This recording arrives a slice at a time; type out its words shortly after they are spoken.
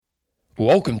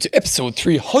Welcome to episode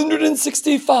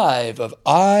 365 of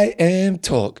I Am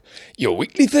Talk, your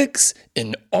weekly fix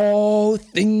in all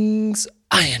things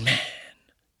Iron Man.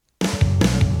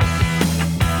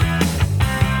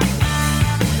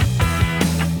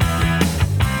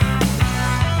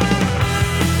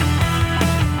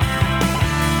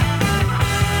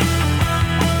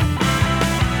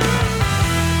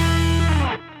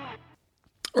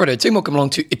 Righto, team, welcome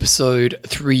along to episode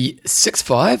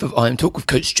 365 of I Am Talk with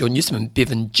Coach John Newsom and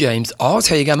Bevan James Oz.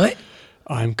 How you going, mate?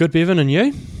 I'm good, Bevan, and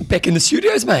you? Back in the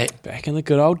studios, mate. Back in the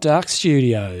good old dark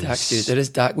studios. Dark studios, it is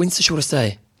dark. When's the shortest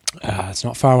day? It's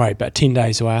not far away, about 10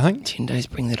 days away, I think. 10 days,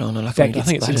 bring that on. In fact, I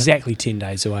think it's exactly 10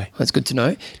 days away. That's good to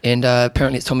know. And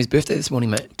apparently it's Tommy's birthday this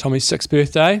morning, mate. Tommy's 6th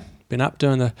birthday. Been up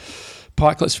doing the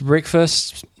pikelets for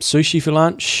breakfast, sushi for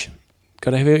lunch.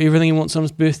 Got to have everything he wants on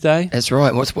his birthday. That's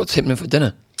right. What's happening for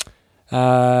dinner?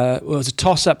 Well, it was a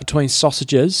toss-up between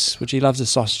sausages, which he loves the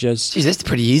sausages. Geez, that's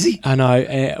pretty easy. I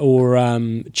know, or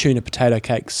tuna potato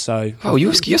cakes. So,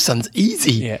 your son's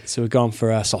easy. Yeah, so we're going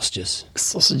for sausages.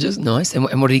 Sausages, nice. And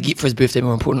what did he get for his birthday,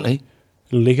 more importantly?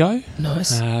 Lego.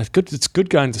 Nice. Good. It's good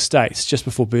going to the States just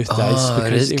before birthdays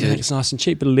because everything's nice and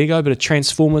cheap. Bit of Lego, bit of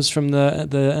Transformers from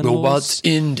the robots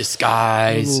in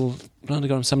disguise. Got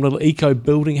him some little eco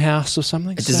building house or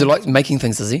something. Does he like making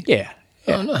things, does he? Yeah.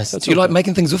 Oh, nice. Do you like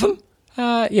making things with him?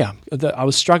 Yeah. I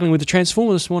was struggling with the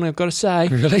Transformer this morning, I've got to say.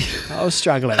 Really? I was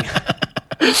struggling.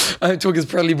 I Am Talk is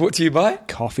proudly brought to you by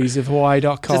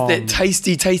coffeesofhawaii.com. Just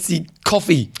that tasty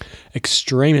coffee.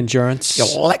 Extreme Endurance.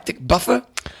 Galactic Buffer.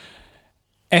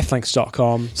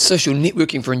 Athlinks.com. Social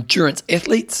networking for endurance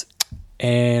athletes.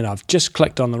 And I've just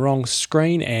clicked on the wrong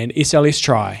screen, and SLS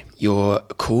Try. Your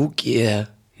cool gear.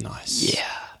 Nice. Yeah.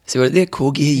 So they're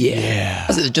cool gear, yeah. I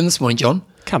was at the gym this morning, John.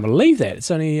 Can't believe that.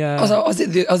 It's only... I was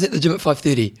at the gym at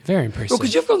 5:30. Very impressive. Well,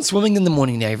 because you've gone swimming in the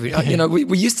morning now.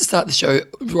 We used to start the show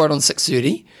right on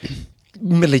 6:30.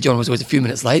 Admittedly, John was always a few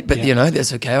minutes late, but,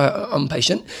 that's okay. I'm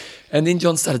patient. And then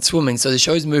John started swimming, so the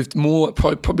show's moved more,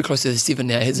 probably closer to 7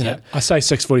 now, hasn't it? I say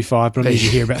 6:45, but I need to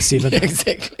hear about 7.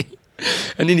 Exactly.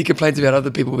 And then he complains about other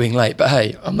people being late. But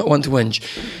hey, I'm not one to whinge.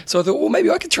 So I thought, well,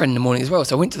 maybe I could train in the morning as well.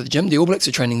 So I went to the gym. The All Blacks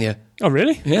are training there. Oh,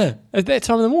 really? Yeah. At that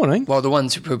time of the morning? Well, the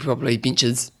ones who were probably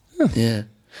benches. Huh. Yeah.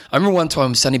 I remember one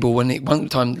time,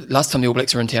 last time the All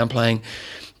Blacks were in town playing,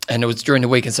 and it was during the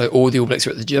week, and so all the All Blacks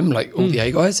were at the gym, like all the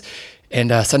A guys.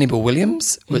 And Sonny Bill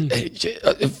Williams,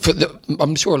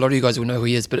 I'm sure a lot of you guys will know who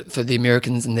he is, but for the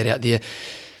Americans and that out there,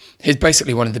 he's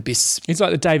basically one of the best. He's like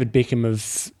the David Beckham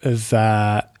of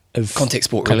contact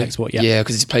sport, really. Contact sport, yeah. Yeah,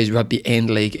 because he plays rugby and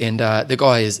league, and the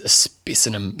guy is a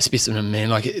specimen, man.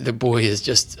 Like, the boy is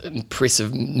just an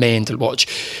impressive man to watch.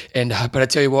 And but I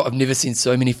tell you what, I've never seen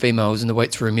so many females in the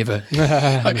weights room ever.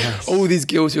 Nice. All these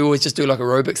girls who always just do like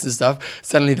aerobics and stuff,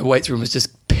 suddenly the weights room was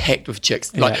just packed with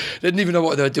chicks. Like, they didn't even know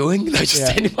what they were doing. They were just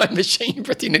standing by a machine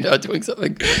pretending they were doing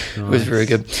something. Nice. It was very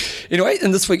good. Anyway,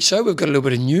 in this week's show, we've got a little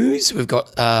bit of news. We've got,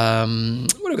 what have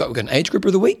we got? We've got an age group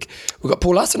of the week. We've got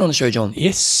Paul Larson on the show, John.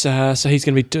 Yes, so he's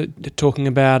going to be talking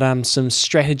about some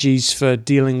strategies for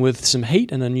dealing with some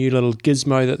heat and a new little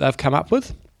gizmo that they've come up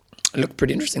with. It looked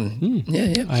pretty interesting.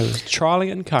 Yeah. I was trialling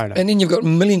it in Kona. And then you've got a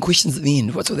million questions at the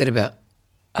end. What's all that about?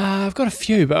 I've got a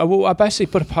few, but I basically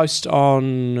put a post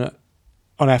on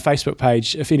our Facebook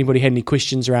page if anybody had any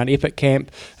questions around Epic Camp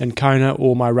and Kona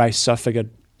or my race, so I figured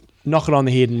knock it on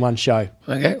the head in one show.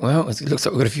 Okay, well, it looks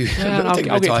like we've got a few.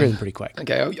 I'll get through them pretty quick.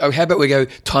 Okay, how about we go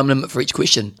time limit for each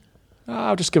question?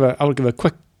 I'll give a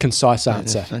quick, concise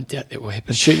answer. I doubt that will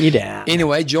happen. Shooting you down.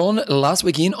 Anyway, John, last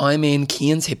weekend, Ironman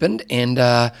Cairns happened,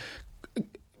 and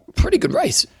pretty good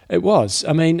race. It was.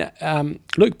 I mean,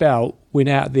 Luke Bell went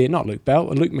out there, not Luke Bell,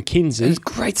 Luke McKenzie. It was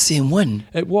great to see him win.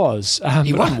 It was.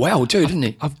 He won well too, didn't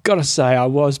he? I've got to say, I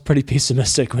was pretty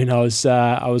pessimistic when I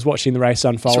was watching the race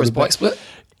unfold. Saw his bike split?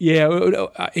 Yeah,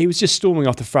 he was just storming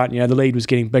off the front. The lead was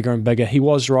getting bigger and bigger. He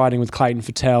was riding with Clayton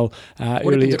Fattel.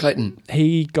 What happened to Clayton?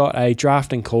 He got a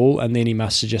drafting call, and then he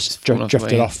must have just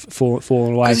drifted off,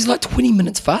 fallen away. Because he's like 20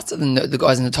 minutes faster than the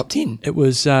guys in the top 10. It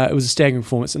was a staggering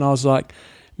performance, and I was like,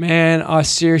 man, I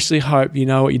seriously hope you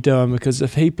know what you're doing, because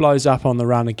if he blows up on the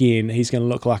run again, he's going to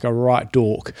look like a right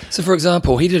dork. So, for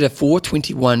example, he did a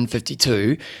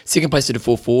 4:21.52. Second place did a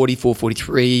 4:40,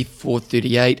 4:43,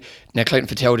 4:38. Now, Clayton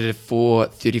Fattel did a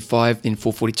 4:35, then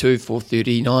 4:42,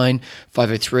 4:39,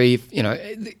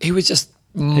 5:03. He was just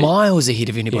miles ahead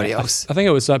of anybody else. I think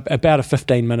it was about a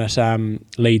 15-minute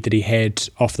lead that he had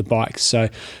off the bike, so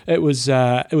it was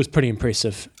pretty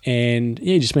impressive. And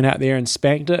he just went out there and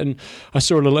spanked it. And I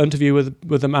saw a little interview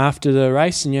with him after the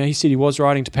race, and he said he was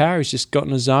riding to power. He's just got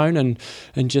in his zone and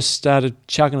just started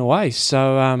chugging away.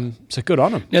 So good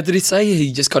on him. Now, did he say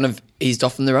he just kind of eased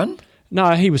off in the run?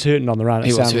 No, he was hurting on the run. It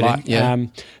He was sounded hurting, like. yeah.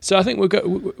 So I think we've got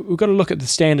to look at the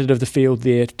standard of the field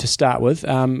there to start with.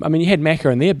 I mean, you had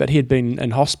Macca in there, but he had been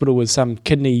in hospital with some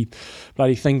kidney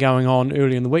bloody thing going on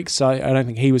early in the week, so I don't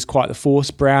think he was quite the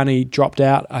force. Brownie dropped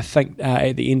out, I think,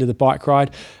 at the end of the bike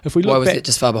ride. If we look Why was back, it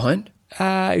just far behind?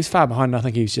 he was far behind. I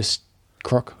think he was just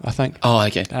crook, I think. Oh,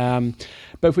 okay.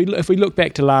 But if we look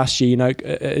back to last year, you know,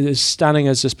 as stunning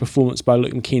as this performance by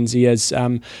Luke McKenzie is,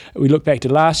 we look back to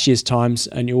last year's times,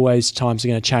 and always times are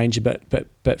going to change a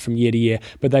bit from year to year,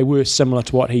 but they were similar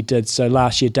to what he did. So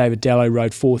last year, David Dallow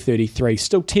rode 4:33,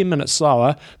 still 10 minutes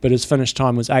slower, but his finish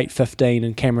time was 8:15,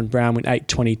 and Cameron Brown went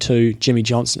 8:22, Jimmy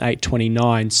Johnson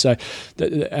 8:29. So,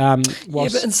 Yeah,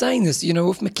 but in saying this, you know,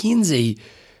 with McKenzie,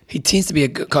 he tends to be a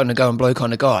kind of go and blow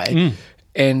kind of guy.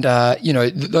 And, you know,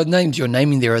 the names you're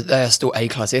naming there, they are still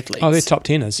A-class athletes. Oh, they're top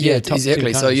teners. Yeah, top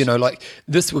exactly. 10 So, toners. you know, like,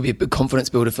 this would be a big confidence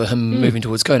builder for him moving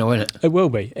towards Kona, won't it? It will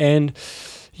be. And,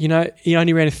 you know, he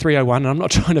only ran a 3:01, and I'm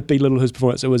not trying to belittle his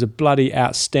performance. It was a bloody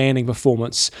outstanding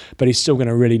performance, but he's still going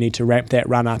to really need to ramp that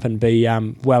run up and be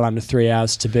well under 3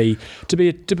 hours to be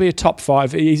a top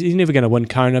 5. He's never going to win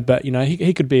Kona, but, you know,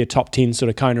 he could be a top 10 sort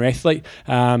of Kona athlete.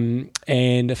 And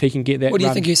if he can get that What do you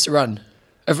run, think he has to run?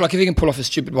 If he can pull off a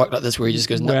stupid bike like this where he just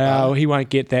goes, well, he won't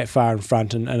get that far in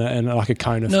front in like a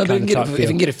Kona. no, but Kona type if he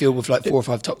can get a field with like 4 or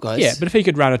 5 top guys. Yeah, but if he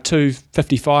could run a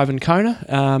 2:55 in Kona,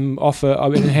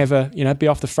 be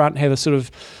off the front, have a sort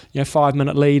of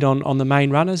 5-minute lead on the main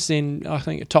runners, then I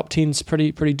think a top 10's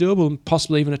pretty doable, and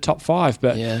possibly even a top 5.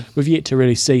 But Yeah. we've yet to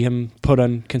really see him put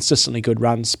in consistently good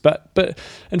runs. But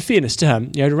in fairness to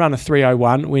him, to run a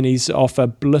 3:01 when he's off a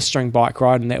blistering bike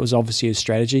ride, and that was obviously his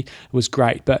strategy, was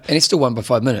great. But And he still won by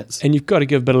 5 minutes. and you've got to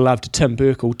give a bit of love to Tim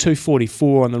Burkle.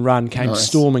 2:44 on the run, came Nice.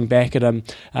 storming back at him.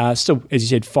 Still, as you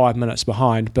said, 5 minutes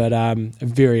behind, but a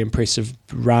very impressive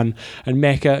run. And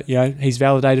Macca, he's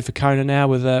validated for Kona now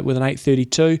with an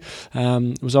 8:32.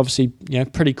 It was obviously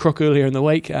pretty crook earlier in the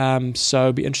week, so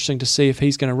it'll be interesting to see if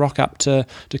he's going to rock up to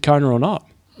Kona or not.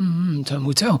 Time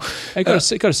will tell. I've got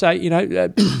to say,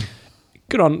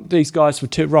 good on these guys for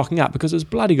rocking up, because it was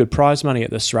bloody good prize money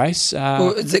at this race.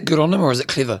 Well, is it good on him or is it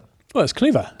clever? Well, it's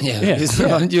clever. Yeah.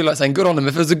 You're like saying good on them.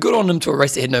 If it was a good on them to a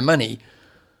race that had no money,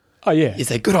 Oh, yeah. you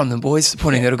say good on them, boys, for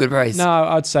putting out a good race. No,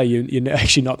 I'd say you're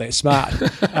actually not that smart.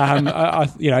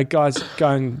 Guys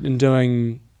going and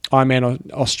doing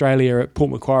Ironman Australia at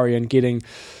Port Macquarie and getting,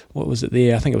 what was it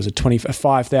there? I think it was a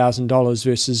 $5,000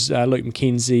 versus Luke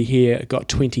McKenzie here got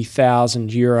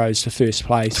 €20,000 for first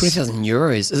place.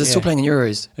 €20,000. Is it still playing in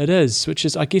euros? It is, which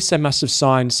is, I guess they must have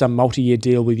signed some multi-year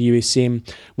deal with USM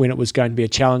when it was going to be a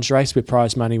challenge race where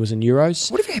prize money was in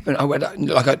euros. Whatever happened?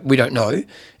 We don't know,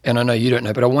 and I know you don't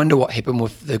know, but I wonder what happened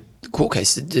with the court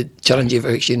case. Did Challenge ever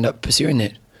actually end up pursuing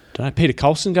that? Don't know, Peter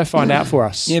Colson, go find out for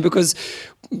us. Yeah, because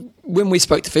when we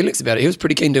spoke to Felix about it, he was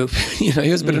pretty keen to,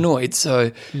 he was a bit annoyed.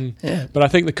 So, yeah. But I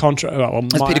think the contract...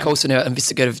 Is Peter Colson our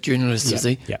investigative journalist, is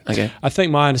he? Yeah. Okay. I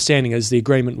think my understanding is the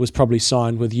agreement was probably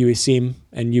signed with USM,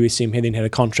 and USM then had a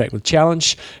contract with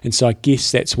Challenge, and so I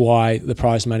guess that's why the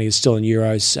prize money is still in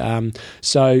euros.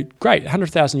 So, great,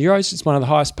 €100,000. It's one of the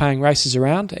highest paying races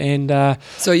around, and...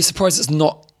 So you're surprised it's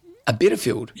not a better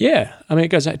field? Yeah, I mean, it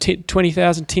goes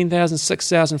 20,000, 10,000,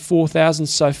 6,000, 4,000.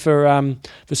 So for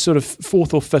sort of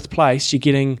 4th or 5th place, you're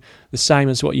getting the same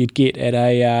as what you'd get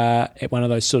at one of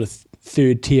those sort of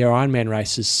 3rd tier Ironman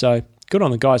races. So good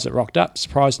on the guys that rocked up.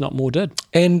 Surprised not more did.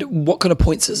 And what kind of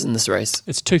points is in this race?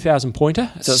 It's 2,000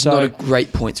 pointer. So it's not a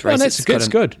great points race. No, that's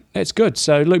good. That's good.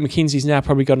 So Luke McKenzie's now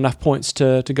probably got enough points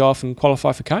to go off and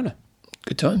qualify for Kona.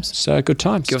 Good times. So good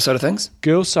times. Girls side of things?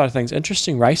 Girls side of things,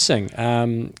 interesting racing.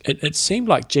 It seemed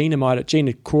like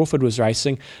Gina Crawford was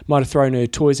racing, might have thrown her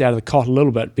toys out of the cot a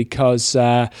little bit, because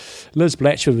Liz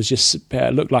Blatchford was just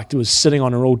looked like it was sitting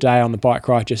on her all day on the bike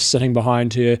ride, just sitting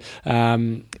behind her.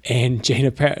 And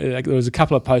Gina, there was a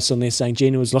couple of posts on there saying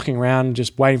Gina was looking around,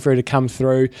 just waiting for her to come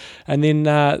through. And then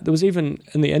there was even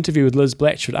in the interview with Liz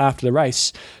Blatchford after the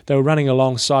race, they were running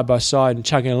along side by side and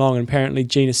chugging along, and apparently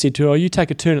Gina said to her, "Oh, you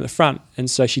take a turn at the front." And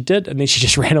so she did, and then she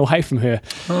just ran away from her.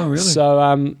 Oh, really?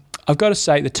 So I've got to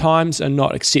say the times are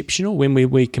not exceptional when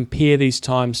we compare these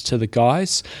times to the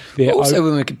guys. Also,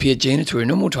 when we compare Gina to her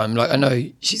normal time, like I know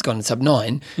she's gone in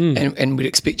sub-9, and we'd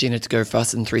expect Gina to go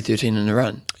faster than 3:13 in the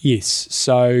run. Yes,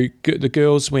 so the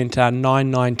girls went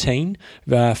 9:19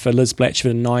 for Liz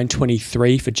Blatchford and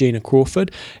 9:23 for Gina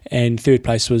Crawford, and 3rd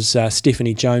place was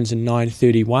Stephanie Jones in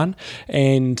 9:31,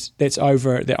 and they're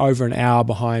over an hour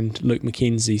behind Luke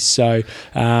McKenzie. So,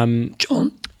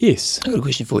 John? Yes. I've got a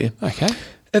question for you. Okay.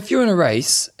 If you're in a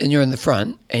race and you're in the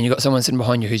front and you've got someone sitting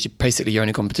behind you who's basically your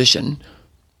only competition,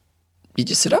 you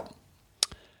just sit up?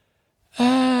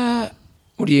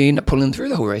 Or do you end up pulling them through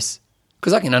the whole race?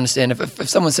 Because I can understand if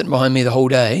someone's sitting behind me the whole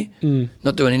day,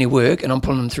 not doing any work, and I'm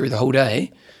pulling them through the whole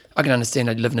day, I can understand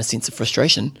I'd live in a sense of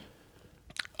frustration.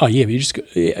 Oh yeah, but you just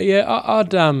I'd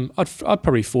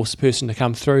probably force the person to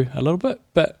come through a little bit,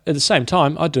 but at the same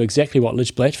time, I'd do exactly what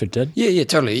Liz Blatchford did. Yeah,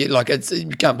 totally. Like you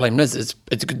can't blame Liz.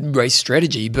 It's a good race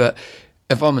strategy, but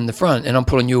if I'm in the front and I'm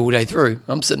pulling you all day through,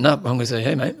 I'm sitting up. I'm going to say,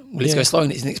 hey mate, let's go slow,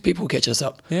 and these next people catch us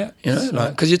up. Yeah,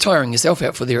 because you're tiring yourself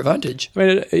out for their advantage. I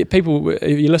mean, people,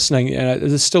 if you're listening,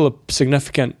 there's still a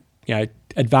significant,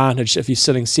 advantage if you're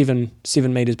sitting seven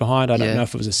meters behind. I don't know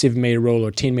if it was a 7 meter rule or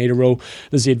a 10 meter rule.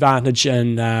 There's the advantage,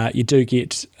 and you do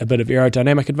get a bit of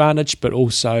aerodynamic advantage, but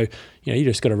also you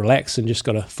just got to relax and just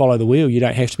got to follow the wheel. You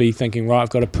don't have to be thinking, right, I've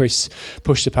got to push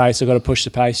the pace. I've got to push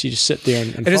the pace. You just sit there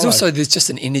and it's also, there's just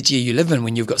an energy you live in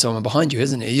when you've got someone behind you,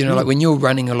 isn't it? Like when you're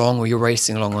running along or you're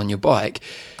racing along on your bike,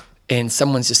 and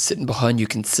someone's just sitting behind you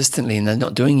consistently and they're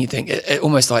not doing anything, it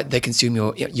almost like they consume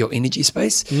your energy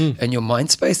space and your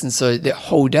mind space. And so that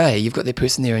whole day you've got that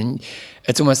person there, and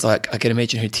it's almost like I can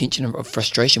imagine her tension of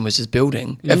frustration was just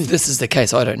building. If this is the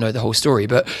case, I don't know the whole story,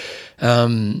 but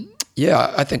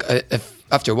I think if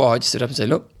after a while I just sit up and say,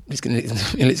 look, let's get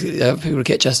people to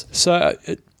catch us. So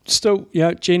still,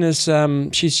 Gina's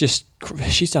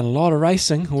she's done a lot of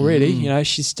racing already.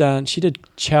 She did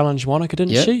Challenge Wanaka,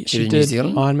 didn't she? She did New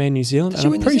Zealand. Ironman New Zealand, and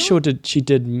I'm pretty sure she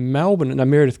did Melbourne. No,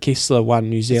 Meredith Kessler won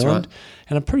New Zealand,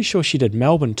 and I'm pretty sure she did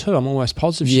Melbourne too. I'm almost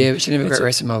positive. But she never got a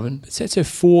race in Melbourne. That's her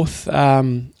fourth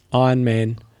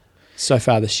Ironman so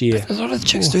far this year. A lot of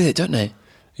chicks do that, don't they?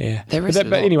 Yeah,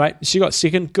 but anyway, she got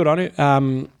second. Good on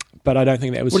her. But I don't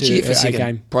think that was what did you get for her second?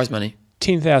 game. Prize money,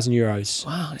 €10,000.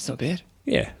 Wow, that's not bad.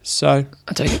 Yeah, so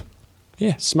I take it.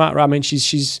 Yeah, smart. I mean,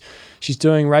 she's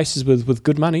doing races with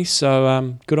good money,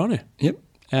 so good on her. Yep.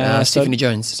 Stephanie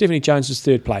Jones. Stephanie Jones was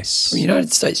third place. From the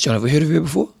United States, John. Have we heard of her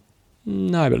before?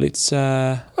 No, but let's.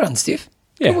 Well done, Steph.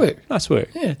 Yeah, good work. Nice work.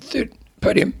 Yeah, third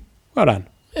podium. Well done.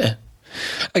 Yeah.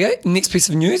 Okay, next piece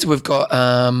of news we've got.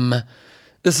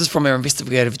 This is from our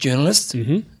investigative journalist,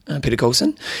 Peter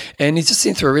Coulson, and he's just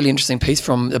sent through a really interesting piece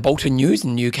from the Bolton News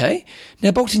in the UK. Now,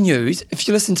 Bolton News, if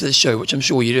you listen to the show, which I'm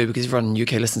sure you do because everyone in the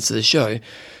UK listens to the show,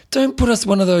 don't put us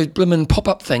one of those blimmin'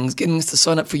 pop-up things getting us to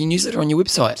sign up for your newsletter on your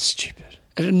website. Stupid.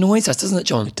 It annoys us, doesn't it,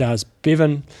 John? It does.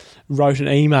 Bevan wrote an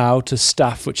email to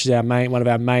Stuff, which is one of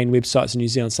our main websites in New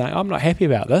Zealand, saying, I'm not happy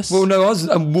about this. Well, no,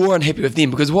 I'm more unhappy with them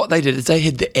because what they did is they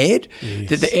had the ad,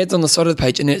 the ad's on the side of the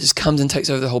page, and then it just comes and takes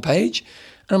over the whole page.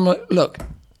 And I'm like, look,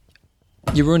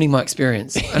 you're ruining my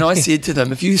experience. And I said to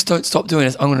them, if you don't stop doing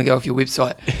this, I'm going to go off your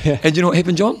website. And do you know what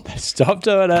happened, John? Stop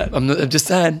doing it. I'm just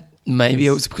saying, maybe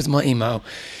it was because of my email.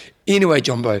 Anyway,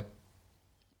 Jumbo,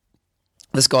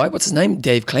 this guy, what's his name?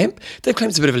 Dave Clamp. Dave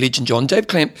Clamp's a bit of a legend, John. Dave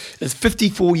Clamp is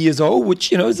 54 years old,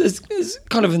 which, is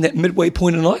kind of in that midway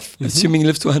point in life, assuming he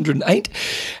lives to 108.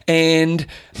 And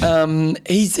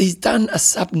he's done a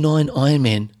sub-9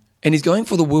 Ironman. And he's going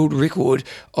for the world record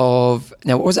of,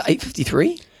 now what was it,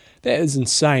 8:53? That is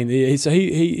insane. He's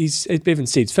as Bevan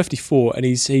said, he's 54, and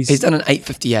he's done an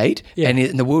 8:58,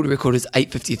 and the world record is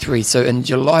 8:53. So in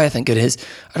July, I think it is.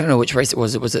 I don't know which race it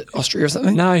was. Was it Austria or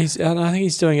something? No, I think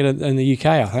he's doing it in the UK,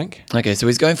 I think. Okay, so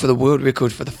he's going for the world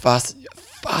record for the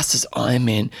fastest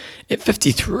Ironman at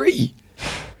 53.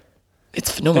 It's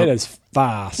phenomenal. That is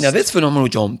fast. Now, that's phenomenal,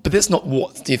 John, but that's not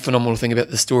what's the phenomenal thing about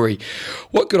the story.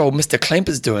 What good old Mr. Clamp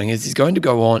is doing is he's going to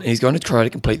go on and he's going to try to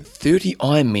complete 30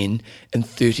 Ironmen in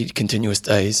 30 continuous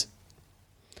days.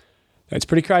 That's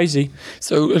pretty crazy.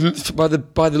 So by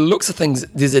the looks of things,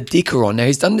 there's a Decker on. Now,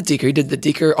 he's done the Decker. He did the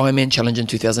Decker Ironman Challenge in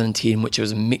 2010, which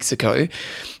was in Mexico,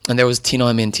 and there was 10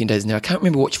 Ironman, 10 days. Now, I can't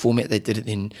remember which format they did it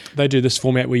in. They do this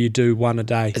format where you do one a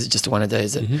day. Is it just a one a day,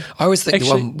 is it? I always think the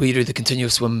one where you do the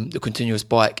continuous swim, the continuous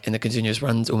bike, and the continuous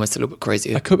run's almost a little bit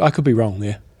crazy. I could be wrong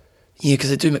there. Yeah,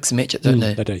 because they do mix and match it, don't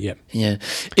they? They do, yeah. Yeah.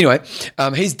 Anyway,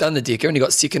 he's done the Decker and he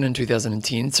got second in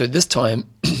 2010. So this time,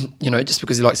 just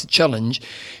because he likes a challenge,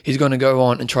 he's going to go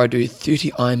on and try to do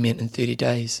 30 Ironman in 30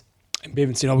 days. And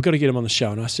Bevan said, we've got to get him on the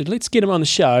show. And I said, let's get him on the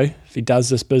show if he does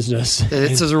this business.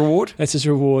 That's his reward? That's his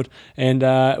reward. And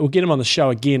we'll get him on the show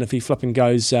again if he flipping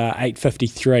goes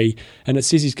 8:53. And it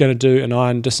says he's going to do an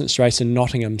iron distance race in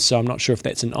Nottingham. So I'm not sure if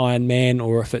that's an Ironman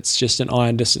or if it's just an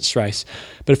iron distance race.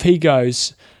 But if he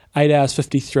goes 8 hours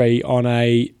 53 on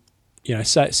a,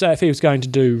 say if he was going to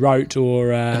do Rote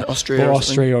or Austria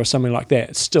or something like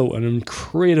that, it's still an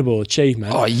incredible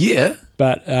achievement. Oh, yeah.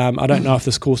 But I don't know if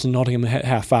this course in Nottingham,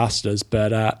 how fast it is,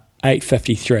 but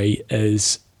 8:53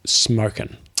 is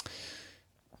smoking.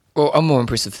 Well, I'm more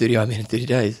impressed with 30 Ironman in 30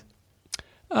 days.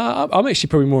 I'm actually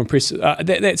probably more impressed.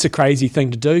 That's a crazy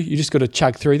thing to do. You just got to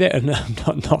chug through that, and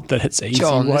not that it's easy.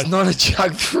 John, it's not a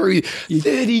chug through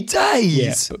 30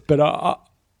 days. Yeah, but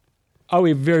I'll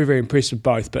be very, very impressed with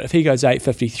both. But if he goes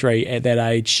 8:53 at that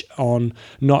age on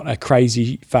not a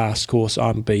crazy fast course,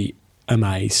 I'd be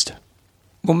amazed.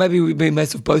 Well, maybe we'd be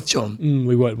amazed with both, John.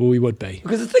 We would. Well, we would be.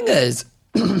 Because the thing is,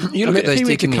 you look at those if he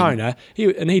went to Deca men. Kona,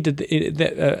 he did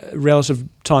that relative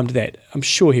time to that, I'm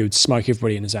sure he would smoke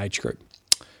everybody in his age group.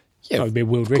 Yeah, that would be a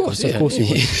world record. Course, yeah. Of course he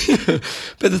would.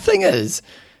 But the thing is,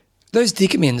 those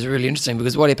Deca men are really interesting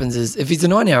because what happens is, if he's a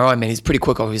 9-hour Ironman, he's pretty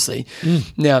quick, obviously.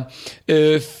 Now,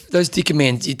 if those Deca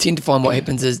men, you tend to find what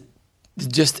happens is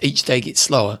just each day gets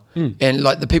slower. And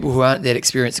like the people who aren't that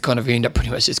experienced kind of end up pretty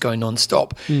much just going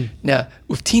non-stop. Now,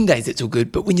 with 10 days, it's all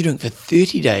good. But when you're doing it for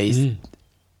 30 days,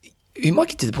 you might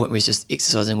get to the point where it's just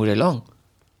exercising all day long.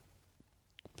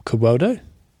 Could well do. Wow.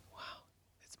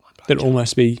 That's mind-blowing. That'd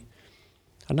almost be,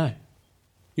 I don't know.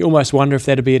 You almost wonder if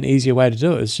that'd be an easier way to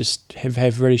do it, is just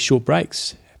have really short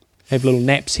breaks. Have little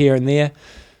naps here and there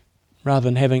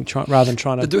rather than trying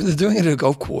to... They're doing it at a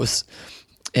golf course.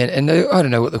 And I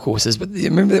don't know what the course is, but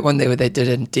remember that one day where they did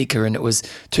it in Deca and it was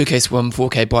 2K swim,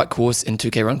 4K bike course and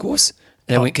 2K run course?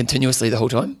 And they went continuously the whole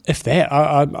time? If that,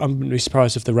 I'm really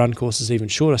surprised if the run course is even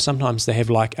shorter. Sometimes they have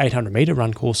like 800-metre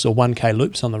run course or 1K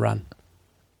loops on the run.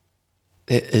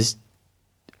 It is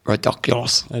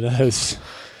ridiculous. It is.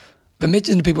 But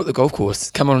imagine the people at the golf course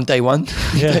come on day one.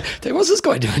 Yeah. What's this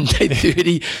guy doing day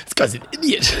 30? This guy's an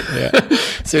idiot. Yeah.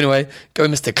 So anyway, go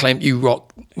Mr. Clamp, you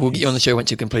rock. We'll get you on the show once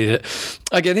you've completed it.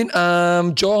 Okay then,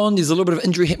 John, there's a little bit of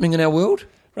injury happening in our world.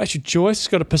 Rachel Joyce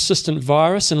got a persistent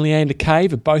virus and Leander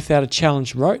Cave are both out of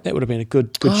Challenge Road. That would have been a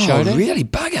good showdown. Oh, really?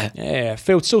 Bugger. Yeah,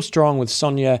 field still strong with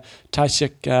Sonia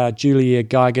Tasik, Julia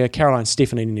Geiger, Caroline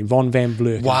Stephanie and Yvonne Van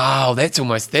Vleuten. Wow, that's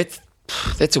almost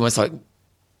like,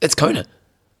 that's Kona.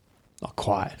 Not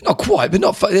quite. Not quite, but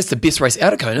not. That's the best race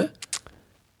out of Kona.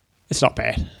 It's not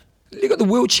bad. You got the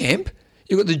world champ.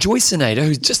 You got the Joyceinator,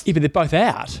 who's just. Yeah, but they're both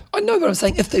out. I know, but I'm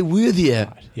saying if they were there,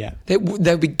 Right, yeah,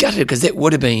 they'd be gutted because that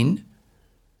would have been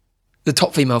the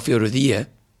top female fielder of the year.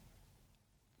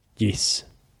 Yes.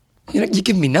 You're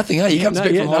giving me nothing, are you? He comes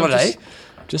back from holiday.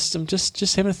 I'm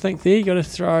just having a think there. You got to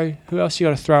throw. Who else you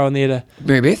got to throw in there? To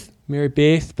Mary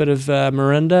Beth, bit of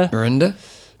Mirinda,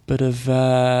 bit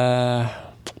of.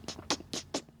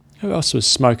 Who else was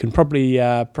smoking?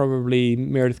 Probably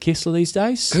Meredith Kessler these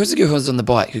days. Who's the girl who was on the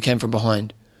bike who came from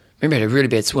behind? Remember, had a really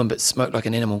bad swim but smoked like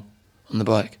an animal on the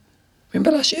bike.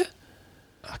 Remember last year?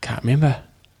 I can't remember.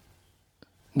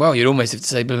 Well, you'd almost have to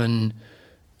say Bloomin',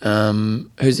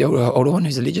 who's the older one?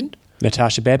 Who's a legend?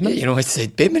 Natasha Badman. Yeah, you'd almost say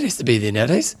Badman has to be there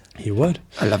nowadays. You would.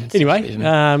 I love Natasha Anyway,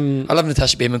 Badman. I love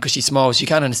Natasha Badman because she smiles. She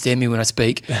can't understand me when I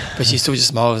speak, but she still just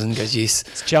smiles and goes,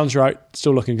 yes. Challenge Road,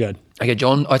 still looking good. Okay,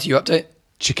 John, ITU update.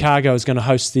 Chicago is going to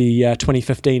host the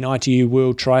 2015 ITU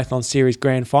World Triathlon Series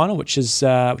Grand Final, which is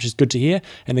good to hear,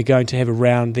 and they're going to have a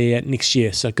round there next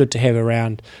year. So good to have a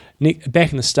round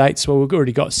back in the States. Well, we've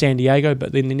already got San Diego,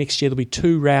 but then the next year there'll be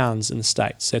 2 rounds in the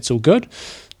States. That's all good.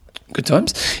 Good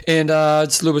times. And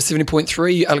just a little bit of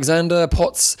 70.3. Alexander,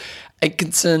 Potts,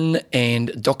 Atkinson,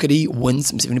 and Doherty win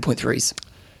some 70.3s.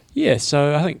 Yeah,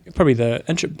 so I think probably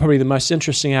the most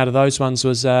interesting out of those ones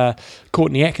was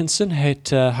Courtney Atkinson had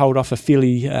to hold off a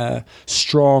fairly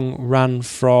strong run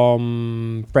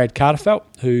from Brad Carterfelt,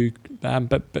 who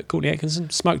but Courtney Atkinson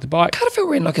smoked the bike. Carterfelt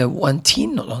ran like a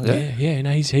 110 not long ago. Yeah,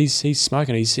 no, he's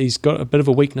smoking. He's got a bit of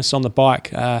a weakness on the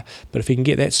bike, but if he can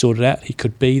get that sorted out, he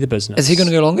could be the business. Is he going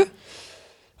to go longer?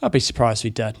 I'd be surprised if he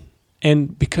did.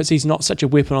 And because he's not such a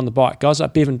weapon on the bike, guys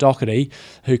like Bevan Doherty,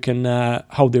 who can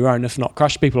hold their own, if not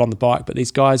crush people on the bike, but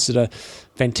these guys that are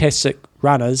fantastic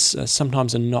runners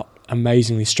sometimes are not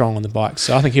amazingly strong on the bike.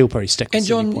 So I think he'll probably stick with And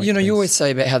John, you always say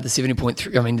about how the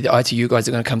 70.3, I mean, the ITU guys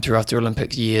are going to come through after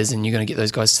Olympic years and you're going to get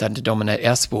those guys starting to dominate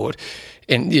our sport.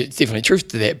 And yeah, it's definitely truth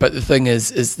to that. But the thing is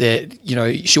that,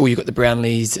 sure, you've got the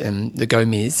Brownlees and the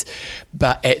Gomez,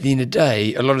 but at the end of the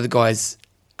day, a lot of the guys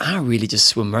are really just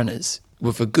swim runners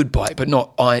with a good bike, but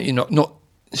not like as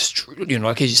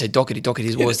you say, Doherty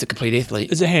is always the complete athlete.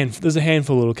 There's a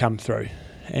handful that'll come through,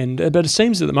 but it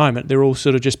seems at the moment they're all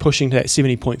sort of just pushing to that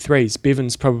 70.3s.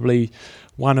 Bevan's probably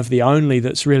one of the only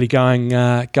that's really going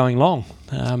long,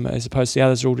 as opposed to the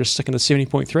others are all just sticking to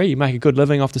 70.3. You make a good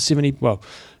living off the 70. Well,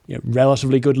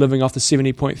 relatively good living off the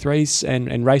 70.3s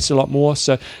and race a lot more.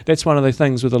 So that's one of the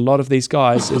things with a lot of these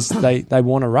guys is they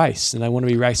want to race and they want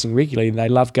to be racing regularly and they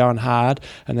love going hard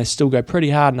and they still go pretty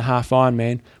hard in a half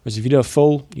Ironman. Whereas if you do a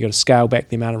full, you got to scale back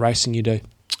the amount of racing you do.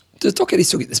 Does Doherty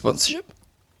still get the sponsorship?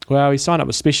 Well, he signed up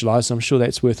with Specialised, so I'm sure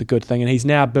that's worth a good thing. And he's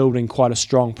now building quite a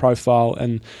strong profile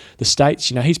in the States.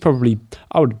 He's probably,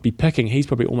 I would be picking, he's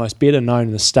probably almost better known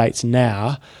in the States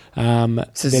now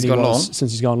since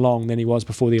he's gone long than he was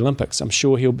before the Olympics. I'm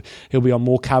sure he'll be on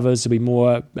more covers. There'll be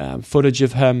more footage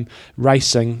of him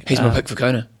racing. He's my pick for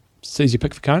Kona. So is your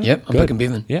pick for Kona? Yep, I'm picking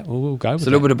Bevan. Yeah, we'll go with a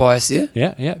little bit of bias there.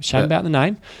 Yeah. Shame about the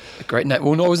name. A great name.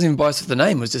 Well, no, I wasn't even biased with the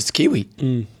name. It was just Kiwi.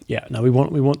 Yeah, no,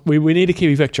 we need a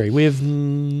Kiwi victory. We've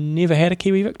never had a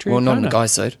Kiwi victory. Well, not on the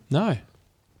guys' side. No.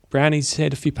 Brownie's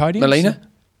had a few podiums. Melina,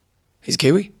 he's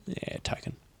Kiwi. Yeah,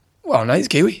 token. Well, no, he's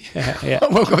Kiwi. Yeah.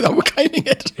 Well, we're claiming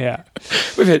it. Yeah.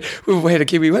 We've had a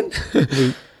Kiwi win.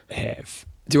 We have.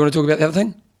 Do you want to talk about the other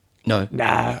thing? No.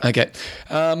 Nah. Okay.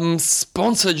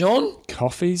 Sponsor, John?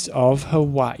 Coffees of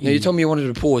Hawaii. Now, you told me you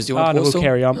wanted to pause. Do you want to pause? We'll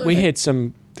carry on. Okay. We had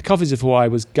the Coffees of Hawaii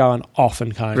was going off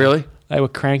in Kona. Really? They were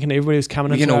cranking. Everybody was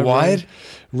coming in. You know why?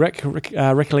 Rick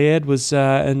Laird was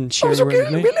in sharing the room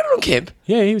with me. We let it on camp.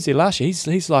 Yeah, he was there last year.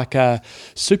 He's like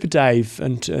Super Dave,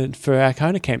 and for our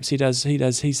Kona camps, he's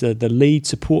the lead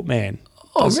support man.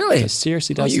 Oh, really?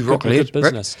 Seriously, does you rock good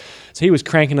business. Rick. So he was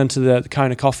cranking into the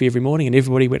Kona coffee every morning, and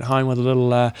everybody went home with a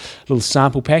little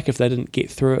sample pack if they didn't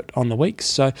get through it on the weeks.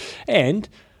 So, and it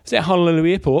was at Honolulu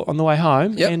Airport on the way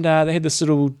home, and they had this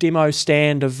little demo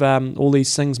stand of all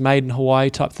these things made in Hawaii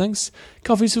type things.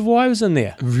 Coffees of Hawaii was in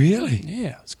there. Really?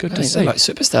 Yeah, it's good to see. They're like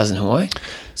superstars in Hawaii.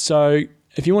 So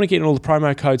if you want to get in all the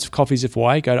promo codes for Coffees of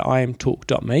Hawaii, go to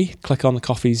iamtalk.me, click on the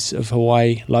Coffees of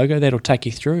Hawaii logo. That'll take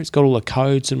you through. It's got all the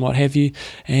codes and what have you.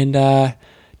 And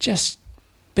just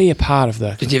be a part of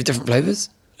the... Did you have different flavours?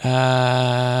 We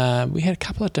had a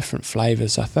couple of different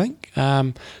flavours, I think.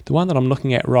 The one that I'm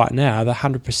looking at right now, the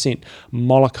 100%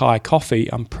 Molokai coffee,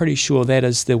 I'm pretty sure that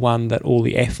is the one that all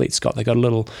the athletes got. They got a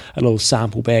little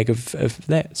sample bag of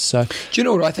that. So, do you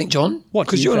know what I think, John? What?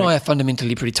 Because you and I are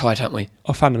fundamentally pretty tight, aren't we?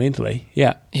 Oh, fundamentally,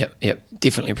 yeah. Yep,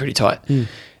 definitely pretty tight.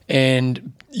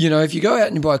 And, if you go out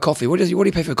and you buy a coffee, what do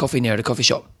you pay for a coffee now at a coffee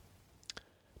shop?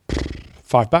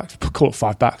 $5. Call it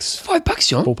 $5. $5,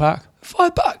 John? Ballpark.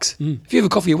 $5. If you have a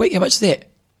coffee a week, how much is that?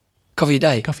 Coffee a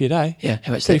day? Coffee a day? Yeah,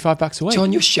 how much? $35 a week.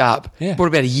 John, you're sharp. Yeah. What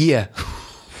about a year?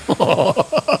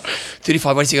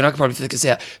 35. Wait a second, I could probably figure this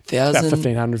out. About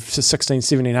 $1,500,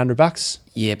 $1,600-$1,700.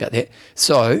 Yeah, about that.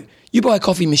 So you buy a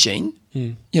coffee machine.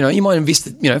 You might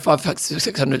invest, $500,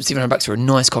 $600, $700 for a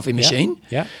nice coffee machine.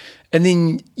 Yeah. And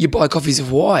then you buy Coffees of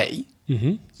Hawaii.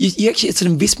 You actually, it's an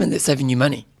investment that's saving you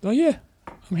money. Oh yeah.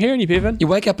 I'm hearing you, Bevan. You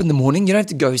wake up in the morning, you don't have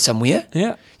to go somewhere.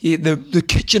 Yeah. The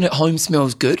kitchen at home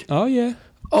smells good. Oh, yeah.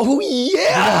 Oh,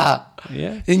 yeah.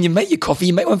 Yeah. Then you make your coffee,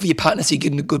 you make one for your partner so you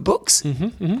get into good books.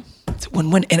 It's a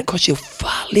win-win, and it costs you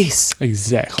far less.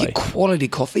 Exactly. Get quality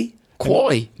coffee.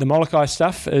 Quality. The Molokai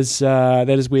stuff is that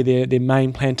is where their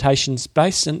main plantation's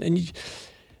based, and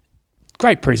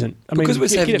great present. Because we're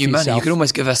saving you money, you could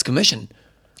almost give us commission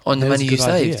on the money you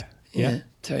saved. Yeah.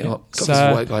 Tell you what, so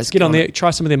Hawaii, guys, get on there,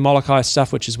 try some of their Molokai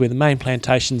stuff, which is where the main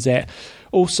plantation's at.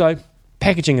 Also,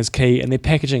 packaging is key, and their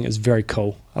packaging is very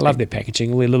cool. I love their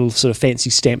packaging, all their little sort of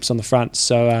fancy stamps on the front.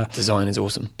 So design is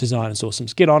awesome. So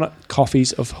get on it,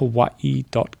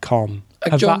 coffeesofhawaii.com.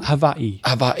 Hawaii.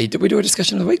 Did we do a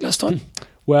discussion of the week last time?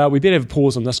 Well, we better have a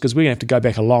pause on this because we're going to have to go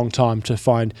back a long time to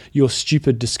find your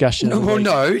stupid discussion. No, we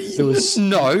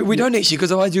don't actually,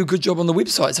 because I do a good job on the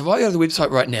website. So if I go to the website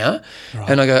right now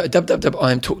and I go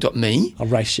www.iamtalk.me, I'll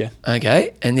race you.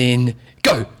 Okay, and then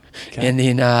go. Okay. And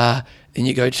then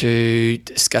you go to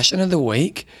discussion of the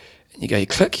week and you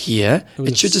click here.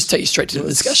 It should just take you straight to the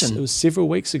discussion. It was several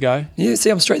weeks ago. Yeah, see,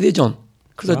 I'm straight there, John.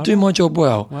 Because I do my job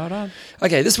well. Well done.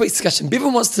 Okay, this week's discussion.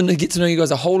 Bevan wants to get to know you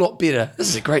guys a whole lot better. This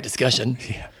is a great discussion.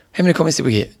 Yeah. How many comments did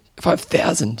we get?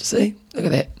 5,000. See? Look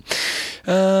at that.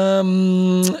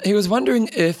 He was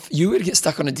wondering if you were to get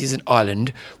stuck on a desert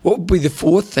island, what would be the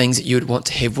 4 things that you would want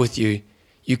to have with you?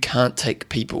 You can't take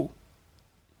people.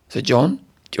 So, John, do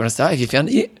you want to start? Have you found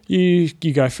it yet? You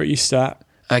go for it. You start.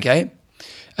 Okay.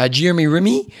 Jeremy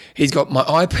Rimmy, he's got my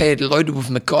iPad loaded with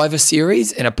MacGyver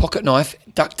series and a pocket knife,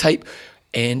 duct tape,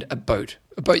 and a boat.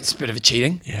 A boat's a bit of a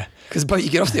cheating. Yeah. Because a boat, you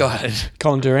get off the island.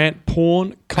 Colin Durant,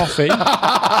 porn, coffee.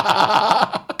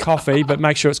 Coffee, but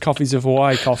make sure it's Coffees of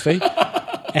Hawaii coffee.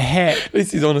 A hat. At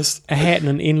least he's honest. A hat and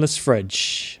an endless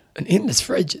fridge. An endless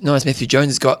fridge? Nice. Matthew Jones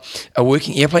has got a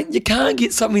working airplane. You can't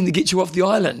get something to get you off the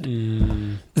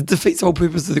island. It defeats the whole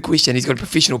purpose of the question. He's got a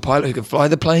professional pilot who can fly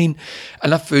the plane,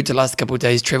 enough food to last a couple of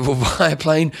days, travel via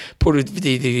plane, put a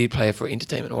DVD player for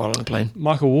entertainment while on the plane.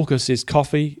 Michael Walker says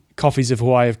Coffees of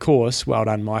Hawaii, of course. Well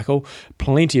done, Michael.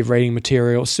 Plenty of reading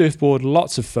material, surfboard,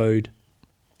 lots of food.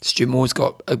 Stu Moore's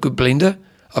got a good blender.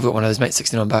 I've got one of those, mate,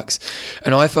 $69.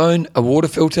 An iPhone, a water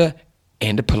filter,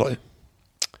 and a pillow.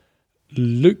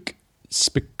 Luke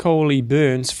Spicoli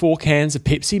Burns 4 cans of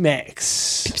Pepsi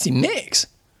Max. Pepsi Max.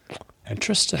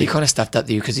 Interesting. He kind of stuffed up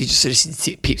there because he just sort of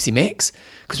said Pepsi Max,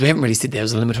 because we haven't really said there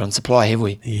was a limit on supply, have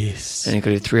we? Yes. And he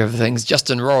could have 3 other things.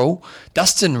 Dustin Roll, for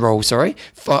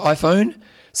iPhone.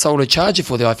 Solar charger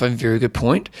for the iPhone, very good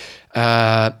point.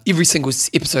 Every single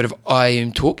episode of I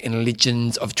Am Talk and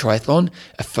Legends of Triathlon,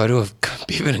 a photo of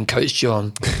Bevan and Coach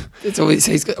John. That's all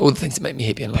he's got, all the things that make me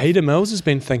happy in life. Peter Mills has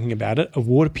been thinking about it. A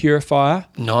water purifier,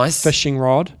 Nice. fishing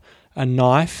rod, a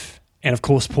knife, and of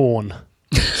course porn.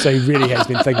 So he really has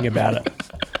been thinking about it.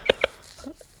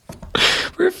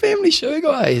 We're a family show,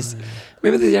 guys.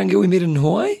 Remember the young girl we met in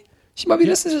Hawaii? She might be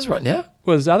listening to us right now.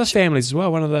 Well, there's other families as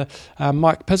well. One of the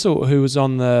Mike Pizzle, who was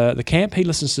on the camp, he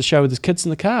listens to the show with his kids in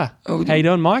the car. Oh, how you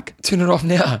doing, Mike? Turn it off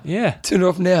now. Yeah. Turn it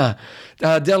off now.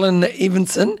 Dylan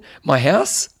Evanson, my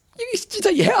house. You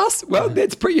take your house? Well,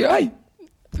 that's pretty,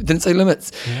 didn't say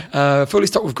limits. Yeah. Fully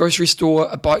stocked with grocery store,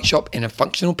 a bike shop, and a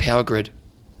functional power grid.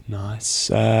 Nice.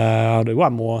 I'll do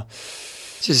one more.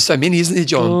 There's so many, isn't there,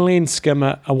 John? Glen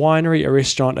Skimmer, a winery, a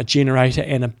restaurant, a generator,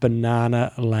 and a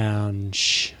banana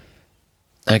lounge.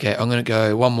 Okay, I'm going to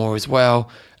go one more as well.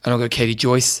 And I'll go Katie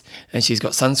Joyce, and she's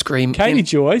got sunscreen. Katie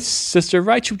Joyce, sister of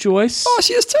Rachel Joyce. Oh,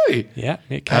 she is too. Yeah,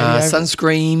 met Katie. over-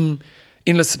 Sunscreen,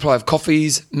 endless supply of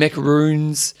coffees,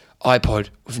 macaroons, iPod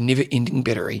with never-ending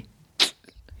battery.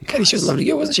 Katie, she was a lovely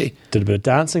girl, wasn't she? Did a bit of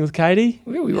dancing with Katie.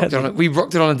 We rocked it on it. We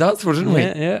rocked it on a dance floor, didn't we?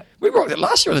 Yeah. We rocked it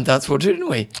last year on the dance floor too, didn't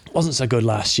we? Wasn't so good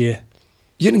last year.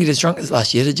 You didn't get as drunk as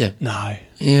last year, did you? No.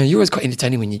 Yeah, you're always quite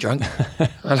entertaining when you're drunk.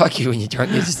 I like you when you're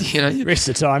drunk. You're just, Rest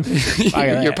of the time.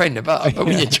 you're a pain in the butt, but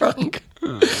when you're drunk.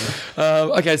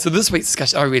 Okay, so this week's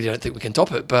discussion, I really don't think we can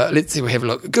top it, but let's see, we'll have a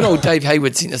look. Good old Dave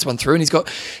Hayward sent this one through, and he's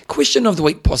got question of the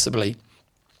week, possibly.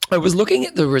 I was looking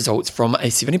at the results from a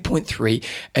 70.3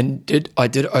 and I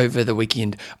did over the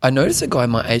weekend. I noticed a guy in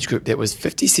my age group that was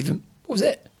 57. What was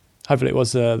that? Hopefully it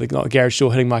was the garage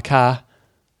door hitting my car.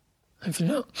 Hopefully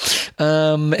not.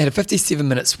 Had a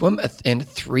 57-minute swim and a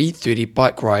 3:30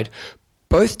 bike ride.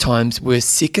 Both times were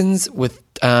seconds with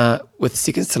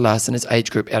seconds to last in his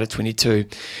age group out of 22.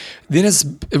 Then his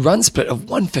run split of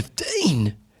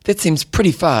 1:15. That seems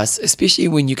pretty fast, especially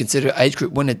when you consider age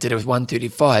group winner did it with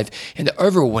 1:35 and the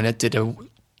overall winner did a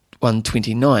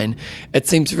 1:29. It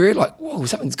seems very like, whoa,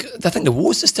 something's good. I think the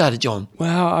war's just started, John.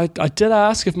 Well, I did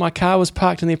ask if my car was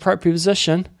parked in the appropriate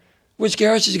position. Which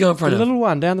garage did you go in front The of? little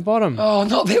one down the bottom. Oh,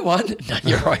 not that one. No,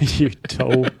 you're right. You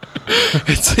tool.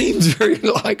 It seems very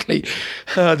likely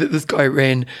that this guy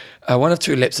ran one of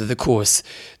 2 laps of the course.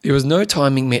 There was no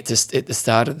timing met at the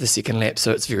start of the second lap,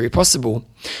 so it's very possible.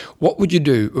 What would you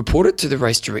do? Report it to the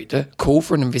race director, call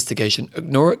for an investigation,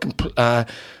 ignore it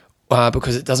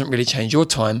because it doesn't really change your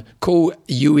time, call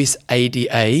USADA,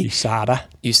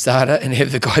 USADA, and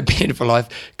have the guy banned for life.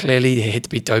 Clearly, there had to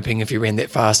be doping if he ran that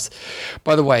fast.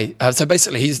 By the way, so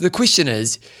basically, the question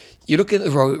is, you look at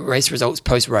the race results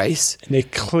post-race. And they're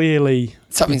clearly,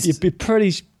 you'd be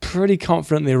pretty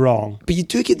confident they're wrong. But you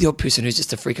do get the odd person who's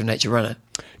just a freak of nature runner.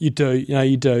 You do,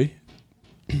 you do.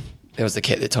 That was the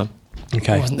cat that time.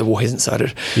 Okay. The war hasn't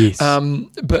started. Yes.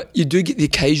 But you do get the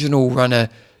occasional runner.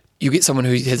 You get someone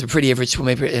who has a pretty average swim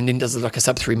and then does like a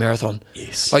sub-3 marathon.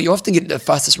 Yes. Like you often get the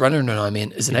fastest runner in an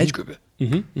Ironman is an age grouper.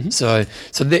 Mm-hmm. So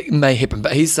that may happen.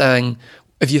 But he's saying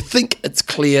if you think it's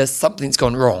clear something's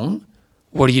gone wrong,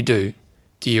 what do you do?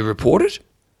 Do you report it?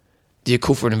 Do you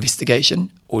call for an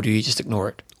investigation? Or do you just ignore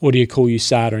it? Or do you call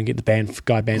USADA and get the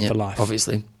guy banned for life?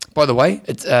 Obviously. By the way,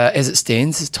 it's, as it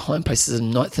stands, his time places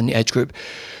him 9th in the age group.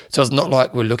 So it's not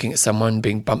like we're looking at someone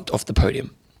being bumped off the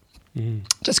podium.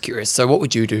 Just curious. So what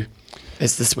would you do?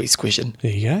 That's this week's question. There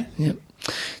you go. Yep.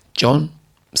 John,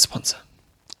 sponsor.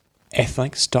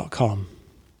 Athlinks.com.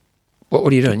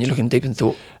 What are you doing? You're looking deep in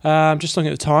thought. I'm just looking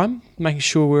at the time, making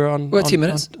sure we're on 10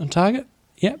 minutes. On target.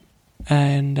 Yep.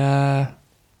 And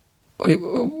What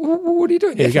are you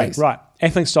doing? there you go. Right.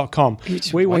 Athlinks.com.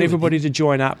 We want with everybody to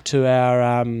join up to our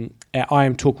I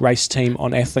Am Talk race team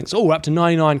on Athlinks. Oh, we're up to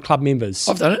 99 club members.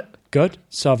 I've done it. Good,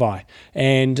 so have I.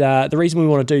 And the reason we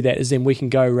want to do that is then we can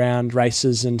go around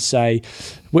races and say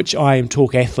which I Am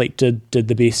Talk athlete did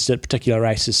the best at particular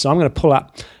races. So I'm going to pull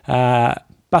up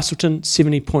Busselton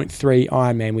 70.3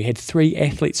 Ironman. We had 3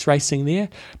 athletes racing there.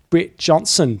 Brett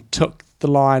Johnson took the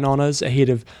line honours ahead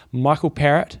of Michael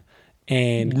Parrott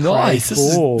and Nice. Craig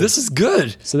Ball. This is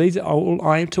good. So these are all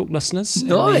I Am Talk listeners.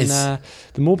 Nice. And then,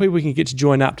 the more people we can get to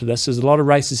join up to this, there's a lot of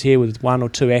races here with 1 or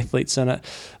 2 athletes in it.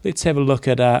 Let's have a look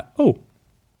at,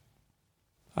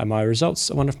 my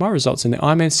results. I wonder if my results in there.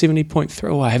 Ironman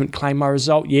 70.3. Oh, I haven't claimed my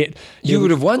result yet. You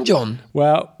would have won, John.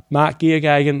 Well, Mark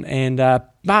Giergagen, and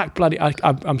Mark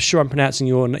I'm sure I'm pronouncing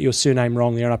your surname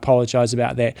wrong there, and I apologise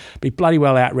about that. But he bloody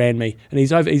well outran me, and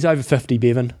he's over 50,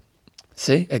 Bevan.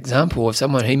 See, example of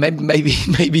someone who maybe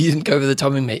he didn't go for the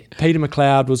timing meet. Peter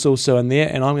McLeod was also in there,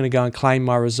 and I'm going to go and claim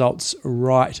my results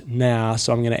right now.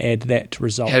 So I'm going to add that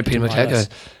result. How did Peter McLeod go?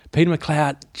 Peter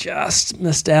McLeod just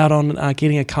missed out on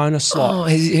getting a Kona slot. Oh,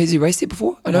 has he raced there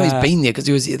before? I know he's been there because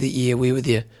he was there the year we were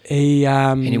there.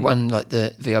 And he won like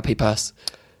the VIP pass.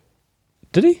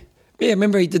 Did he? Yeah,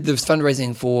 remember he did the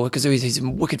fundraising because he's a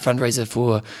wicked fundraiser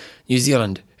for New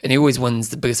Zealand, and he always wins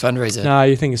the biggest fundraiser. No,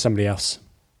 you think of somebody else.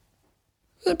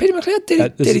 Peter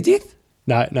McLeod, Daddy Death?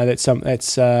 No, that's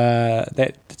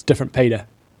different Peter.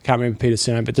 Can't remember Peter's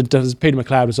surname, but Peter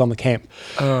McLeod was on the camp.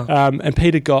 And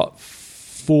Peter got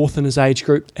fourth in his age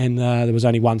group, and there was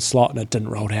only one slot, and it didn't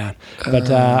roll down.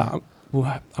 But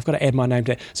I've got to add my name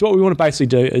to that. So what we want to basically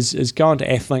do is go onto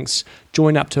Athlinks,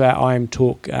 join up to our I Am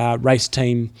Talk race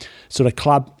team sort of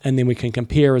club, and then we can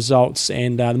compare results.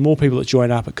 And the more people that join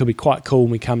up, it could be quite cool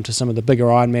when we come to some of the bigger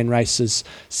Ironman races,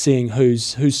 seeing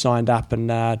who's signed up, and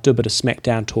do a bit of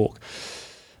SmackDown talk.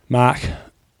 Mark,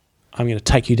 I'm going to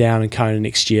take you down in Kona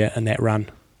next year in that run.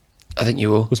 I think you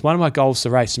will. It was one of my goals to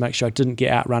race, to make sure I didn't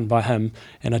get outrun by him.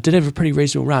 And I did have a pretty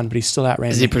reasonable run, but he still outran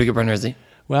me. Is he a pretty good runner, is he?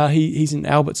 Well, he's in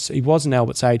Albert's. He was in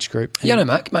Albert's age group. Yeah, no,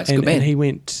 Mark's a good man. And he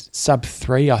went sub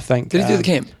 3, I think. Did he do the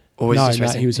camp? Or was he just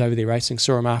racing? No, he was over there racing.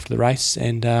 Saw him after the race,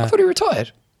 and I thought he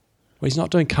retired. Well, he's not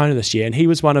doing Kona this year, and he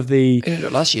was one of the He did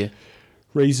it last year.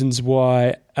 reasons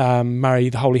why Murray,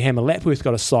 the Holy Hammer Lapworth,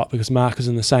 got a slot, because Mark was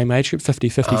in the same age group,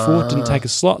 50-54, didn't take a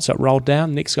slot, so it rolled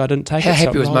down. Next guy didn't take it. How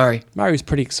happy was Murray? Murray was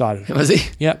pretty excited. Was he?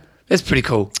 Yep. That's pretty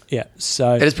cool. Yeah,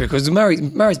 so That is pretty cool,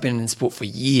 because Murray's been in sport for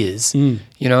years, you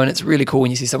know, and it's really cool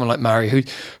when you see someone like Murray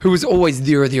who was always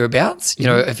there or thereabouts. You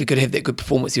know, if he could have that good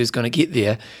performance, he was going to get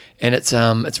there, and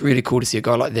it's really cool to see a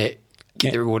guy like that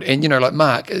get the reward. And you know, like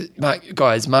Mark,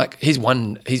 he's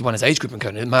won his age group in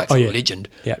Kona. Mark's a legend.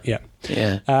 Yeah.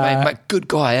 Mate, good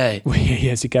guy, eh?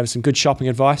 Yes, he gave us some good shopping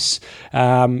advice.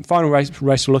 Final race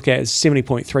we'll look at is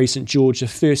 70.3 St George. The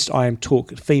first I Am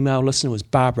Talk female listener was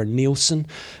Barbara Nielsen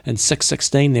in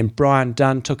 6:16. Then Brian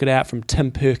Dunn took it out from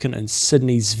Tim Perkin and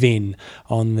Sydney Sven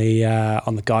on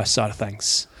the guy side of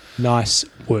things. Nice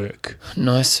work.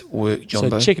 Nice work,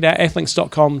 Jumbo. So check it out,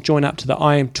 athlinks.com. Join up to the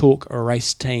I Am Talk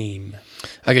race team.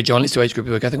 Okay, John, let's do age group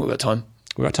work. I think we've got time.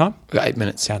 We got time? We've got 8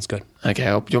 minutes. Sounds good. Okay, do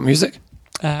you want music?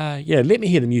 Yeah, let me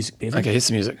hear the music, Bevan. Okay, here's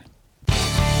the music.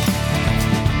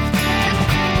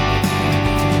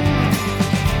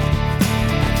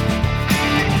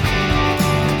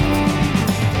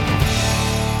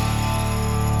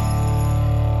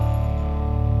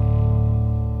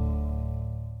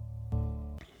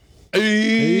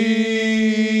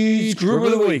 Age group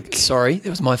of the week. Sorry, that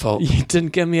was my fault. You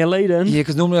didn't give me a lead in. Yeah,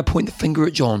 because normally I point the finger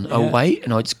at John. Yeah. I wait,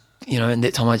 and I just, and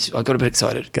that time I got a bit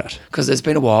excited. Good. Because it's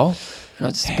been a while, and I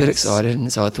was just a bit excited,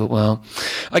 and so I thought, well.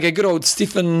 Okay, good old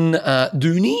Stefan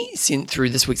Dooney sent through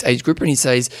this week's age group, and he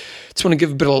says, just want to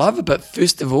give a bit of love, but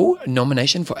first of all, a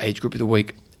nomination for age group of the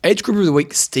week. Age group of the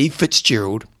week, Steve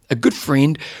Fitzgerald. A good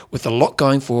friend with a lot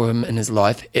going for him in his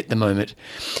life at the moment.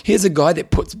 Here's a guy that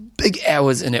puts big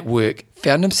hours in at work,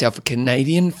 found himself a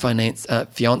Canadian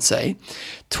fiancée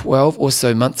 12 or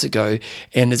so months ago,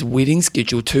 and his wedding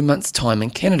scheduled 2 months' time in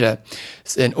Canada,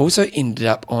 and also ended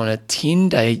up on a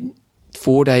 10-day,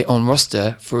 4-day on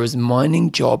roster for his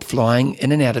mining job, flying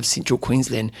in and out of central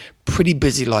Queensland. Pretty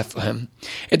busy life for him.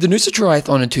 At the Noosa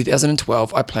Triathlon in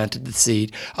 2012, I planted the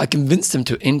seed. I convinced him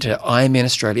to enter Ironman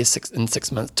Australia in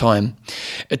 6 months' time.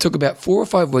 It took about 4 or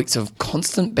 5 weeks of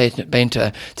constant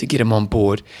banter to get him on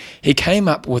board. He came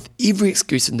up with every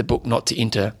excuse in the book not to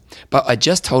enter, but I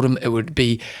just told him it would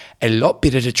be a lot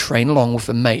better to train along with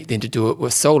a mate than to do it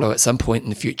with solo at some point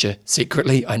in the future.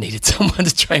 Secretly, I needed someone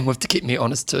to train with to keep me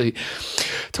honest too.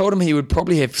 Told him he would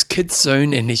probably have kids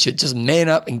soon and he should just man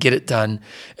up and get it done.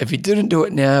 If he didn't do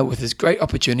it now with his great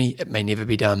opportunity, it may never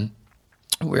be done.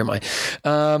 Where am I?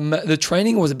 The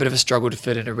training was a bit of a struggle to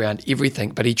fit it around everything,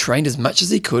 but he trained as much as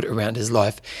he could around his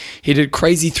life. He did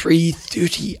crazy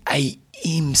 3:30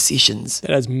 a.m. sessions.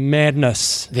 That is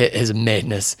madness. That is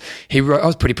madness. I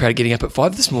was pretty proud of getting up at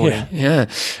 5 this morning. Yeah.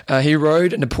 He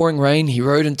rode in the pouring rain. He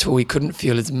rode until he couldn't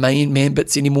feel his man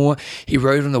bits anymore. He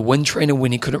rode on the wind trainer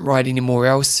when he couldn't ride anywhere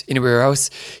else.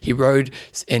 He rode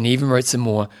and he even rode some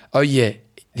more. Oh yeah.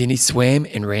 Then he swam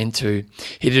and ran too.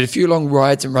 He did a few long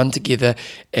rides and run together,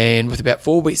 and with about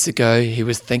 4 weeks to go, he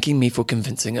was thanking me for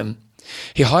convincing him.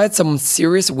 He hired some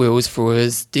serious wheels for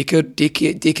his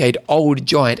decade-old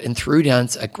Giant and threw down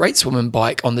a great swimming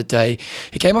bike on the day.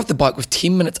 He came off the bike with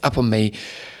 10 minutes up on me.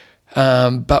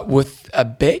 but with a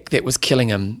back that was killing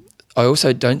him. I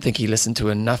also don't think he listened to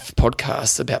enough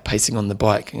podcasts about pacing on the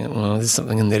bike. Well, there's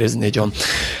something in that, isn't there, John?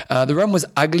 The run was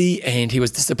ugly and he was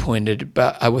disappointed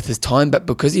with his time, but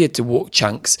because he had to walk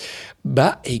chunks,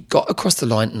 but he got across the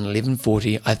line in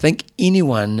 11:40. I think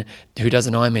anyone who does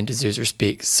an Ironman deserves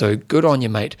respect. So good on you,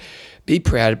 mate. Be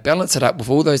proud. Balance it up with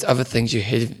all those other things you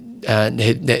have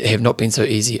that have not been so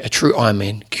easy. A true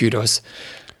Ironman. Kudos.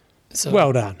 So,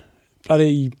 well done.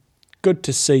 Bloody good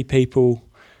to see people,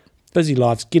 busy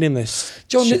lives, getting this.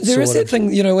 John, shit there is sorted. that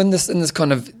thing, in this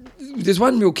kind of. There's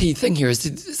one real key thing here is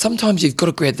that sometimes you've got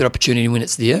to grab that opportunity when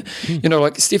it's there.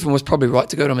 Like Stefan was probably right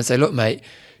to go to him and say, look, mate,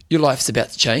 your life's about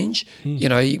to change. Once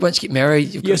you get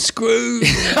married, You're screwed.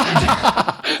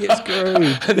 You're screwed.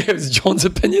 And that was John's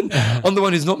opinion. I'm the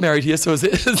one who's not married here, so is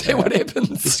that what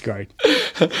happens? You're screwed.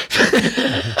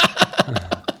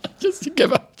 Just to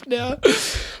give up now.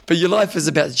 But your life is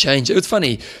about to change. It was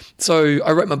funny. So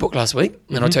I wrote my book last week,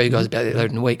 and I'll tell you guys about that later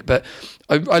in the week. But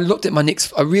I looked at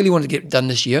I really wanted to get it done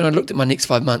this year, and I looked at my next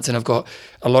 5 months, and I've got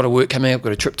a lot of work coming. I've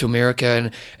got a trip to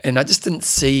America, and I just didn't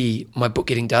see my book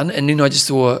getting done. And then I just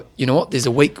saw, you know what, there's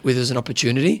a week where there's an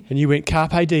opportunity. And you went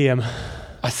carpe diem.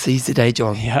 I seized the day,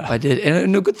 John. Yeah. I did.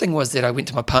 And the good thing was that I went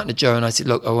to my partner, Jo, and I said,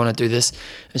 look, I want to do this.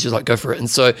 And she was like, go for it. And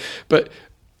so, but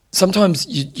sometimes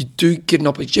you do get an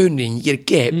opportunity and you get a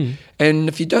gap. And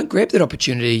if you don't grab that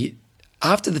opportunity,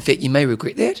 after the fact, you may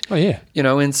regret that. Oh, yeah.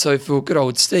 And so for good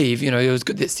old Steve, it was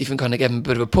good that Stephen kind of gave him a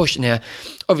bit of a push. Now,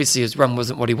 obviously his run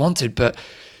wasn't what he wanted, but,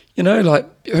 who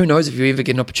knows if you ever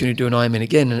get an opportunity to do an Ironman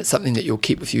again, and it's something that you'll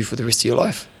keep with you for the rest of your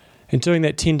life. And doing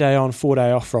that 10-day on,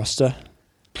 4-day off roster,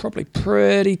 probably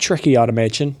pretty tricky, I'd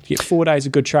imagine. You get 4 days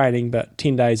of good training, but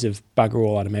 10 days of bugger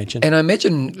all, I'd imagine. And I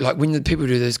imagine, when the people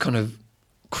do those kind of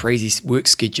crazy work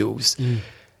schedules,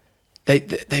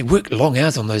 they work long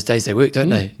hours on those days they work, don't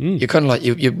they? You're kind of like,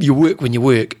 you work when you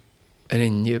work, and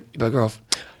then you bugger off.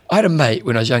 I had a mate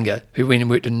when I was younger who went and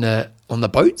worked on the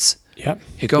boats. Yep.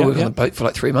 He'd go and work on the boat for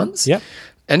like 3 months. Yep.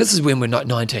 And this is when we're not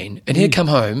 19. And he'd come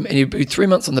home and he'd be 3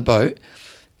 months on the boat,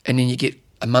 and then you get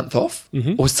a month off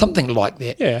or something like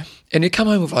that. Yeah. And he'd come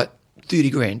home with like 30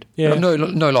 grand. Yeah. No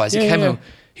lies. He Yeah, came yeah. home,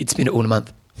 he'd spend it all in a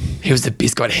month. He was the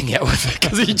best guy to hang out with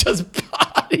because he just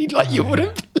partied like you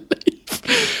wouldn't believe.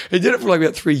 He did it for like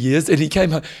about 3 years, and he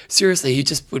came home. Seriously,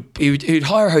 he'd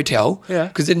hire a hotel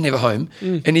because they didn't have a home,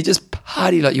 and he just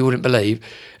partied like you wouldn't believe.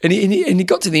 And he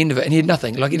got to the end of it, and he had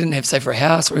nothing. Like he didn't have save for a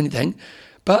house or anything,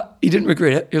 but he didn't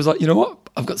regret it. He was like, you know what?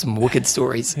 I've got some wicked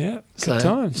stories. Yeah, good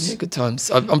times. Yeah, good times.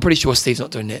 I'm pretty sure Steve's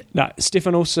not doing that. No,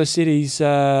 Stefan also said he's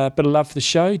a bit of love for the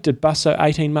show. Did Busso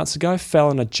 18 months ago, fell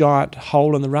in a giant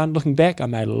hole in the run. Looking back, I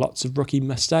made lots of rookie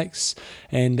mistakes.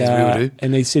 And As we all do.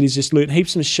 And he said he's just learned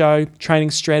heaps from the show,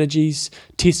 training strategies,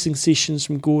 testing sessions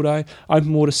from Gordo,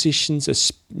 open water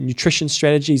sessions, nutrition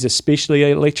strategies, especially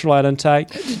electrolyte intake.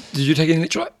 Did you take any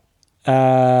electrolyte?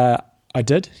 I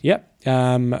did, yep.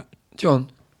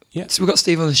 John? Yeah. So we've got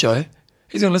Steve on the show.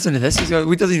 He's going to listen to this. He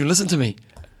doesn't even listen to me.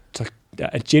 It's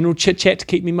a general chit-chat to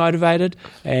keep me motivated,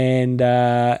 and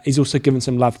he's also given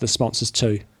some love to the sponsors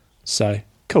too. So,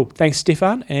 cool. Thanks,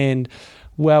 Stefan, and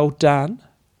well done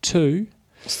to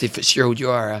Steve Fitzgerald, you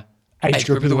are a Age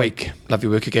Group of the Week. Love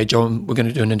your work. Okay, John, we're going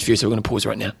to do an interview, so we're going to pause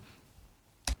right now.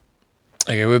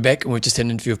 Okay, we're back, and we've just had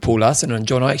an interview with Paul Larson, and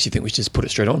John, I actually think we should just put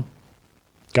it straight on.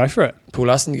 Go for it. Paul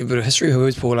Larson, give a bit of history. Who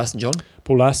is Paul Larson, John?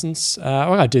 Paul Larson's,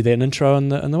 I do that intro in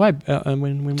the way.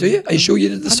 When Do you? Are you sure you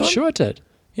did this time? I'm sure I did.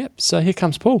 Yep, so here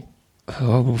comes Paul.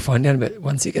 Oh, we'll find out in about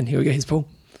 1 second. Here we go, here's Paul.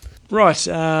 Right,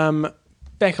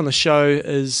 back on the show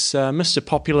is Mr.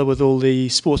 Popular with all the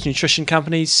sports nutrition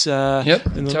companies. Yep,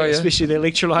 especially the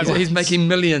electrolyte ones. He's making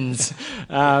millions.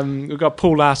 We've got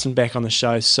Paul Larson back on the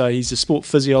show. So he's a sport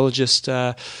physiologist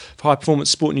for High Performance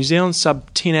Sport New Zealand,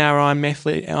 sub 10-hour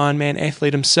Ironman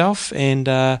athlete himself, and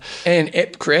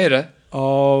app creator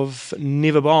of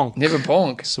Never Bonk. Never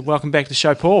Bonk. So welcome back to the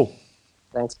show, Paul.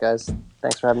 Thanks, guys.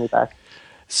 Thanks for having me back.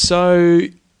 So,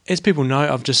 as people know,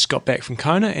 I've just got back from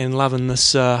Kona and loving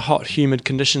this hot, humid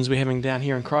conditions we're having down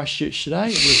here in Christchurch today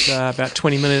with about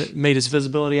 20 metres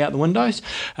visibility out the windows.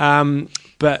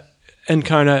 But in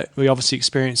Kona, we obviously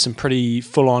experienced some pretty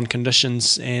full-on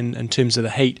conditions and in terms of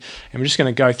the heat. And we're just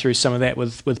going to go through some of that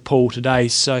with Paul today.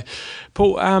 So,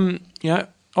 Paul,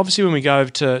 obviously when we go over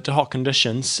to hot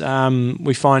conditions,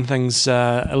 we find things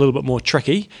a little bit more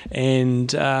tricky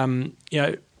and,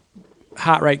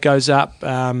 heart rate goes up,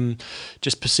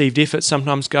 just perceived effort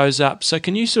sometimes goes up. So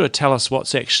can you sort of tell us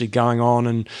what's actually going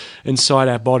on inside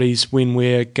our bodies when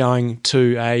we're going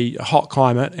to a hot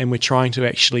climate and we're trying to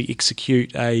actually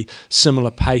execute a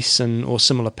similar pace or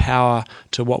similar power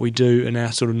to what we do in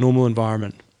our sort of normal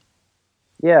environment?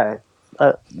 Yeah,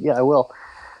 yeah, I will.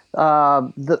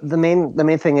 The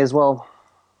main thing is, well,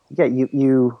 yeah,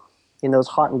 you in those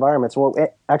hot environments. Well,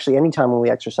 actually, anytime when we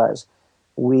exercise,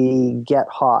 we get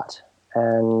hot,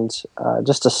 and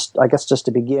just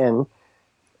to begin,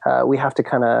 we have to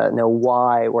kind of know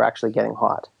why we're actually getting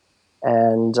hot,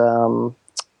 and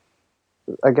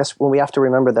I guess when we have to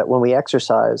remember that when we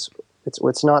exercise,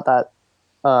 it's not that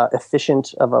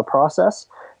efficient of a process.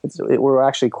 We're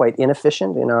actually quite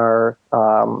inefficient in our,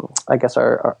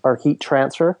 our heat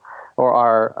transfer, or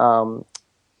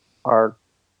our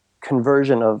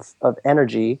conversion of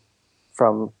energy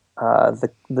from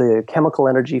the chemical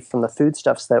energy from the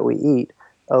foodstuffs that we eat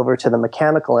over to the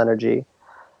mechanical energy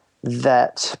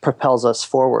that propels us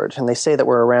forward. And they say that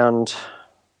we're around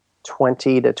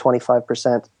 20 to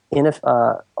 25%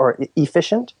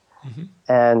 efficient. Mm-hmm.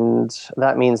 And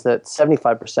that means that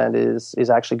 75% is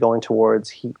actually going towards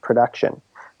heat production. And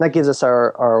that gives us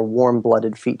our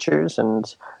warm-blooded features.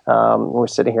 And we're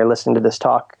sitting here listening to this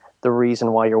talk. The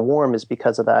reason why you're warm is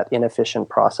because of that inefficient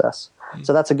process. Mm-hmm.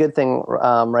 So that's a good thing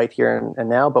right here and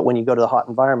now. But when you go to the hot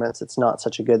environments, it's not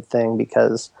such a good thing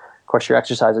because, of course, your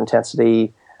exercise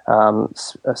intensity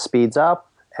speeds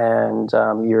up, and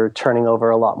you're turning over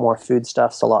a lot more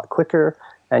foodstuffs a lot quicker,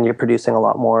 and you're producing a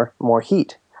lot more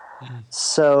heat. Mm-hmm.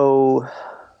 So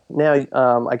now,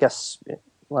 I guess,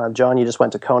 John, you just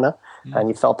went to Kona, mm-hmm. and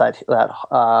you felt that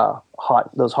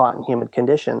those hot and humid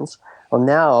conditions. Well,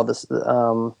 now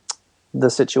the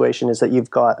situation is that you've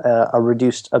got a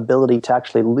reduced ability to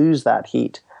actually lose that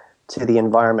heat to the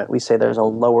environment. We say there's a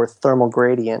lower thermal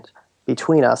gradient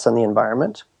between us and the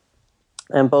environment,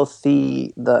 and both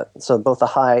the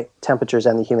high temperatures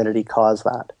and the humidity cause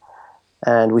that,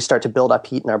 and we start to build up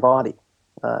heat in our body.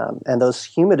 And those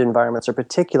humid environments are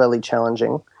particularly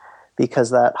challenging because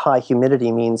that high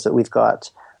humidity means that we've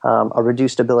got a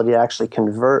reduced ability to actually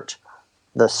convert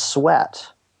the sweat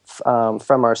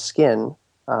from our skin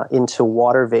into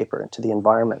water vapor, into the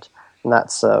environment. And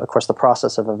that's, of course, the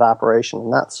process of evaporation.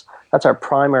 And that's our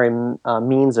primary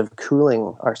means of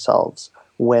cooling ourselves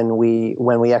when we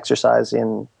exercise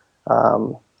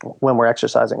when we're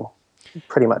exercising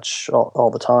pretty much all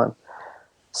the time.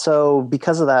 So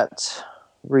because of that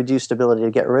reduced ability to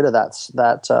get rid of that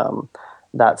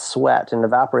sweat and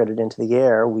evaporate it into the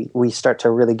air, we start to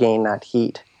really gain that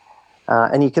heat.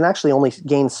 And you can actually only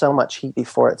gain so much heat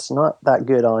before it's not that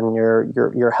good on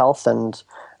your health and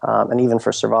even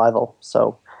for survival.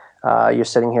 So you're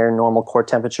sitting here, normal core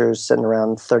temperatures sitting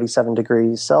around 37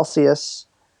 degrees Celsius.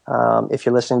 If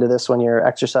you're listening to this when you're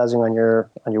exercising on your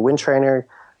wind trainer,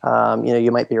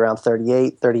 you might be around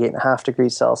 38 and a half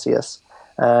degrees Celsius.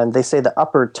 And they say the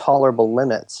upper tolerable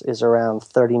limits is around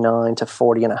 39 to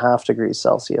 40 and a half degrees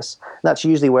Celsius. And that's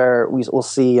usually where we'll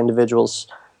see individuals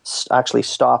actually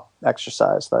stop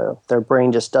exercise. Their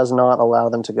brain just does not allow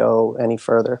them to go any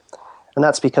further. And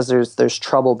that's because there's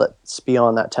trouble that's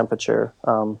beyond that temperature.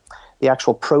 The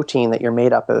actual protein that you're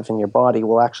made up of in your body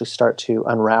will actually start to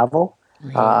unravel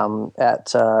at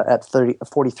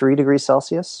 43 degrees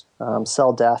Celsius.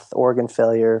 Cell death, organ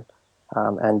failure,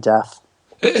 and death.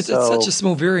 It's such a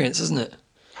small variance, isn't it?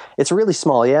 It's really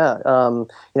small, yeah.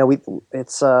 It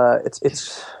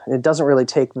doesn't really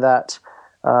take that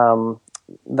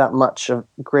much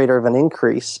greater of an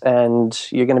increase, and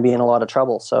you're going to be in a lot of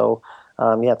trouble. So,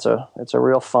 it's a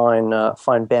real fine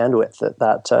bandwidth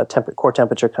that core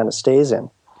temperature kind of stays in.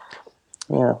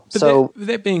 Yeah. But so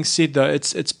that being said, though,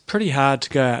 it's pretty hard to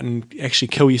go out and actually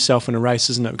kill yourself in a race,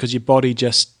 isn't it? Because your body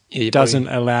just doesn't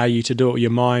allow you to do it.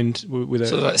 Your mind with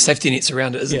sort of like safety nets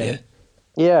around it, isn't there?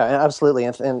 Yeah, absolutely,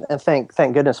 and thank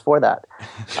goodness for that.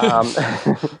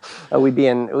 There'd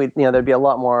be a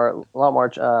lot more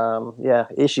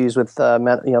issues with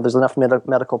there's enough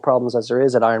medical problems as there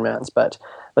is at Ironmans, but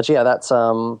yeah, that's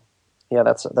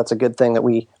a good thing that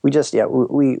we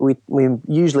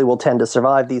usually will tend to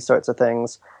survive these sorts of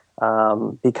things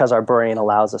because our brain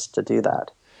allows us to do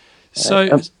that.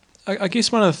 So. I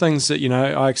guess one of the things that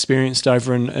I experienced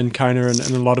over in Kona and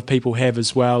a lot of people have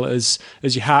as well is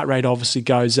your heart rate obviously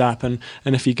goes up, and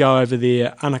if you go over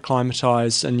there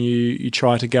unacclimatized and you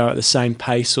try to go at the same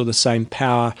pace or the same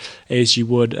power as you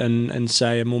would in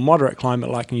say a more moderate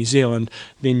climate like New Zealand,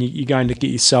 then you're going to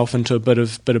get yourself into a bit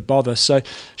of bother. So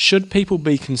should people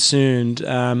be concerned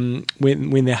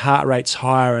when their heart rate's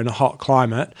higher in a hot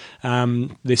climate?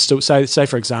 They're still say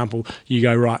for example you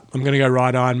go, right, I'm going to go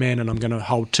ride Ironman and I'm going to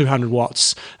hold 200 200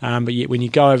 watts, but yet when you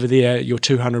go over there, your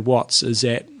 200 watts is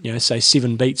at, say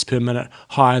 7 beats per minute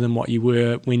higher than what you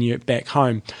were when you're back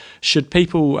home. Should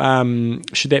people,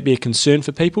 should that be a concern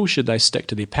for people? Should they stick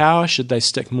to their power? Should they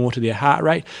stick more to their heart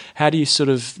rate? How do you sort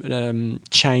of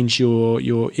change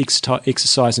your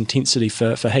exercise intensity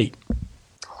for heat?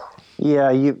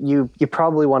 Yeah, you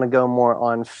probably want to go more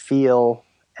on feel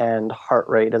and heart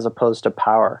rate as opposed to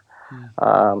power.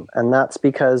 And that's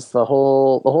because the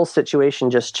whole situation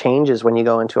just changes when you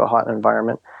go into a hot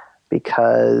environment,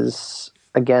 because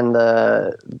again,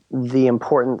 the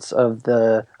importance of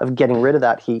getting rid of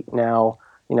that heat now,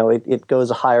 it goes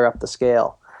higher up the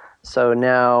scale. So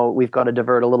now we've got to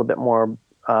divert a little bit more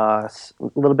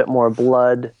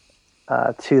blood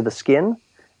to the skin,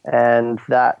 and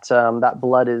that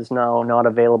blood is now not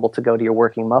available to go to your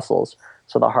working muscles.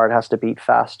 So the heart has to beat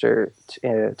faster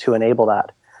to enable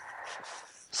that.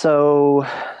 So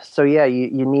yeah,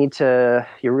 you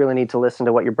really need to listen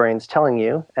to what your brain's telling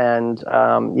you, and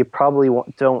you probably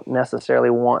don't necessarily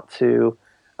want to,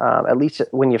 at least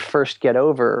when you first get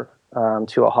over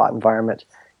to a hot environment,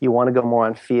 you want to go more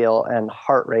on feel and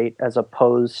heart rate as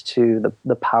opposed to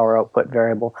the power output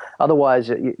variable. Otherwise,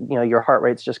 your heart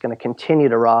rate's just going to continue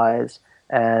to rise,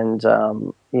 and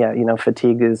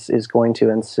fatigue is going to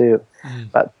ensue.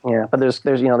 But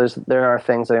there are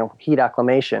things. Heat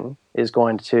acclimation is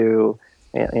going to,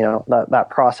 that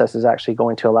process is actually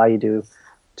going to allow you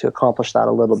to accomplish that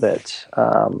a little bit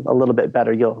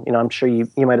better. I'm sure you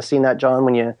might have seen that, John,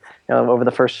 when over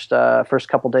the first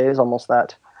couple days, almost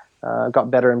that got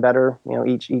better and better,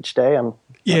 each day.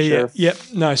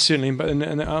 No, certainly. But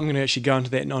and I'm going to actually go into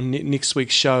that on next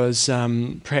week's show as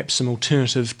perhaps some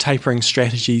alternative tapering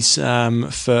strategies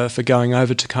for going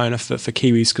over to Kona for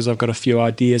Kiwis, because I've got a few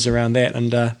ideas around that,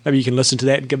 and maybe you can listen to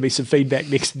that and give me some feedback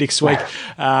next week.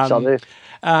 Shall do.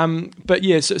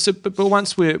 But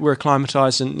once we're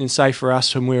acclimatised, and say for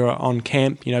us when we were on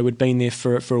camp, we'd been there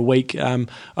for a week. I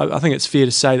think it's fair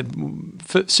to say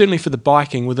that certainly for the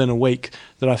biking, within a week,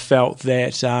 that I felt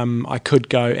that I could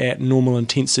go at normal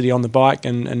intensity on the bike,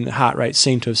 and heart rate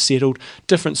seemed to have settled.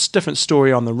 Different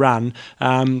story on the run,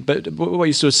 but what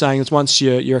you're sort of saying is once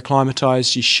you're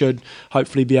acclimatised, you should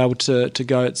hopefully be able to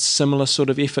go at similar sort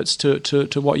of efforts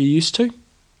to what you're used to.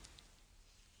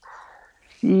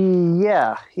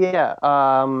 Yeah.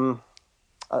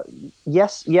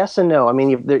 Yes and no. I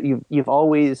mean, you've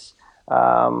always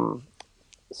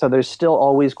so there's still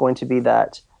always going to be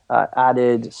that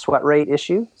added sweat rate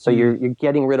issue. So you're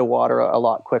getting rid of water a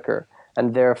lot quicker,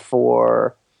 and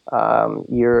therefore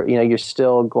you're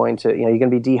still going to you're going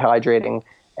to be dehydrating,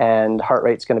 and heart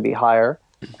rate's going to be higher.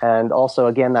 And also,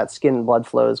 again, that skin blood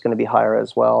flow is going to be higher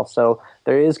as well. So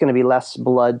there is going to be less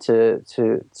blood to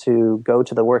go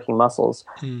to the working muscles.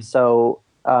 So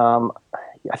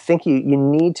I think you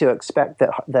need to expect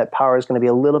that power is going to be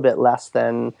a little bit less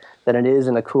than it is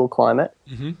in a cool climate.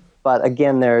 Mm-hmm. But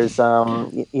again, there's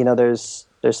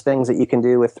things that you can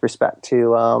do with respect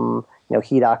to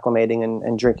heat acclimating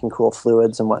and drinking cool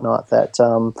fluids and whatnot that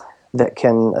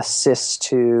can assist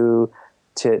to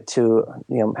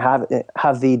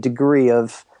have the degree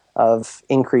of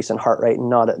increase in heart rate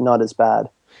not as bad.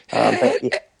 How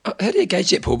do you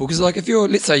gauge that, Paul? Because if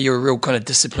let's say you're a real kind of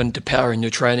disciplined to power in your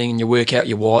training and you work out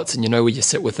your watts and you know where you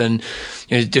sit within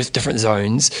different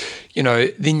zones,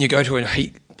 then you go to a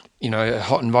heat, a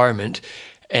hot environment,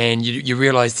 and you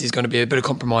realise there's going to be a bit of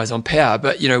compromise on power.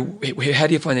 But how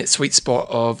do you find that sweet spot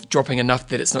of dropping enough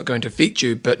that it's not going to affect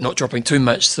you, but not dropping too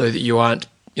much so that you aren't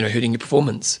hurting your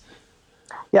performance?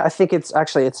 Yeah, I think it's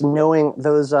knowing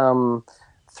those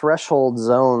threshold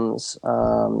zones.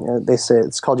 They say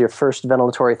it's called your first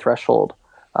ventilatory threshold,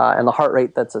 and the heart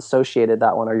rate that's associated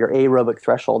that one, or your aerobic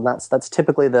threshold. And that's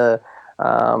typically the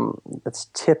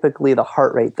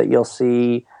heart rate that you'll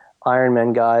see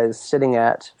Ironman guys sitting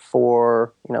at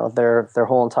for their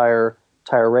whole entire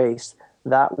race.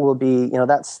 That will be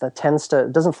that tends to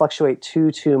doesn't fluctuate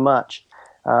too much.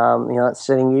 That's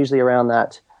sitting usually around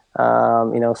that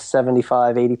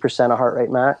 75-80% of heart rate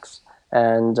max,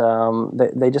 and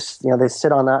they just they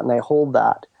sit on that and they hold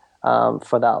that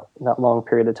for that long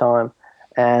period of time.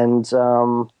 And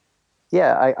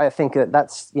I think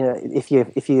that's if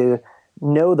you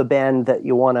know the band that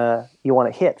you want to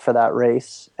hit for that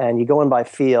race, and you go in by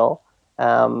feel,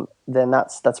 then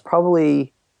that's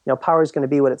probably power is going to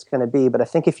be what it's going to be. But I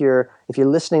think if you're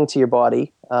listening to your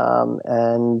body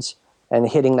and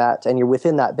hitting that, and you're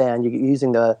within that band, you're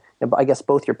using I guess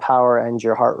both your power and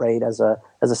your heart rate as a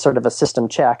sort of a system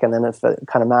check. And then if it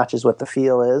kind of matches what the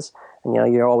feel is, and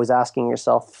you're always asking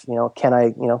yourself, am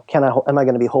I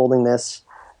going to be holding this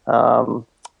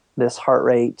this heart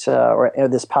rate or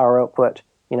this power output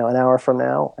an hour from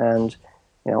now, and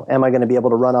am I going to be able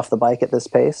to run off the bike at this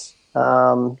pace?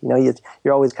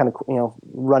 You're always kind of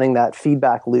running that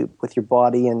feedback loop with your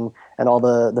body and all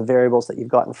the variables that you've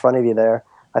got in front of you there.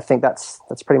 I think that's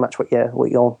pretty much what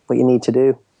you need to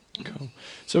do. Cool.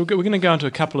 So we're going to go into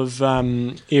a couple of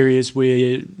areas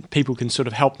where people can sort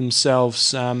of help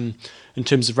themselves in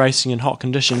terms of racing in hot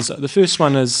conditions. The first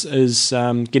one is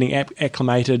getting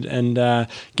acclimated and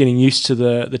getting used to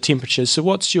the temperatures. So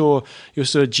what's your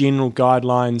sort of general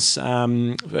guidelines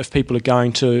if people are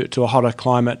going to a hotter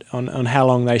climate on how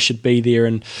long they should be there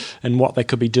and what they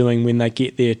could be doing when they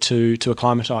get there to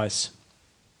acclimatise?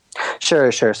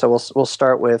 Sure. So we'll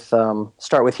start with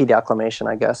heat acclimation,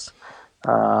 I guess.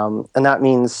 And that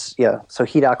means, so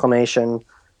heat acclimation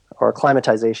or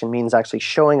acclimatization means actually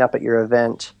showing up at your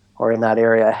event or in that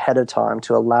area ahead of time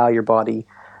to allow your body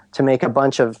to make a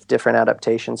bunch of different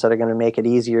adaptations that are going to make it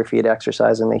easier for you to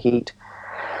exercise in the heat.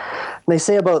 And they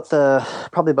say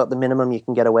probably about the minimum you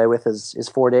can get away with is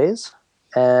 4 days.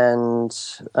 And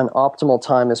an optimal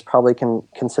time is probably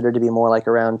considered to be more like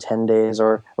around 10 days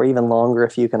or even longer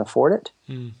if you can afford it.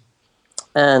 Mm.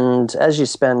 And as you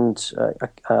spend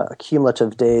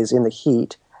cumulative days in the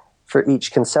heat, for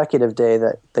each consecutive day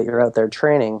that you're out there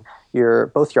training,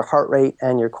 both your heart rate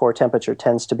and your core temperature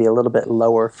tends to be a little bit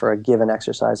lower for a given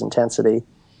exercise intensity,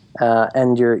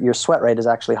 and your sweat rate is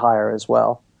actually higher as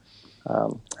well.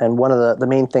 And one of the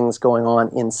main things going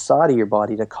on inside of your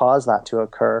body to cause that to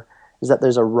occur is that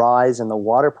there's a rise in the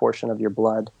water portion of your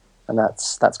blood, and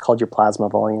that's called your plasma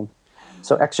volume.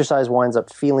 So exercise winds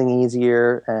up feeling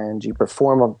easier, and you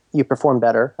perform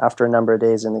better after a number of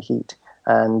days in the heat.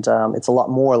 And it's a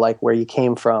lot more like where you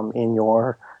came from in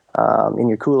your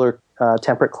cooler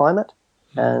temperate climate,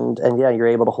 and you're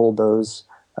able to hold those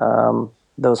power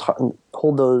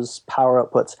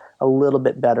outputs a little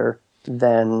bit better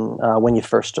than when you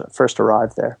first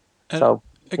arrived there. So.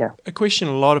 A question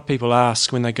a lot of people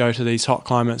ask when they go to these hot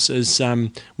climates is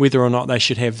whether or not they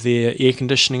should have their air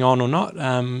conditioning on or not.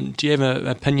 Do you have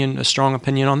a strong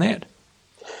opinion on that?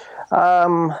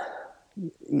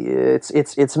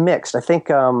 It's mixed. I think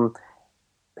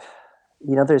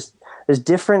there's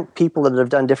different people that have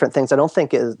done different things. I don't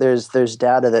think there's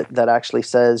data that actually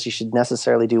says you should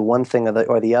necessarily do one thing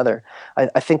or the other.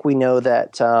 I think we know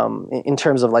that in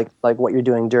terms of like what you're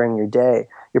doing during your day,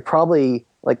 you're probably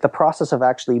like the process of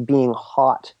actually being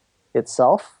hot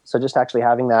itself. So just actually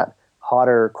having that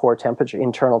hotter core temperature,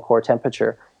 internal core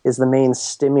temperature, is the main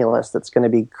stimulus that's going to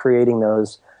be creating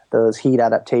those heat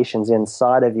adaptations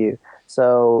inside of you.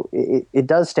 So it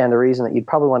does stand to reason that you'd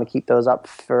probably want to keep those up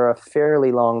for a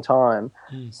fairly long time.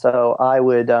 Mm. So I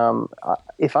would,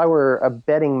 if I were a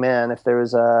betting man, if there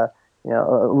was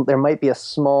there might be a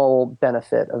small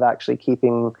benefit of actually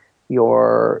keeping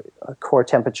your core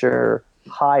temperature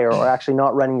higher, or actually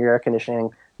not running your air conditioning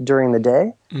during the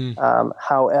day. Mm.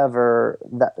 However,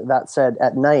 that said,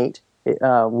 at night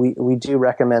we do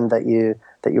recommend that you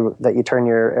turn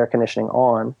your air conditioning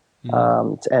on.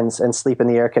 Mm. And sleep in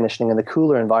the air conditioning in the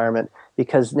cooler environment,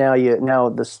 because now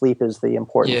the sleep is the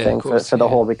important thing for the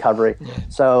whole recovery. Yeah.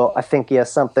 So I think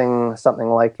something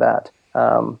like that.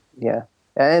 And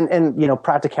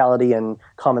practicality and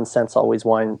common sense always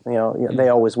win. They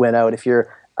always win out. If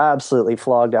you're absolutely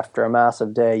flogged after a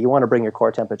massive day, you want to bring your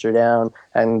core temperature down,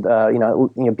 and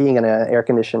being in an air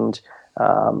conditioned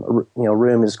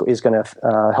room is going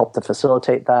to help to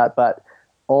facilitate that. But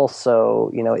also,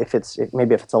 if it's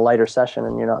a lighter session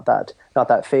and you're not that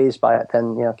fazed by it,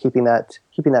 then keeping that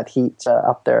heat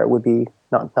up there would be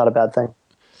not a bad thing.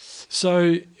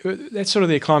 So that's sort of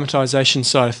the acclimatisation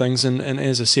side of things, and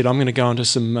as I said, I'm going to go into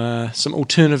some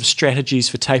alternative strategies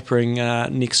for tapering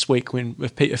next week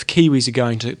if Kiwis are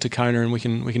going to Kona, and we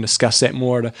can discuss that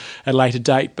more at a later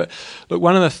date. But look,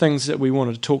 one of the things that we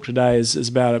wanted to talk today is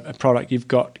about a product you've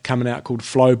got coming out called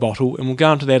Flow Bottle, and we'll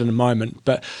go into that in a moment.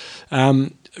 But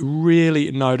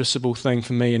really noticeable thing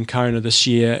for me in Kona this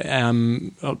year,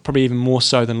 probably even more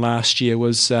so than last year,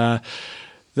 was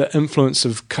the influence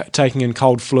of taking in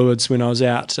cold fluids when I was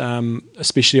out,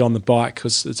 especially on the bike,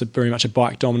 because it's very much a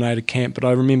bike-dominated camp. But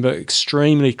I remember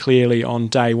extremely clearly on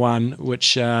day one,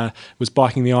 which was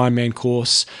biking the Ironman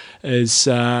course, is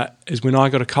when I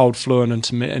got a cold fluid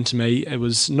into me. It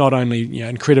was not only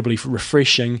incredibly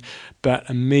refreshing, but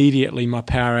immediately my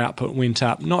power output went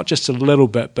up, not just a little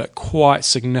bit, but quite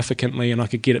significantly, and I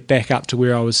could get it back up to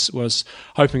where I was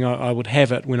hoping I would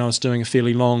have it when I was doing a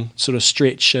fairly long sort of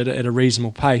stretch at a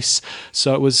reasonable pace.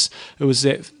 So it was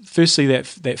that firstly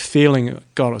that feeling,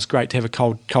 God, it was great to have a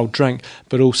cold drink,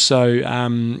 but also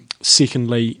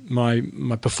secondly, my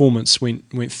performance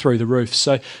went through the roof.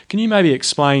 So can you maybe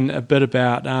explain a bit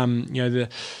about the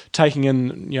taking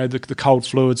in the cold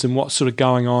fluids and what's sort of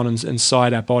going on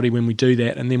inside our body when we do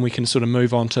that, and then we can sort of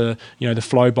move on to the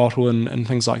flow bottle and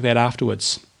things like that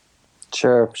afterwards.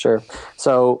 Sure.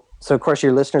 So of course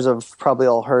your listeners have probably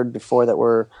all heard before that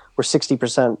we're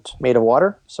 60% made of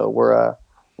water. So we're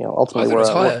ultimately we're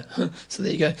higher. So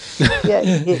there you go.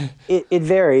 Yeah, it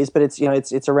varies, but it's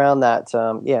around that.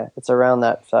 It's around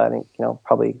that. I think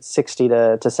probably 60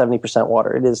 to 70%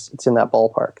 water. It's in that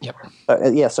ballpark.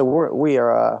 Yep. So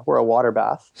we're a water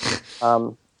bath,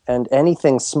 and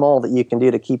anything small that you can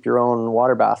do to keep your own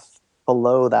water bath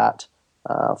below that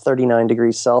 39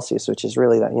 degrees Celsius, which is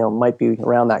really that might be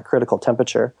around that critical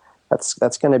temperature.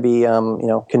 That's going to be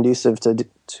conducive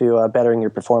to bettering your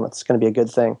performance. It's going to be a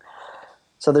good thing.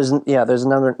 So there's a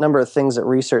number of things that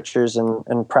researchers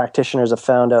and practitioners have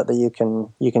found out that you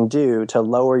can do to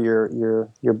lower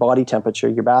your body temperature,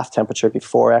 your bath temperature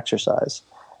before exercise.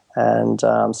 And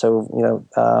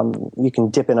you can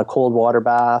dip in a cold water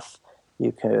bath.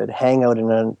 You could hang out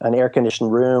in an air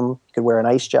conditioned room. You could wear an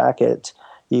ice jacket.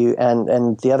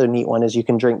 And the other neat one is you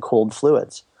can drink cold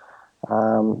fluids.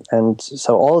 And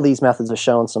so all of these methods have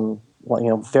shown some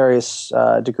various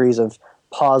degrees of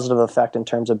positive effect in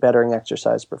terms of bettering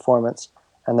exercise performance,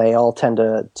 and they all tend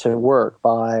to work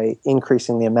by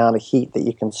increasing the amount of heat that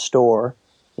you can store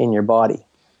in your body,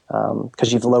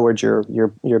 because you've lowered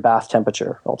your bath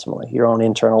temperature, ultimately your own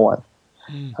internal one.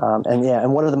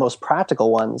 And one of the most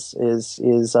practical ones is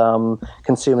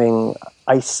consuming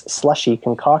ice slushy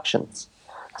concoctions.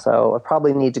 So I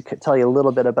probably need to tell you a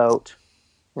little bit about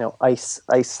ice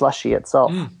slushy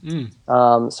itself.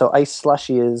 So ice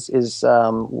slushy is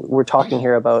we're talking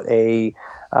here about a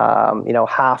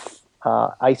half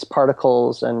ice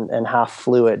particles and half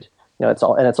fluid. It's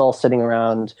all sitting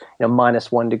around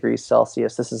minus 1 degree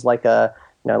Celsius. This is like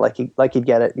like you'd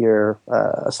get at your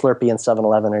a Slurpee in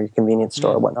 7-Eleven or your convenience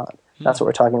store or whatnot. That's what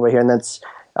we're talking about here, and that's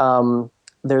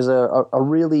there's a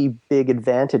really big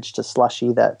advantage to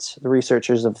slushy that the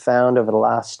researchers have found over the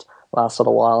last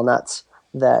little while, and that's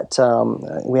that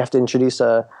we have to introduce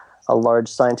a large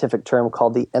scientific term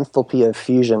called the enthalpy of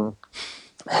fusion.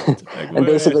 And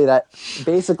basically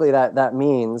that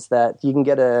means that you can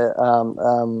get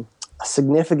a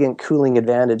significant cooling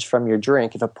advantage from your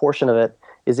drink if a portion of it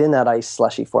is in that ice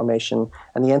slushy formation,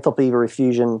 and the enthalpy of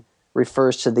refusion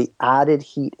refers to the added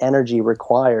heat energy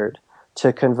required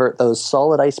to convert those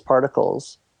solid ice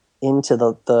particles into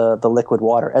the liquid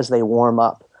water as they warm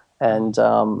up and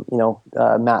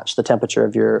match the temperature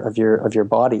of your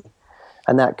body.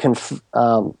 And that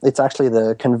it's actually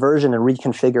the conversion and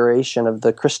reconfiguration of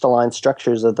the crystalline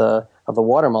structures of the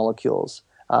water molecules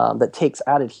that takes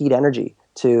added heat energy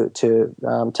to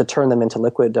turn them into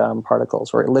liquid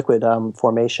particles or liquid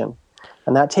formation.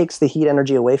 And that takes the heat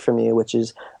energy away from you, which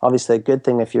is obviously a good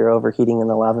thing if you're overheating in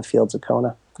the lava fields of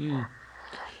Kona.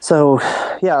 So,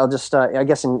 I'll just, I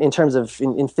guess in terms of,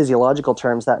 in physiological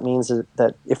terms, that means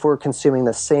that if we're consuming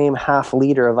the same half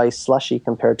liter of ice slushy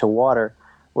compared to water,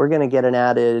 we're going to get an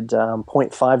added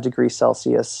 0.5 degrees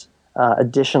Celsius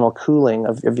additional cooling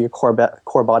of your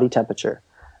core body temperature.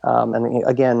 And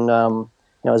again,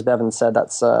 as Bevan said,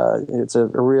 it's a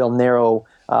real narrow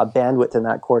bandwidth in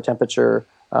that core temperature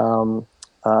realm,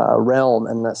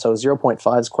 and so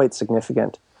 0.5 is quite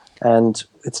significant. And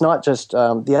it's not just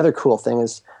the other cool thing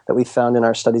is that we found in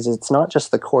our studies is it's not just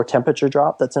the core temperature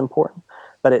drop that's important,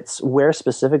 but it's where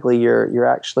specifically you're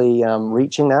actually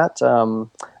reaching that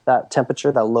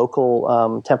temperature, that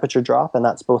local temperature drop, and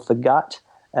that's both the gut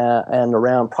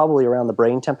and probably around the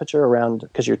brain temperature,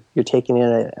 because you're taking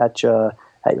in at your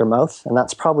mouth, and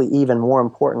that's probably even more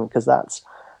important because that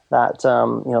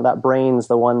brain's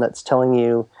the one that's telling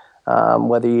you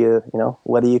whether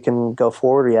you can go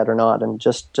forward yet or not. And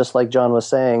just like John was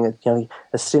saying,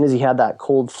 as soon as he had that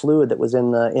cold fluid that was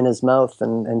in his mouth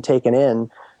and taken in,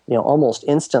 almost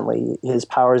instantly his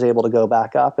power is able to go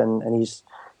back up, and he's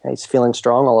feeling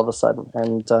strong all of a sudden.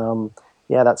 And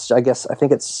I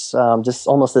think it's just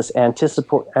almost this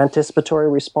anticipatory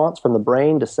response from the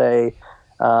brain to say,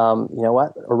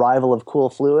 arrival of cool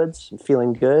fluids,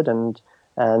 feeling good, and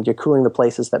you're cooling the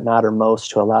places that matter most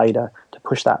to allow you to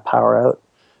push that power out.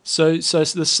 So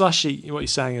the slushy, what you're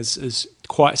saying is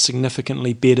quite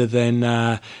significantly better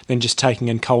than just taking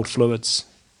in cold fluids.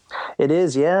 It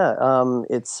is, yeah.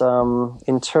 It's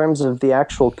in terms of the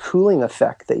actual cooling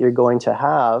effect that you're going to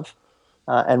have,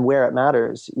 and where it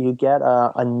matters. You get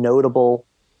a notable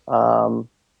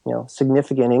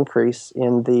significant increase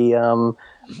in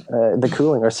the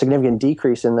cooling, or significant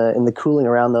decrease in the cooling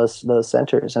around those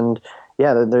centers. And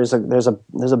yeah, there's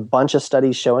a bunch of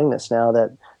studies showing this now,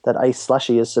 that ice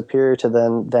slushy is superior to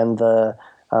than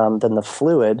the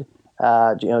fluid,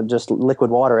 just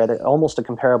liquid water at almost a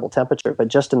comparable temperature, but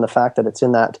just in the fact that it's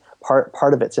in that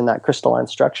part of it's in that crystalline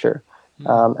structure,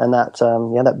 and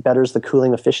that betters the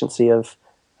cooling efficiency of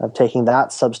taking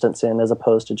that substance in, as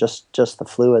opposed to just the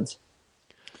fluids.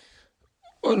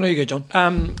 Well, there you go,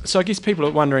 John. So I guess people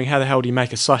are wondering, how the hell do you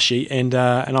make a slushy? And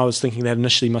I was thinking that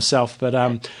initially myself,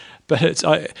 but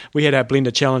we had our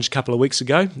blender challenge a couple of weeks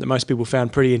ago that most people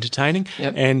found pretty entertaining.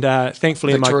 Yep. And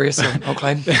thankfully, I'll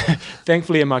claim.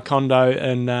 Thankfully, in my condo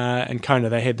in Kona,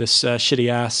 they had this shitty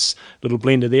ass little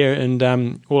blender there, and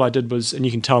all I did was, and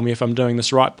you can tell me if I'm doing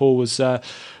this right, Paul, was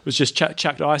just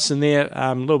chucked ice in there,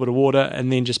 a little bit of water,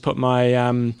 and then just put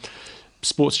my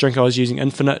sports drink I was using,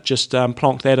 Infinite, just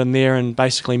plonked that in there and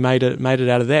basically made it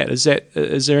out of that. Is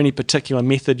there any particular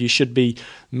method you should be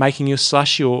making your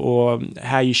slushy, or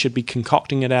how you should be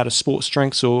concocting it out of sports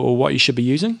drinks, or what you should be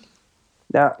using?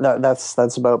 Yeah,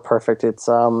 that's about perfect. It's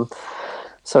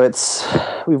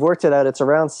we've worked it out. It's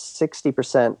around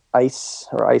 60% ice,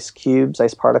 or ice cubes,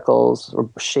 ice particles, or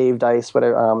shaved ice,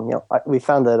 whatever. We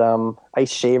found that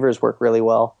ice shavers work really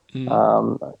well.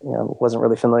 Wasn't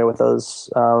really familiar with those,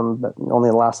 but only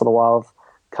in the last little while have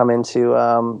come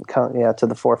to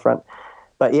the forefront.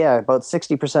 But yeah, about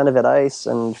 60% of it ice,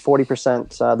 and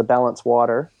 40% the balanced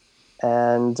water,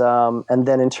 and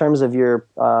then in terms of your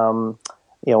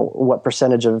what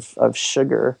percentage of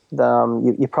sugar,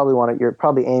 you probably want it. You're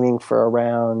probably aiming for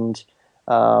around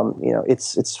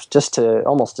it's just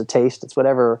almost to taste. It's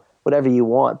whatever you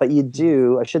want, but you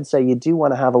do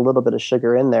want to have a little bit of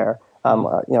sugar in there.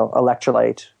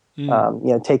 Electrolyte.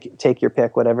 Take your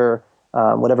pick, whatever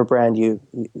brand you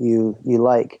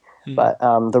like. But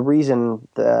the reason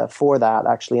for that,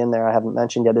 actually, in there I haven't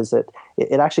mentioned yet, is that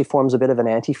it actually forms a bit of an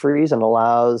antifreeze and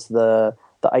allows the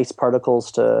ice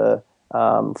particles to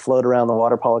float around the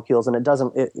water molecules, and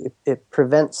it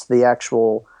prevents the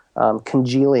actual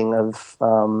congealing of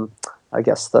I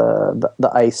guess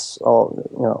the ice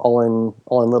all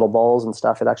in little balls and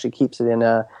stuff. It actually keeps it in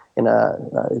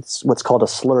it's what's called a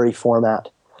slurry format.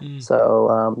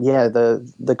 So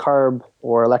the carb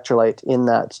or electrolyte in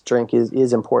that drink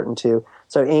is important too.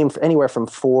 So aim for anywhere from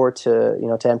 4 to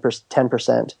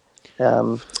 10%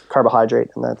 carbohydrate,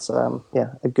 and that's a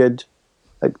good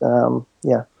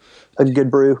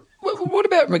brew. What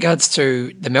about in regards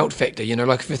to the melt factor?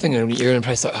 Like if you're thinking you're in a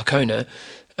place like Hakona,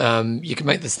 you can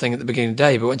make this thing at the beginning of the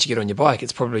day, but once you get on your bike,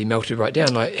 it's probably melted right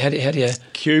down. Like, how do you?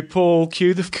 Cue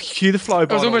the flow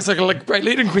bottle. It was almost like a great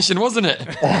leading question, wasn't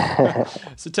it?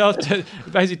 So tell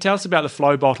us about the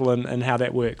flow bottle and how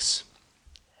that works.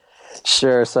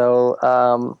 Sure. So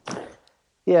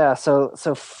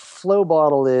so flow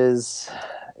bottle is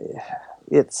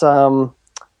it's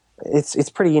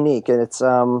pretty unique, and it's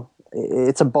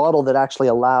a bottle that actually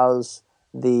allows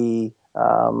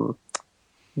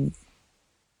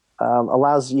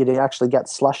allows you to actually get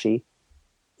slushy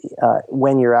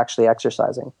when you're actually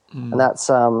exercising, and that's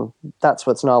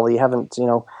what's novel. You haven't,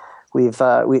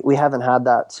 we haven't had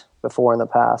that before in the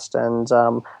past, and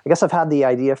I guess I've had the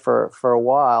idea for a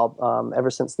while, ever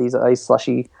since these ice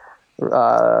slushy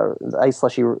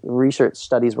research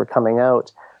studies were coming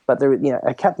out. But there,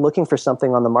 I kept looking for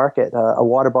something on the market, a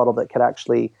water bottle that could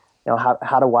actually,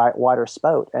 had a wider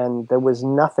spout, and there was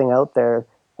nothing out there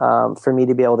for me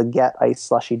to be able to get ice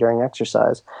slushy during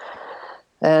exercise.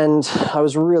 And I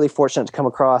was really fortunate to come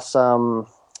across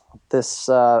this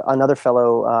another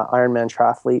fellow Ironman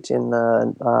triathlete in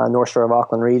the North Shore of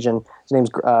Auckland region. His name's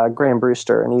Graham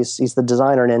Brewster, and he's the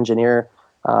designer and engineer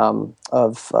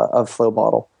of Flow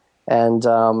Bottle. And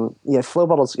Flow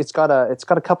Bottles, it's got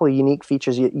a couple of unique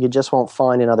features you just won't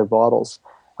find in other bottles.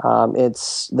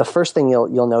 It's the first thing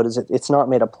you'll notice. It's not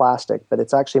made of plastic, but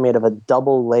it's actually made of a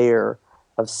double layer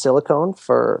of silicone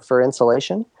for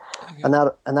insulation, okay. and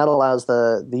that allows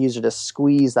the user to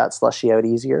squeeze that slushy out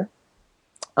easier.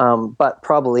 But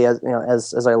probably,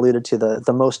 as I alluded to,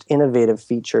 the most innovative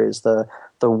feature is the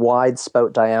wide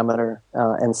spout diameter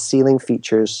and sealing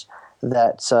features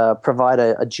that provide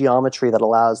a geometry that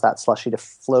allows that slushy to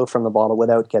flow from the bottle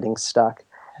without getting stuck.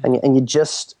 And you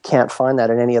just can't find that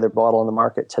in any other bottle on the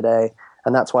market today.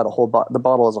 And that's why the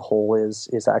bottle as a whole is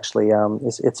actually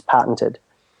it's patented.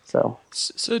 So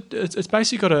it's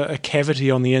basically got a cavity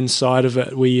on the inside of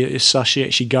it where your slushy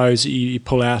actually goes, you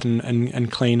pull out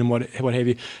and clean and what have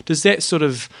you. Does that sort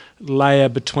of layer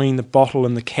between the bottle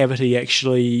and the cavity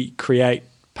actually create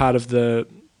part of the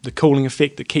cooling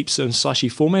effect that keeps it in slushy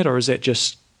format, or is that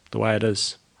just the way it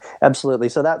is? Absolutely.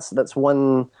 So that's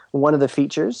one of the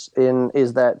features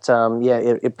is that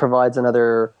it provides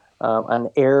another an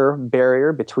air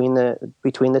barrier between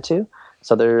the two.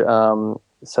 So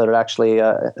so it actually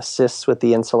assists with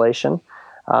the insulation.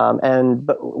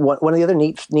 But one of the other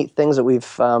neat things that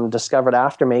we've discovered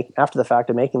after the fact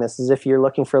of making this is if you're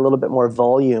looking for a little bit more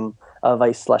volume of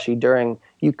ice slushy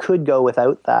you could go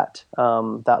without that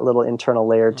little internal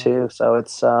layer too. So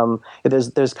it's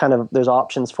there's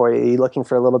options for you. You're looking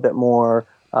for a little bit more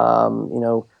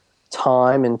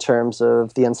time in terms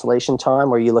of the insulation time,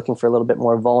 or you're looking for a little bit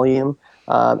more volume,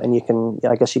 and you can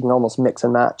almost mix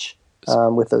and match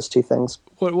with those two things.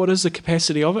 What is the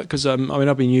capacity of it? Because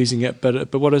I've been using it,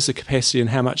 but what is the capacity and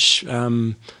how much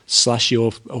slushy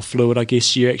or fluid, I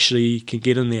guess, you actually can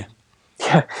get in there?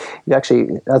 Yeah,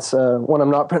 that's one I'm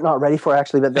not ready for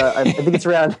actually, but I think it's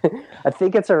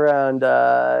around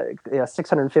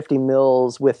 650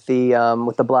 mils with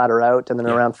the bladder out, and then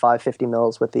around 550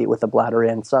 mils with the bladder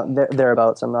in. So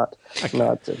thereabouts. I'm not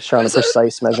sure on the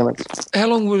precise measurements. How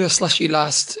long will a slushy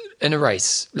last in a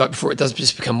race? Like before it does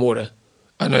just become water?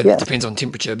 I know it depends on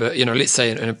temperature, but let's say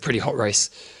in a pretty hot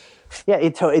race. Yeah,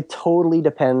 it totally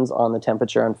depends on the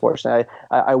temperature. Unfortunately,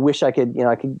 I wish I could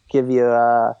give you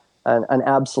an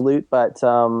absolute, but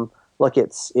look,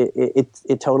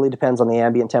 it totally depends on the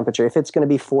ambient temperature. If it's going to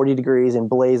be 40 degrees in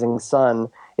blazing sun,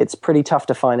 it's pretty tough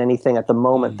to find anything at the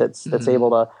moment that's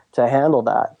able to handle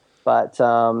that. But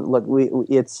look,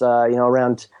 it's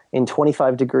around in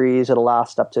 25 degrees, it'll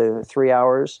last up to 3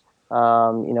 hours.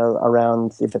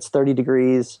 Around if it's 30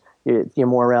 degrees, you're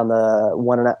more around the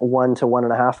 1 to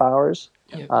 1.5 hours.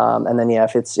 Yep. And then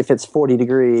if it's 40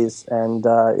 degrees and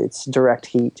it's direct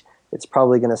heat, it's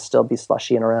probably going to still be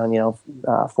slushy in around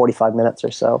 45 minutes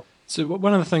or so. So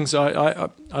one of the things I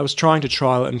was trying to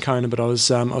trial it in Kona, but I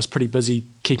was pretty busy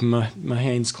keeping my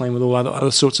hands clean with all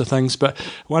other sorts of things. But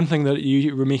one thing that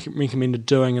you recommended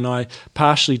doing, and I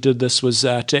partially did this, was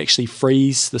to actually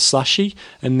freeze the slushy,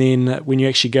 and then when you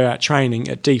actually go out training,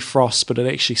 it defrosts, but it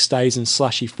actually stays in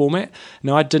slushy format.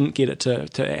 Now I didn't get it to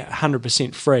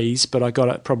 100% freeze, but I got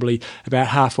it probably about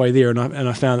halfway there, and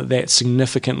I found that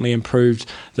significantly improved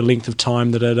the length of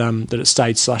time that it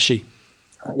stayed slushy.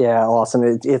 Yeah,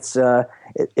 awesome. It's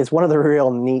one of the real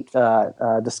neat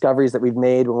discoveries that we've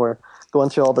made when we're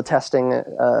going through all the testing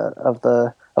of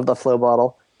the flow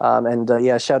bottle.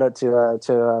 Shout out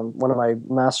to one of my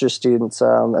master's students,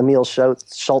 Emil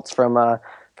Schultz from the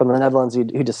Netherlands, who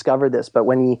discovered this. But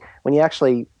when you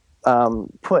actually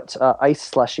put ice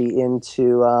slushy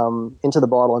into the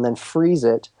bottle and then freeze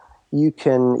it,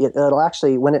 it'll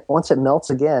actually once it melts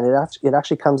again, it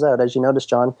actually comes out, as you noticed,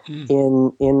 John,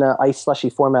 in ice slushy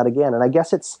format again. And I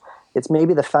guess it's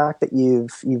maybe the fact that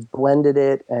you've blended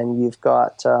it and you've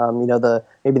got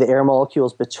maybe the air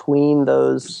molecules between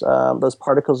those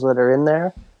particles that are in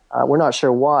there. We're not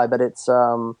sure why, but it's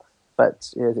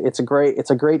a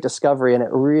great discovery, and it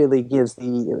really gives a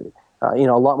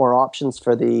lot more options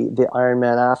for the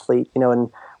Ironman athlete. And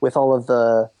with all of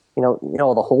the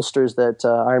all the holsters that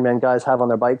Ironman guys have on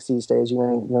their bikes these days.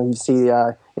 You see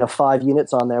 5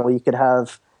 units on there. Well, you could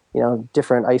have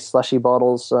different ice slushy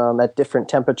bottles at different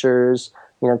temperatures.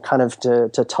 Kind of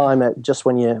to time it just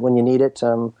when you need it.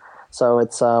 So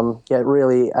it's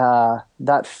really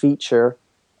that feature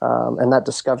and that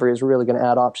discovery is really going to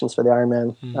add options for the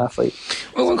Ironman athlete.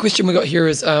 Well, one question we got here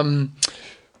is.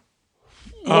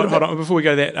 Hold on, before we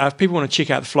go to that, if people want to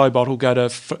check out the Flow bottle, go to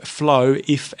floe,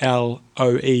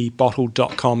 F-L-O-E,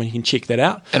 bottle.com, and you can check that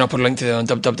out. And I'll put a link to that on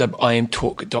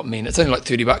www.imtalk.me. It's only like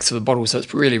 $30 for the bottle, so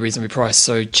it's really reasonably priced,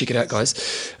 so check it out,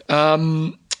 guys.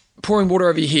 Pouring water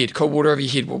over your head, cold water over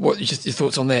your head, what are your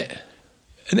thoughts on that?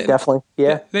 Definitely,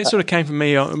 yeah. That sort of came from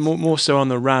me more so on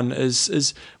the run,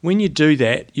 is when you do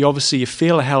that, you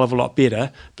feel a hell of a lot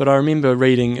better, but I remember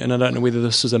reading, and I don't know whether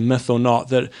this is a myth or not,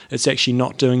 that it's actually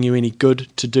not doing you any good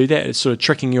to do that. It's sort of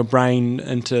tricking your brain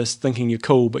into thinking you're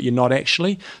cool, but you're not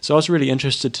actually. So I was really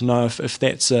interested to know if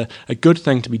that's a good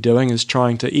thing to be doing, is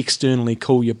trying to externally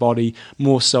cool your body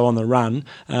more so on the run,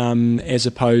 as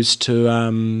opposed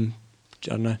to,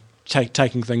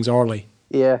 taking things orally.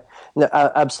 Yeah. No,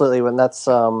 absolutely. When that's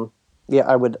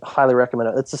I would highly recommend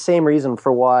it. It's the same reason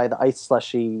for why the ice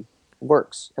slushy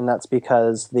works, and that's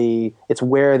because it's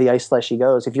where the ice slushy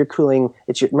goes. If you're cooling,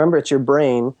 it's your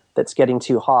brain that's getting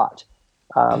too hot,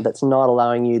 that's not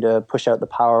allowing you to push out the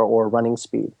power or running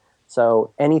speed.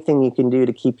 So anything you can do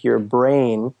to keep your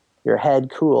brain, your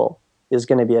head cool, is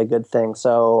going to be a good thing.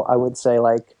 So I would say,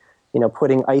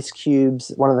 putting ice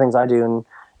cubes. One of the things I do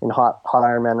in hot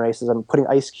Ironman races, I'm putting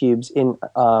ice cubes in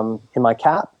my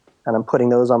cap, and I'm putting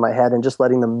those on my head and just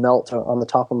letting them melt on the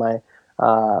top of my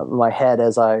my head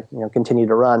as I continue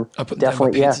to run. I put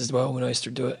definitely down my pants as well when I used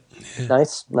to do it. Yeah.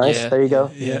 Nice. Yeah. There you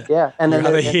go. Yeah. And then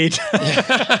head.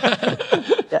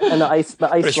 and the ice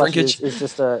slush is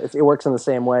just it works in the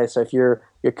same way. So if you're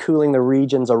cooling the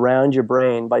regions around your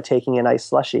brain by taking an ice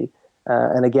slushy,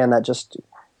 and again that just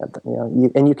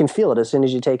you can feel it as soon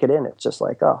as you take it in. It's just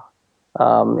like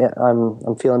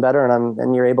I'm feeling better,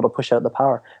 and you're able to push out the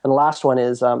power. And the last one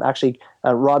is actually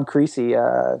Rob Creasy,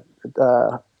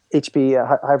 HB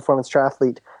high performance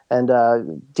triathlete, and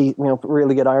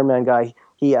really good Ironman guy.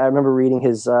 I remember reading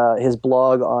his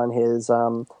blog on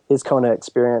his Kona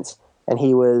experience, and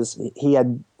he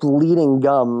had bleeding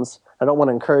gums. I don't want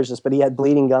to encourage this, but he had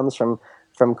bleeding gums from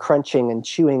crunching and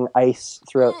chewing ice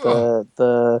throughout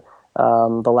the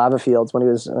lava fields when he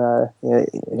was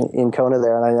in Kona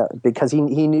there, and because he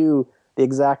knew the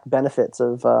exact benefits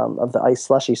of the ice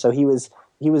slushy, so he was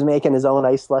making his own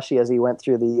ice slushy as he went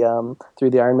through the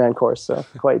Ironman course. So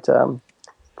quite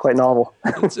novel.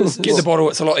 Get the bottle;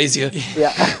 it's a lot easier.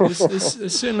 Yeah,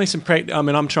 there's certainly some practice. I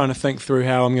mean, I'm trying to think through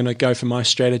how I'm going to go for my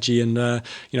strategy, and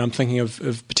I'm thinking of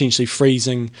potentially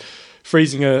freezing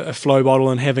a flow bottle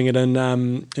and having it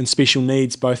in special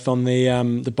needs, both on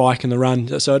the bike and the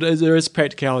run. So there is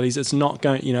practicalities. It's not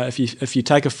going, if you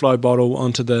take a flow bottle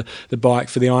onto the bike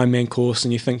for the Ironman course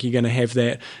and you think you're going to have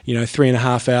that,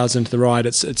 3.5 hours into the ride,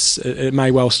 it may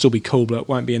well still be cool, but it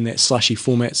won't be in that slushy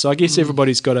format. So I guess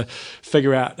everybody's got to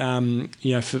figure out,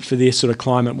 for their sort of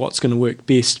climate, what's going to work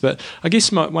best. But I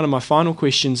guess one of my final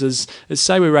questions is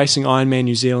say we're racing Ironman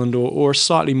New Zealand or a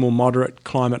slightly more moderate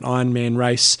climate Ironman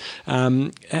race.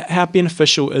 How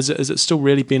beneficial is it? Is it still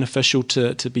really beneficial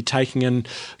to be taking in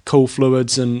cool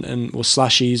fluids and or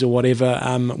slushies or whatever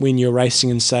when you're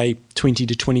racing in, say, 20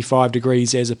 to 25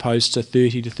 degrees as opposed to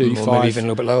 30 to 35? Or maybe even a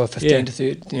little bit lower, 15 to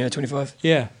 30, 25.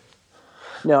 Yeah.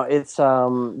 No, it's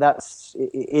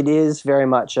it is very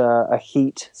much a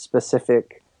heat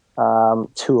specific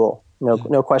tool.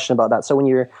 No question about that. So when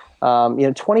you're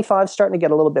 25 starting to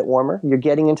get a little bit warmer, you're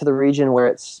getting into the region where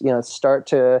you're going to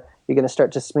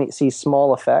start to see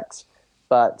small effects,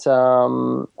 but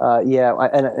and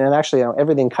actually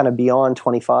everything kind of beyond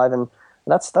 25, and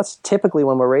that's typically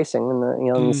when we're racing in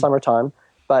the summertime.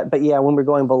 But yeah, when we're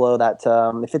going below that,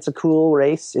 if it's a cool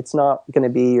race, it's not going to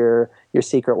be your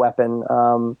secret weapon.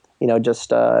 Cool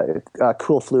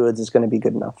fluids is going to be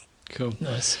good enough. Cool,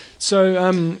 nice.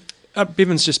 So.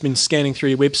 Bevan's just been scanning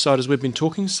through your website as we've been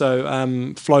talking, so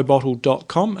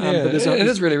flowbottle.com. It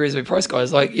is really reasonably priced,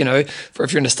 guys. Like, for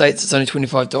if you're in the States, it's only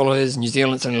 $25. New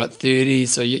Zealand, it's only like $30.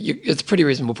 So it's a pretty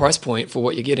reasonable price point for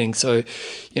what you're getting. So,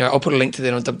 I'll put a link to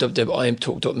that on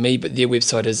www.imtalk.me, but their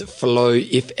website is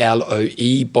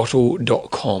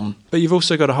bottle.com. But you've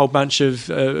also got a whole bunch of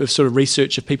sort of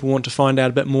research if people want to find out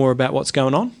a bit more about what's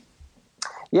going on.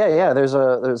 Yeah. There's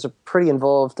a pretty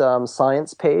involved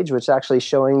science page, which is actually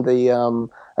showing the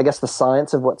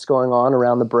science of what's going on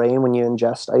around the brain when you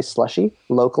ingest ice slushy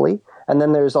locally. And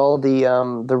then there's all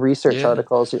the research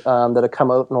articles that have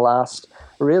come out in the last.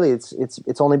 Really,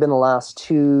 it's only been the last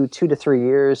two to 3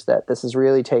 years that this has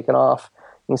really taken off.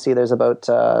 You can see there's about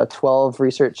 12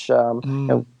 research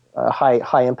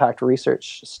high impact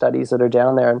research studies that are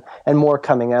down there, and more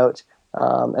coming out.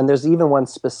 And there's even one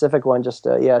specific one,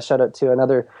 shout out to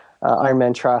another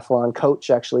Ironman triathlon coach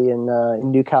actually in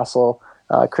Newcastle.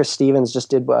 Chris Stevens just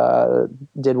did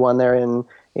one there in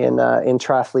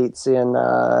triathletes in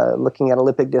looking at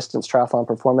Olympic distance triathlon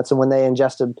performance. And when they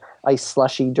ingested ice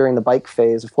slushy during the bike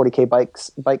phase, 40K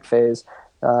bike phase,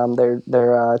 their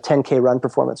 10K run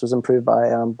performance was improved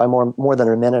by more than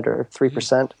a minute or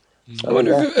 3%. I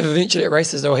wonder if eventually at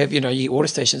races they'll have your water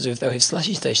stations, or if they'll have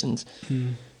slushy stations.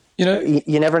 You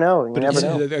never know. You never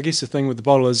know. I guess the thing with the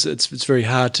bottle is it's very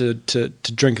hard to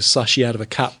drink a slushy out of a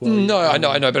cup. I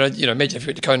know. But imagine if you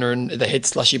went to Kona and they had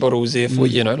slushy bottles there for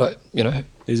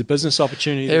There's a business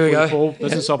opportunity. There we go. Paul.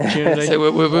 Business opportunity.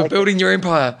 So we're building your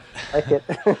empire. Like it.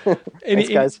 Thanks,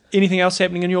 guys. Anything else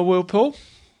happening in your world, Paul?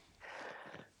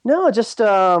 No, just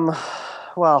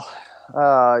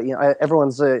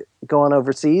everyone's going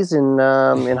overseas in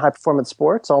high performance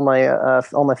sports. All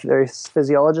my various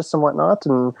physiologists and whatnot,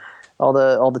 and all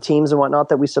the teams and whatnot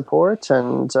that we support,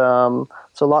 and so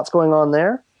lots going on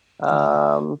there.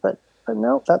 But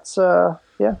no, that's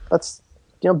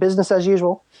business as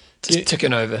usual. Just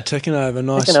ticking over.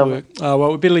 Nice work.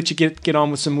 Well, we better let you get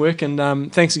on with some work,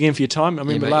 and thanks again for your time. I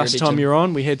remember last time you were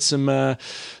on, we had some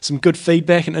good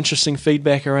feedback and interesting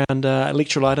feedback around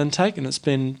electrolyte intake, and it's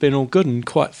been all good and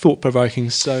quite thought-provoking.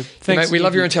 So thanks. Mate, we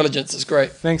love your intelligence. It's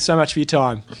great. Thanks so much for your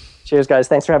time. Cheers, guys.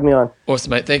 Thanks for having me on.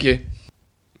 Awesome, mate. Thank you.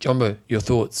 Jumbo, your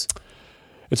thoughts?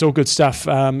 it's all good stuff.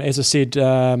 As I said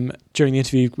during the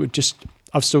interview,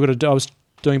 I was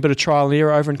doing a bit of trial and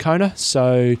error over in Kona.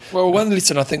 So, well, one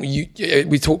lesson I think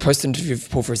we talked post-interview for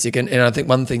Paul for a second, and I think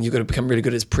one thing you've got to become really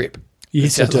good at is prep. Yes,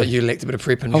 it sounds like you lacked a bit of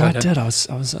prep in Kona. I did. I was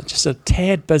just a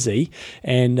tad busy,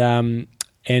 and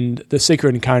the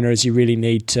secret in Kona is you really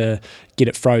need to get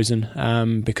it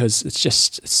frozen because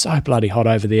it's so bloody hot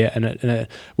over there, and it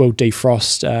will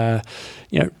defrost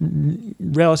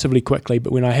relatively quickly.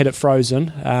 But when I had it frozen,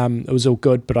 it was all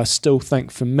good. But I still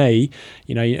think for me,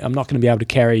 I'm not going to be able to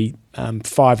carry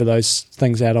 5 of those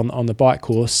things out on the bike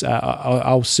course.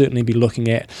 I'll certainly be looking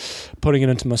at putting it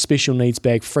into my special needs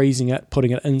bag, freezing it,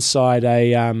 putting it inside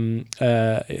a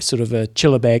sort of a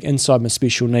chiller bag inside my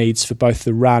special needs for both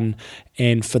the run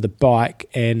and for the bike,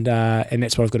 and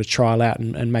that's what I've got to trial out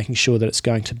and making sure that it's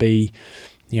going to be,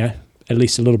 at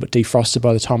least a little bit defrosted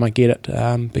by the time I get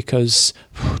it, because,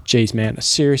 geez, man,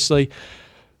 seriously.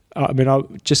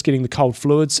 I'm just getting the cold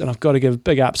fluids, and I've got to give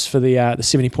big ups for the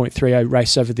 70.30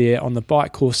 race over there on the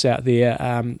bike course out there.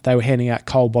 They were handing out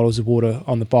cold bottles of water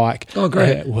on the bike. Oh, great.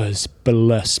 It was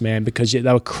bliss, man, because they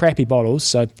were crappy bottles,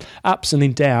 so ups and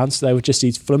then downs. So they were just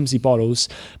these flimsy bottles,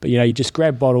 but you just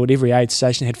grab a bottle at every aid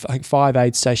station. Had, I think, 5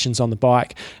 aid stations on the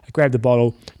bike. Grab the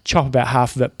bottle, chop about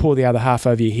half of it, pour the other half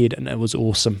over your head, and it was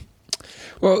awesome.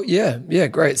 Well, yeah,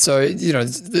 great. So,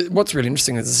 what's really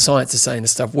interesting is the science is saying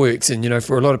this stuff works. And,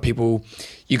 for a lot of people,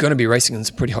 you're going to be racing in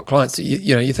some pretty hot climates. So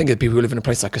you think of people who live in a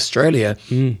place like Australia,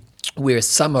 where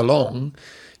summer long,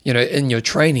 in your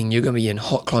training, you're going to be in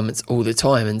hot climates all the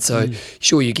time. And so,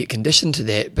 sure, you get conditioned to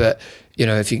that, but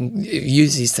if you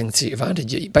use these things to your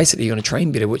advantage, you're going to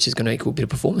train better, which is going to equal better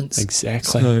performance.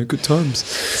 Exactly. So, good times.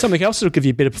 Something else that'll give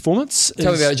you better performance.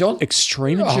 Tell me about it, John.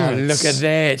 Extreme endurance. Oh, look at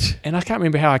that. And I can't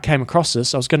remember how I came across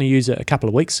this. I was going to use it a couple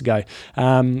of weeks ago,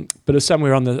 but it's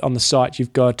somewhere on the site.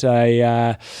 You've got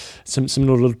some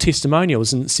little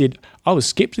testimonials, and it said, I was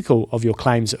sceptical of your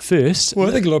claims at first. Well,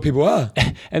 I think a lot of people are.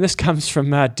 And this comes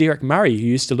from Derek Murray, who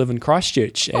used to live in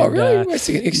Christchurch. Oh, and, really?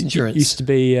 Racing at X-Endurance. Used to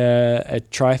be a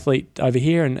triathlete over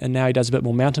here, and now he does a bit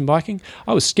more mountain biking.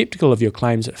 I was sceptical of your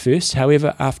claims at first.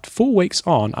 However, after 4 weeks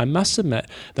on, I must admit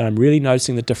that I'm really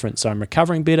noticing the difference. I'm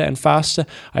recovering better and faster.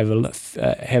 I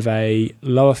have a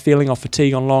lower feeling of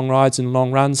fatigue on long rides and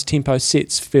long runs. Tempo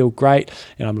sets feel great,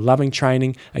 and I'm loving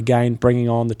training. Again, bringing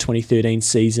on the 2013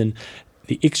 season.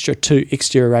 The extra 2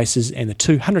 exterior races and the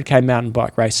 200k mountain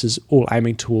bike races, all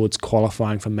aiming towards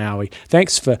qualifying for Maui.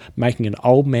 Thanks for making an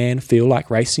old man feel like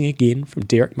racing again, from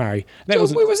Derek Murray. Where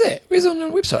was that? Where's it on the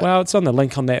website? Well, it's on the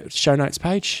link on that show notes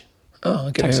page. Oh,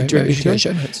 okay. Takes Maybe we should go to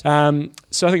show notes.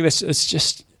 So I think it's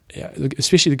just... Yeah,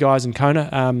 especially the guys in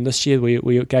Kona. This year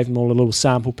we gave them all a little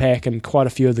sample pack, and quite a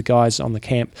few of the guys on the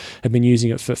camp have been using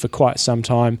it for quite some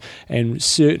time, and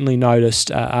certainly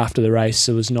noticed after the race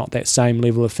there was not that same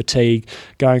level of fatigue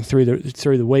going through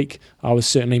the week. I was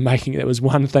certainly making it. That was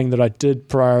one thing that I did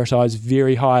prioritise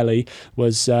very highly,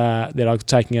 was that I was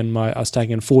taking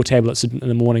in 4 tablets in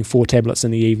the morning, 4 tablets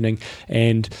in the evening,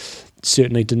 and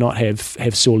certainly did not have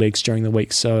sore legs during the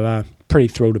week. So pretty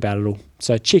thrilled about it all.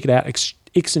 So check it out.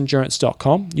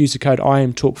 xendurance.com. Use the code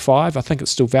IMTalk5. I think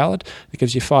it's still valid. It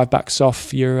gives you $5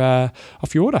 off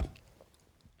your order.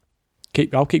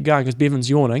 I'll keep going because Bevan's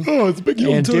yawning. Oh, it's a big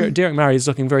yawn too. And Derek Murray is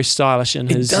looking very stylish in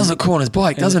his... He does look cool on his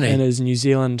bike, doesn't he? In his New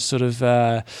Zealand sort of...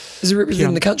 Is he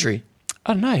representing the country?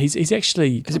 I don't know. He's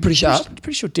actually... Is it pretty sharp?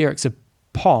 Pretty sure Derek's a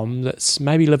POM that's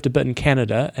maybe lived a bit in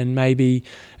Canada, and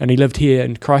he lived here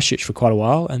in Christchurch for quite a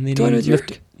while, and then... Do I know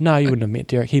Derek? No, you wouldn't have met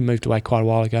Derek. He moved away quite a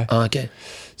while ago. Oh, okay.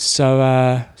 So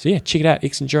yeah, check it out,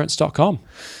 xendurance.com.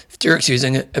 If Derek's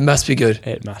using it, it must be good.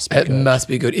 It must be good. It must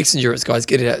be good. X-Endurance, guys,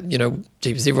 get it out.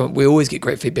 Jeepers, everyone, we always get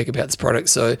great feedback about this product,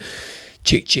 so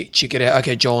check it out.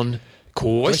 Okay, John,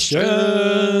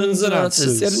 questions and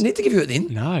answers. I didn't need to give you it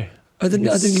then. No. I didn't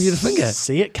give you the finger.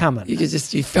 See it coming. You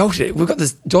felt it. We've got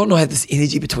this. John and I have this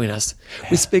energy between us.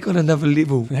 We speak on another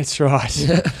level. That's right.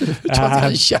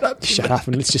 Shut up. Shut up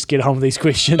and let's just get on with these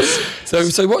questions.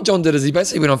 So what John did is he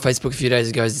basically went on Facebook a few days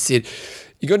ago and said,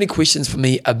 you got any questions for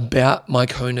me about my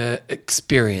Kona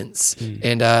experience?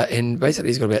 And basically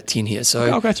he's got about 10 here.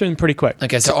 So I'll go through them pretty quick.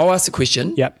 Okay, so I'll ask the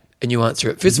question. Yep. And you answer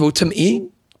it. First of all, Tim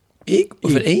Egg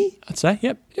with an E? I'd say,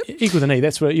 yep. Egg with an E.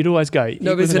 That's where you'd always go.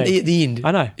 No, but it's an E at the end. I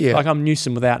know. Yeah. Like I'm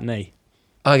Newsom without an E.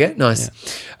 Okay, nice.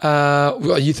 Yeah.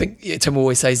 Well, you think Tim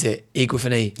always says that, egg with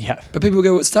an E. Yeah. But people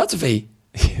go, it starts with E.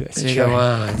 Yeah, that's and you true.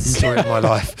 go, it's the story of my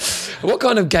life. What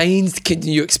kind of gains can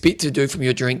you expect to do from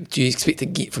your drink? Do you expect to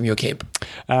get from your camp?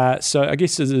 So I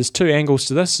guess there's two angles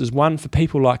to this. There's one for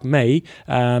people like me.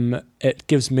 It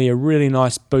gives me a really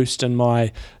nice boost in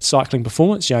my cycling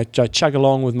performance. I chug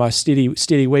along with my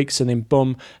steady weeks, and then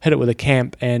boom, hit it with a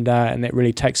camp, and that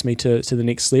really takes me to the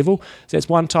next level. So that's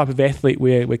one type of athlete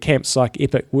where camps like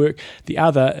Epic work. The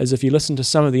other is if you listen to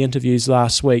some of the interviews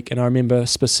last week, and I remember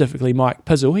specifically Mike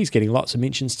Pizzle, he's getting lots of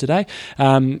mentions today.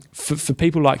 For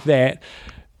people like that,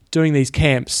 doing these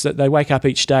camps, that they wake up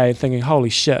each day and thinking, holy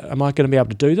shit, am I going to be able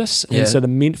to do this? Yeah.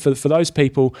 And so for those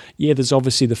people, there's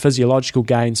obviously the physiological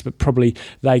gains, but probably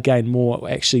they gain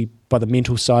more actually by the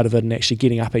mental side of it and actually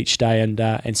getting up each day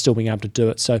and still being able to do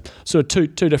it. So sort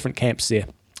of two different camps there.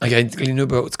 Okay, Glenn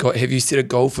Newbert, Scott, have you set a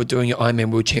goal for doing your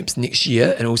Ironman World Champs next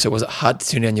year? And also, was it hard to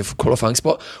turn down your qualifying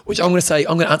spot? Which I'm going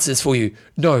to answer this for you.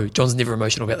 No, John's never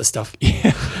emotional about this stuff.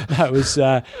 Yeah, no, it was.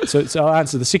 So I'll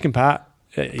answer the second part.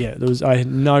 I had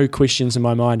no questions in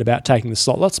my mind about taking the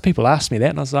slot. Lots of people asked me that,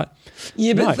 and I was like,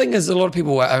 yeah, but no. The thing is, a lot of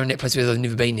people are in that place where they've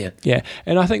never been there. Yeah,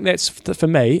 and I think that's for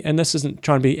me, and this isn't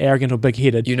trying to be arrogant or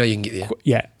big-headed. You know you can get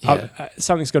there. Yeah.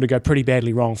 Something's got to go pretty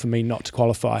badly wrong for me not to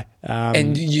qualify.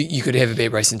 And you could have a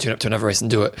bad race and turn up to another race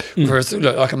and do it. Whereas,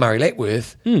 look, like a Murray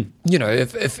Lackworth,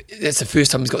 if that's the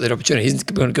first time he's got that opportunity, he's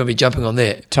going to be jumping on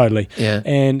that. Totally. Yeah.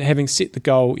 And having set the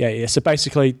goal, so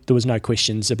basically there was no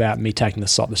questions about me taking the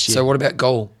slot this year. So what about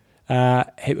goal?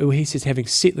 He says having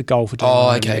set the goal for doing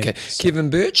okay. So, Kevin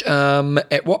Birch,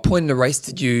 at what point in the race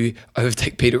did you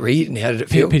overtake Peter Reid, and how did it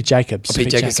feel? Peter Jacobs.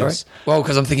 Peter Jacobs, sorry. Well,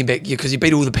 because I'm thinking back, because you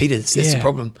beat all the Peters. That's the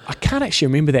problem. I can't actually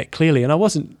remember that clearly, and I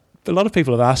wasn't. A lot of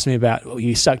people have asked me about,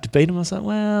 you sucked to beat him. I was like,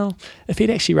 well, if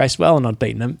he'd actually raced well and I'd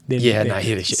beaten him, then he had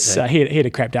a shit. So he had a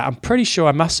crapped out. I'm pretty sure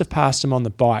I must have passed him on the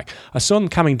bike. I saw him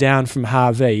coming down from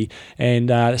Harvey,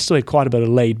 and still had quite a bit of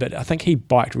lead, but I think he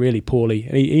biked really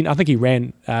poorly. And I think he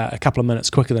ran a couple of minutes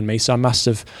quicker than me, so I must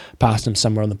have passed him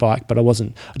somewhere on the bike. But I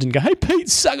didn't go, hey Pete,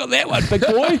 suck on that one, big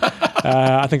boy.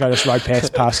 I think I just rode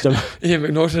past him. Yeah,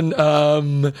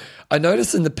 McNaughton. I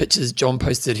noticed in the pictures John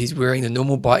posted, he's wearing the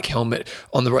normal bike helmet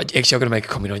on the right. Actually, I've got to make a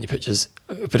comment on your pictures.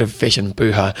 A bit of fashion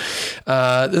boo-ha.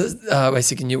 Wait a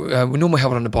second. Normal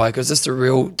helmet on the bike, is this the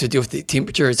real to deal with the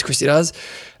temperature as Christy does?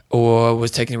 Or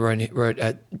was taking a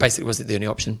road basically, was it the only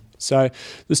option? So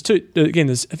there's two, again,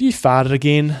 have you farted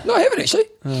again? No, I haven't actually.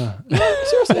 No,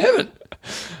 seriously, I haven't.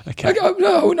 Okay.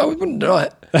 No, I wouldn't deny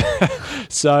it.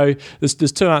 So there's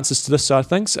two answers to this side of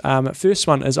things. First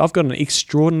one is I've got an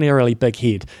extraordinarily big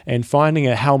head, and finding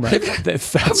a helmet that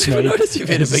fits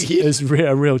me is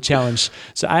a real challenge.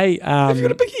 So have you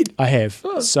got a big head? I have.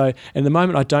 Oh. So in the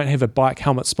moment I don't have a bike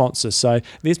helmet sponsor. So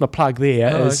there's my plug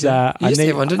there.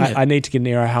 I need to get an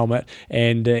Aero helmet,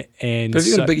 and but if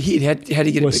you've got a big head, how do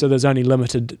you get it? So there's only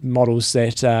limited models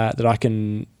that I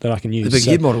can use. The big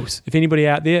head models. If anybody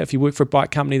out there, if you work for a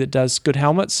bike company that does good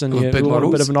helmets and you want a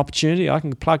bit of an opportunity, I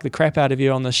can plug the crap out of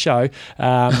you on the show.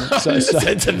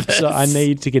 So I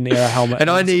need to get an Aero helmet. And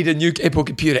I need a new Apple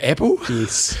computer. Apple?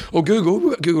 Yes. Or Google.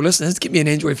 We've got Google listeners. Get me an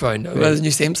Android phone. Those new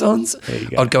Samsungs. There you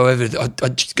go. I'd go over.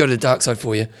 I'd just go to the dark side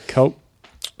for you. Cool.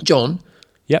 John.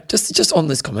 Yep. Just on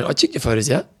this comment, I checked your photos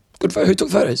out. Good photo. Who took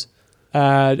photos?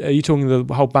 Are you talking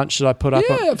the whole bunch that I put up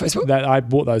on Facebook? That I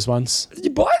bought those ones. Did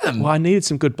you buy them? Well, I needed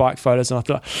some good bike photos, and I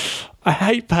thought, I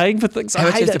hate paying for things. How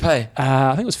much did you have to pay?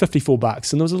 I think it was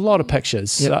 $54, and there was a lot of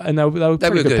pictures. Yep. And they were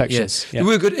pretty good pictures. Yeah. They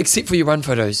were good, except for your run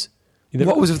photos.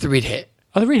 What was with the red hat?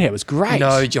 Oh, the red hat was great.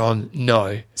 No, John,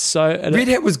 no. So red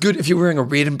hat was good if you're wearing a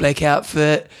red and black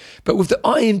outfit, but with the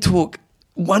Iron Talk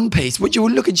one piece, which you were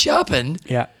looking sharp in.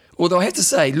 Yeah. Although I have to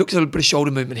say, looked at a bit of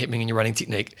shoulder movement happening in your running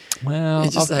technique. Well,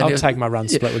 I'll take my run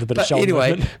split with a bit of shoulder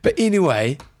movement. But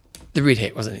anyway, the red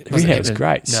hat wasn't it? The red hat was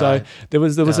great. No. So there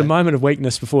was a moment of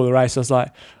weakness before the race. I was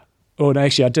like, oh, no,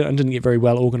 actually, I didn't get very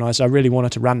well organised. I really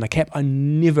wanted to run the cap. I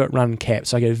never run caps.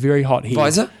 So I get a very hot head.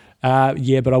 Visor?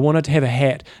 Yeah, but I wanted to have a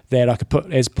hat that I could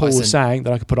put, as Paul was saying,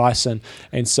 that I could put ice in.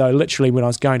 And so literally when I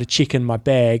was going to check in my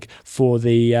bag for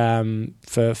the,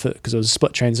 because it was a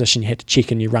split transition, you had to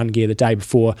check in your run gear the day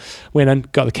before, went in,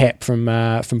 got the cap from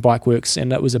Bikeworks,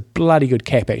 and it was a bloody good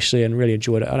cap actually, and really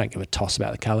enjoyed it. I don't give a toss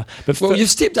about the colour. But you've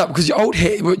stepped up because your old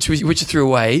hat, which you threw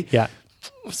away,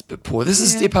 was a bit poor. This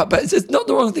is a step up, but it's not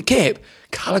the wrong with the cap.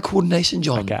 Colour coordination,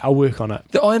 John. Okay, I'll work on it.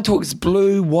 The Iron Talk is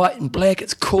blue, white and black.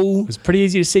 It's cool. It was pretty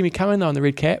easy to see me coming though in the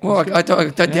red cap. Well, I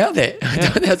don't doubt that. Yeah.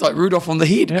 That's like Rudolph on the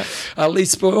head. Yeah. Lee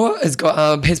Spoor has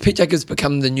got, has Pete Jacobs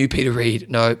become the new Peter Reid?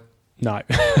 No.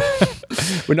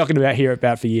 We're not going to hear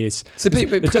about for years. So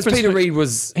because Peter Reid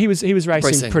was... He was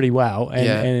racing pretty well,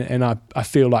 and I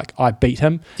feel like I beat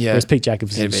him, whereas Pete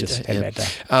Jacobs had a bad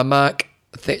day. Mark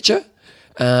Thatcher,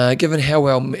 given how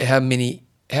well many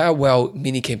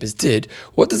campers did,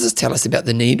 what does this tell us about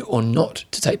the need or not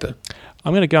to taper?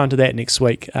 I'm going to go into that next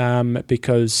week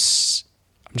because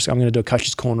I'm going to do a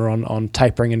coach's corner on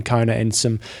tapering in Kona and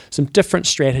some different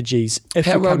strategies.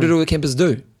 How well did all the campers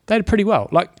do? They did pretty well.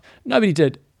 Like, nobody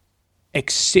did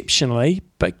exceptionally,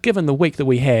 but given the week that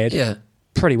we had,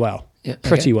 pretty well. Yeah,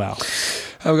 pretty well.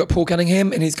 We've got Paul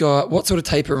Cunningham, and he's got, what sort of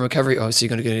taper and recovery? Oh, so you're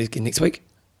going to go again next week?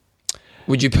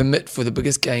 Would you permit for the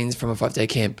biggest gains from a 5-day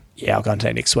camp? Yeah, I'll go into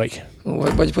that next week.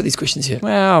 Why'd you put these questions here?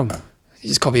 Well, you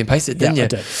just copy and paste it, didn't you? I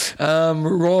did.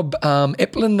 Rob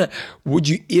Eplin, would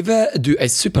you ever do a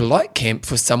super light camp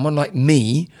for someone like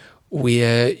me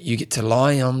where you get to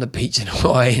lie on the beach in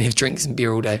Hawaii and have drinks and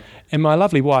beer all day? And my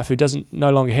lovely wife, who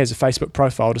no longer has a Facebook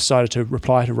profile, decided to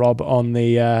reply to Rob on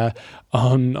the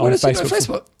on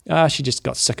Facebook. She just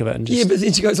got sick of it and just but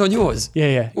then she goes on yours.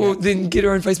 Well, then get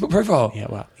her own Facebook profile.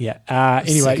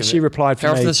 Anyway, she replied for me.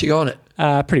 How often does she go on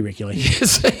it? Pretty regularly.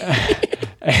 Yes.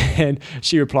 And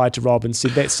she replied to Rob and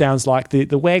said, that sounds like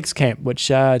the WAGS camp, which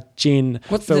Jen,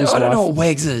 Phil's I don't know what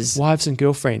WAGS is. Wives and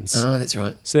Girlfriends. Oh, that's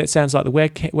right. So that sounds like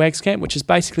the WAGS camp, which is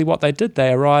basically what they did.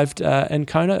 They arrived in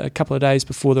Kona a couple of days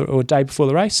before a day before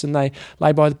the race, and they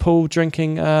lay by the pool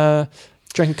drinking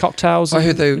cocktails. I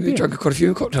heard they drank quite a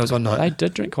few cocktails one night. They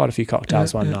did drink quite a few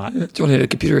cocktails one night. John had a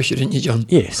computer issue, didn't you, John?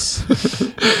 Yes.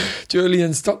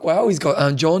 Julian Stockwell, he's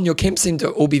got, John, your camps seem to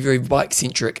all be very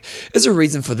bike-centric. Is there a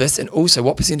reason for this? And also,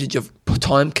 what percentage of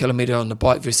time kilometre on the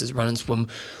bike versus run and swim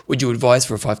would you advise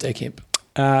for a 5-day camp?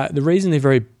 The reason they're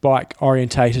very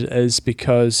bike-orientated is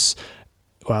because,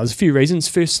 well, there's a few reasons.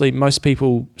 Firstly, most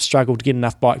people struggle to get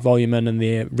enough bike volume in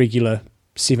their regular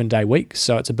 7-day week,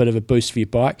 so it's a bit of a boost for your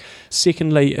bike.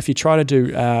 Secondly, if you try to do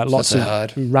lots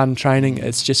of run training,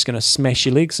 it's just going to smash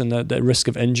your legs, and the risk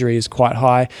of injury is quite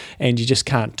high, and you just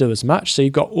can't do as much. So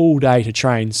you've got all day to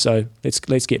train. So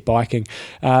let's get biking.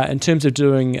 In terms of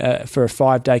doing for a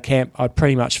 5-day camp, I'd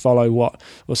pretty much follow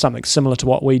something similar to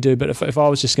what we do. But if I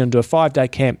was just going to do a 5-day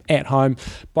camp at home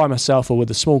by myself or with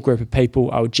a small group of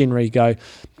people, I would generally go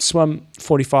swim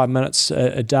 45 minutes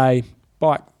a day,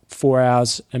 bike 4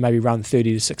 hours, and maybe run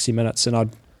 30 to 60 minutes, and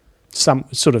I'd some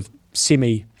sort of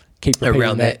keep repeating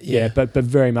around that. But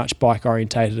very much bike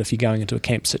orientated if you're going into a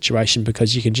camp situation,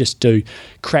 because you can just do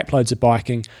crap loads of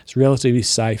biking. It's relatively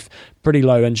safe, pretty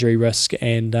low injury risk,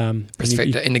 and risk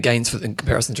factor in the gains in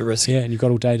comparison to risk. Yeah, and you've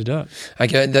got all day to do it.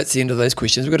 Okay, that's the end of those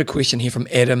questions. We've got a question here from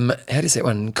Adam. How do you say that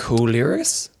one?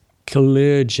 Coolerius?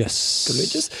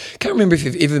 Coolerius. Can't remember if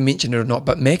you've ever mentioned it or not,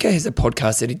 but Macca has a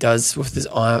podcast that he does with his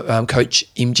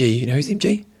coach MG. You know who's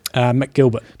MG? Mick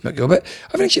Gilbert. I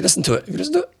haven't actually listened to it. Have you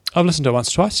listened to it? I've listened to it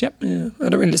once or twice, yep. Yeah, I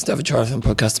don't really listen to other triathlon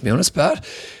podcasts, to be honest, but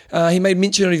he made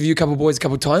mention of you couple boys a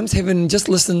couple of times. Having just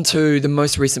listened to the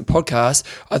most recent podcast,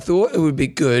 I thought it would be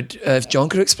good if John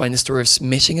could explain the story of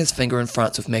smashing his finger in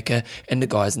France with Macca and the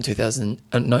guys in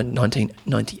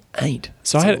 1998.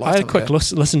 So I had a quick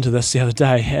listen to this the other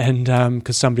day, and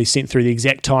because somebody sent through the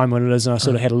exact time when it is, and I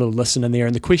sort of had a little listen in there.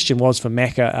 And the question was for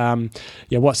Macca,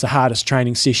 what's the hardest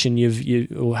training session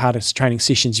hardest training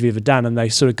sessions you've ever done? And they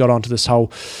sort of got onto this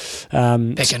whole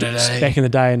back in the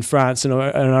day in France, and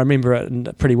I remember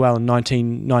it pretty well. In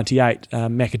 1998,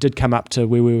 Macca did come up to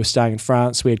where we were staying in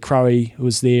France. We had Crowe who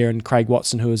was there, and Craig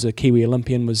Watson, who was a Kiwi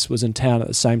Olympian, was in town at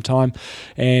the same time,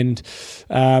 and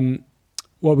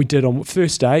what we did on the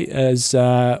first day is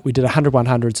we did 100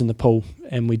 100s in the pool,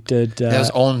 and we did... that was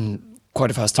on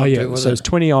quite a fast time too, wasn't it? So it was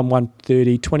 20 on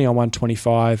 130, 20 on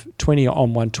 125, 20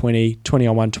 on 120, 20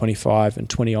 on 125, and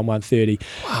 20 on 130.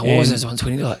 Wow, what was those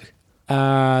 120 like?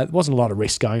 There wasn't a lot of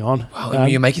rest going on. Wow,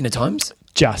 you're making the times?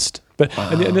 Just. But wow.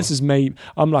 and this is me.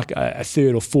 I'm like a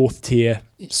third or fourth tier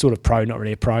sort of pro, not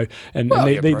really a pro. And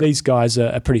these guys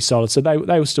are pretty solid. So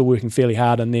they were still working fairly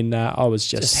hard, and then I was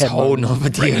just holding on for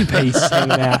dear piece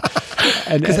hanging out.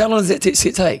 Because how long does that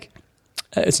set take?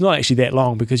 It's not actually that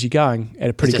long, because you're going at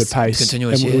a pretty good pace.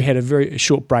 Continuous, and we had a very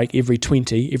short break every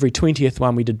 20. Every 20th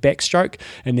one we did backstroke,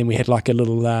 and then we had like a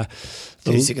little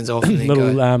 30 seconds off, and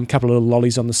then couple of little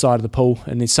lollies on the side of the pool,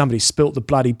 and then somebody spilt the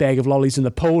bloody bag of lollies in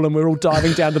the pool, and we're all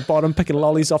diving down the bottom picking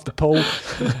lollies off the pool.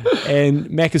 And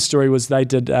Macca's story was they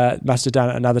did must have done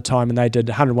it another time, and they did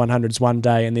 100 100s one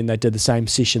day, and then they did the same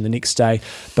session the next day.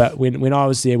 But when I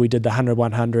was there, we did the 100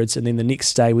 100s, and then the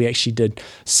next day we actually did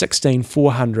 16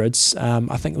 400s.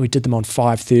 I think we did them on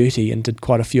 5:30 and did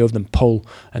quite a few of them pull,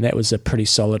 and that was a pretty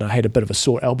solid. I had a bit of a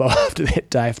sore elbow after that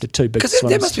day after two big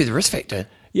swims. That must be the risk factor.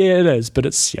 Yeah, it is, but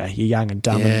it's you're young and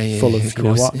dumb and full of you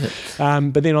know what. Yeah.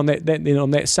 But then on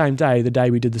that same day, the day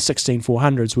we did the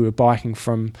 16-400s, we were biking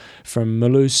from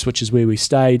Mulhouse, which is where we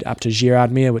stayed, up to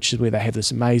Girardmer, which is where they have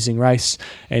this amazing race,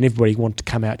 and everybody wanted to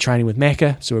come out training with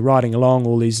Macca. So we're riding along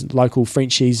all these local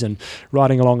Frenchies and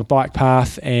riding along a bike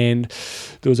path, and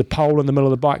there was a pole in the middle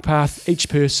of the bike path. Each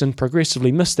person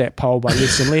progressively missed that pole by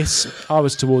less and less. I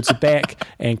was towards the back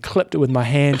and clipped it with my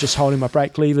hand, just holding my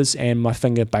brake levers, and my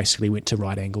finger basically went to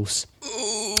right angles.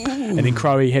 And then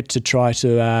Crowe had to try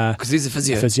to... Because he's a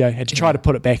physio. Had to try to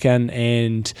put it back in,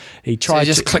 and he tried so he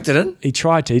just clicked it in? He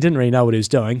tried to. He didn't really know what he was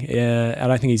doing. I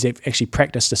don't think he's actually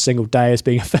practiced a single day as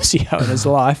being a physio in his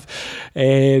life.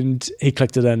 And he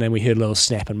clicked it in, and we heard a little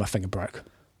snap, and my finger broke.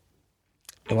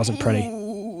 It wasn't pretty.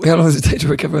 How long does it take to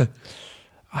recover?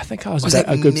 I think I was that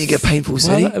a good mega painful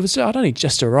city? Well, it was. I'd only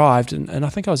just arrived, and I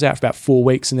think I was out for about 4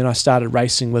 weeks, and then I started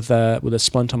racing with a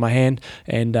splint on my hand,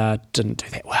 and didn't do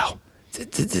that well.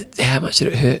 How much did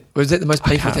it hurt? Was that the most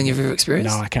painful thing you've ever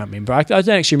experienced? No, I can't remember. I don't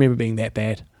actually remember being that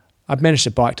bad. I managed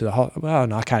to bike to the hospital. Well,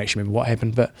 no, I can't actually remember what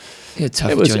happened, but it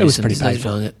was pretty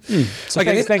painful. So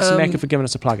okay, thanks to Macca for giving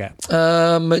us a plug out.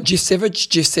 Jeff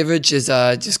Savage has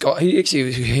just got.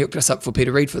 He hooked us up for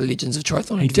Peter Reid for the Legends of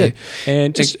Triathlon. He did,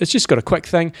 and it's just got a quick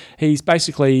thing. He's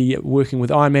basically working with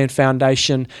Ironman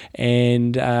Foundation,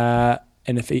 and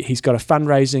if he's got a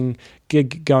fundraising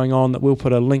gig going on that we'll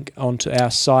put a link onto our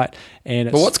site.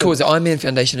 And but what's cool is the Ironman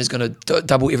Foundation is going to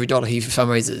double every dollar he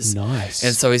fundraises. Nice.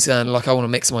 And so he's going I want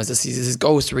to maximise this. His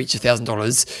goal is to reach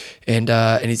 $1,000,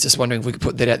 and he's just wondering if we could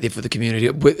put that out there for the community.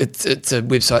 It's a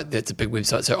website that's a big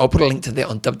website, so I'll put a link to that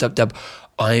on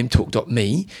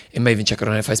www.imtalk.me, and maybe even check it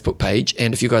on our Facebook page.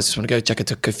 And if you guys just want to go check it,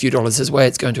 took a few dollars his way.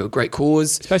 It's going to a great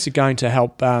cause. It's basically going to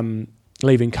help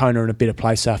leaving Kona in a better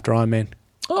place after Ironman.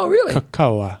 Oh, really?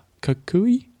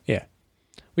 Kukui? Yeah.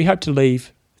 We hope to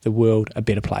leave the world a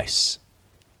better place.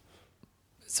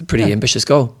 It's a pretty ambitious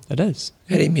goal. It is.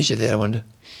 How do you measure that, I wonder?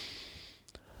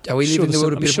 Are we leaving the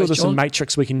world a better place, I'm sure there's John? some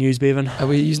matrix we can use, Bevan. Are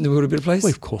we using the world a better place?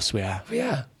 Well, of course we are. We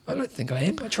are. I don't think I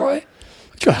am. I try.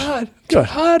 Good. Hard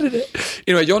at it.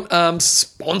 Anyway, John,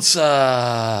 sponsor.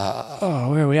 Oh,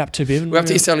 where are we up to, Bevan? We're up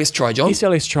to SLS Tri, John.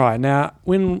 SLS Tri. Now,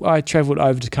 when I travelled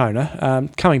over to Kona,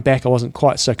 coming back I wasn't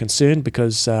quite so concerned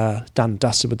because done and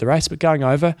dusted with the race, but going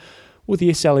over with the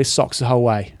SLS socks the whole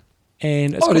way.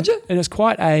 And it's did you? And it's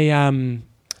quite a...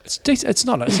 It's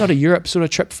not a Europe sort of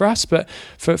trip for us, but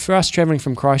for us travelling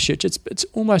from Christchurch, it's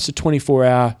almost a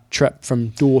 24-hour trip from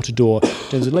door to door. In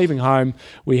terms of leaving home,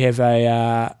 we have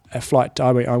a flight.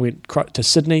 I went to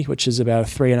Sydney, which is about a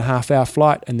 3.5-hour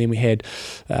flight, and then we had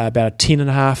about a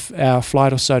 10.5-hour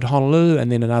flight or so to Honolulu,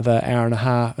 and then another then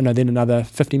another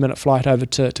 50-minute flight over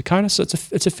to Kona. So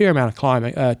it's a fair amount of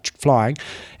flying,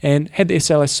 and had the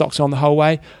SLS socks on the whole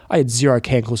way. I had 0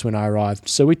 cankles when I arrived.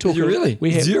 So we talk. Did you really?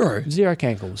 We had 0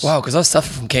 cankles. Wow, because I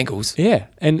suffer from cankles. Yeah,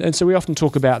 and so we often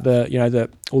talk about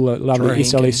all the lovely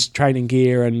SLS training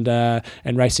gear and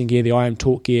racing gear, the IM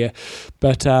Talk gear,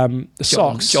 but the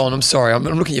socks. John, I'm sorry. I'm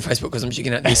looking at your Facebook because I'm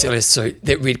checking out the SLS suit.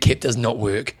 That red cap does not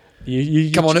work.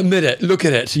 Come on, admit it. Look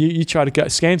at it. You try to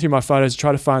scan through my photos,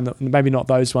 try to find maybe not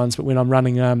those ones, but when I'm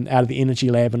running out of the energy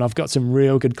lab, and I've got some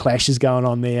real good clashes going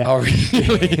on there. Oh,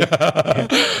 really?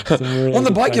 Really on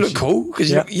the bike, clashes. You look cool because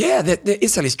the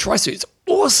SLS tri-suit's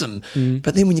awesome.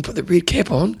 But then when you put the red cap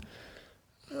on,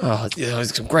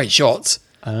 there's some great shots.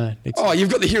 You've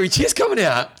got the hairy chest coming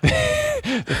out.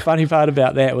 The funny part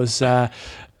about that was.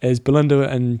 As Belinda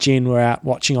and Jen were out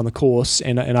watching on the course,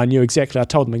 and I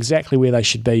told them exactly where they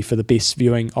should be for the best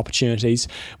viewing opportunities.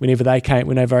 Whenever I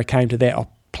came to that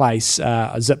place,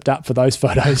 I zipped up for those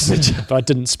photos, but I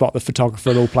didn't spot the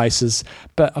photographer at all places.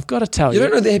 But I've got to tell you... You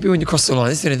don't know they're happy when you cross the line.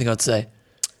 That's the only thing I'd say.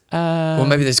 Or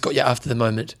maybe they just got you after the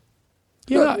moment.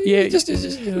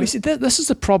 This is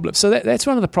the problem. So that's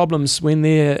one of the problems when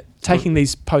they're taking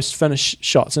these post-finish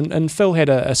shots, and Phil had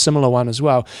a similar one as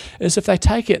well, is if they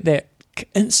take it that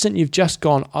instant you've just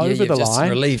gone over the line,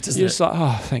 relieved, isn't you're just like,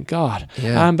 oh, thank God.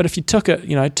 Yeah. But if you took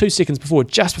it, 2 seconds before,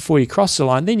 just before you cross the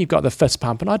line, then you've got the fist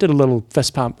pump, and I did a little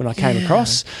fist pump when I came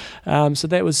across. So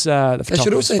that was the photographer's They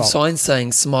should also have fault. signs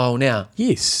saying "Smile now."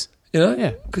 Yes.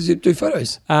 Yeah, because you do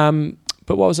photos.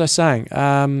 But what was I saying?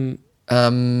 You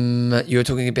were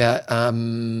talking about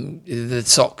the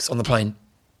socks on the plane.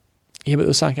 Yeah, but there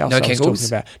was something else No I was cankles? talking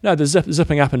about. No, the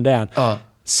zipping up and down. Oh.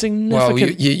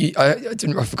 Significant.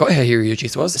 Well, I forgot how hairy your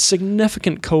chest was.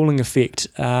 Significant cooling effect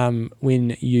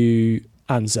when you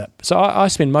unzip. So I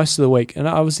spend most of the week, and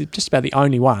I was just about the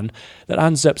only one that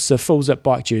unzips the full zip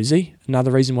bike jersey. Another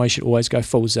reason why you should always go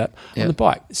full zip on the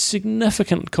bike.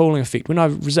 Significant cooling effect. When I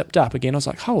zipped up again, I was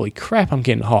like, holy crap, I'm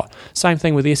getting hot. Same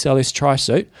thing with the SLS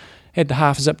tri-suit. Had the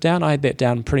half zip down. I had that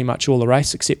down pretty much all the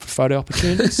race except for photo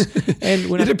opportunities. And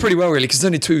when You did pretty well, really, because there's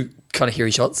only 2 kind of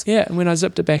hairy shots. yeah, and when I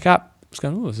zipped it back up, I was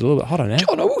going, it's a little bit hotter now.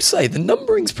 John, I will say, the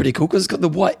numbering's pretty cool because it's got the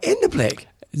white and the black.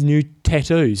 New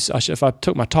tattoos. If I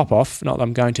took my top off, not that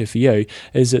I'm going to for you,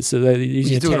 is it's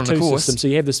using You a do it on the tattoo course. system. So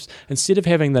you have this, instead of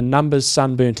having the numbers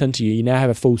sunburnt into you, you now have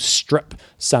a full strip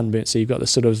sunburnt. So you've got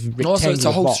this sort of rectangular Also, it's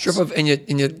a whole box. strip of, and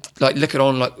you like lick it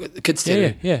on like the kids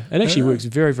do. Yeah. It actually works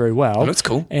very, very well. It looks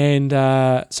cool. And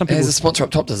some It people, has a sponsor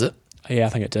up top, does it? yeah, I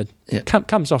think it did. Yeah.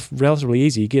 Comes off relatively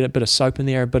easy. You get a bit of soap in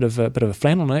there, a bit of a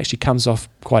flannel, and it actually comes off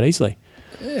quite easily.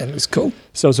 Yeah, it looks cool.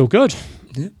 So it's all good.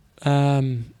 Yeah.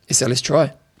 So let's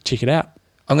try. check it out.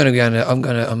 I'm going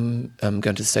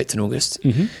to the States in August,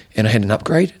 Mm-hmm. and I had an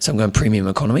upgrade, so I'm going premium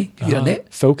economy. Have you done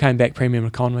that? Phil came back premium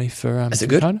economy for. Is it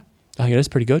good? Kona. I think it is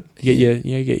pretty good.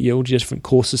 You get your all different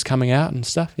courses coming out and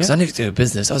stuff. Yeah. Because I never do a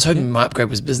business. I was hoping my upgrade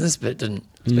was business, but it didn't.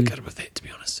 I was a bit gutted with that, to be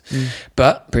honest.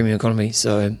 But premium economy,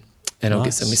 so and I'll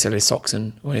get some micellar socks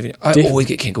and whatever. I always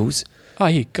get kinkles. Oh,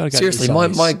 you got to go. Seriously, to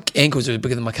my ankles are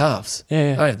bigger than my calves.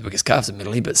 Yeah. I don't have the biggest calves,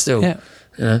 admittedly, but still. Yeah.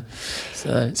 You know,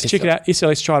 so check it out,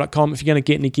 slstry.com. If you're going to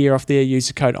get any gear off there, use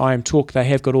the code IamTalk. They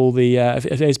have got all the,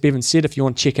 as Bevan said, if you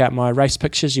want to check out my race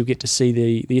pictures, you'll get to see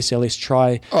the SLS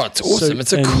Tri. Oh, it's awesome.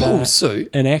 It's a cool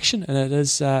suit. In action, and it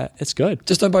is, it's good.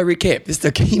 Just don't buy recap. That's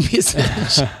the key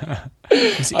message.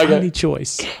 It's the only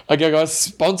choice. Okay, guys,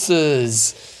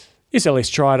 sponsors.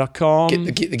 slstry.com.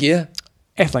 Get the gear.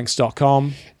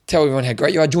 Athlinks.com. Tell everyone how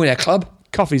great you are. Join our club.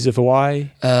 Coffees of Hawaii.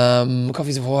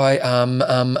 Coffees of Hawaii.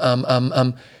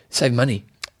 Save money.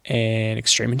 And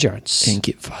Extreme Endurance. And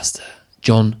get faster.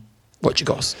 John, what's your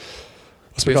goss?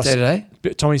 What's birthday today?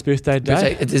 Tommy's birthday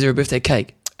today. Is there a birthday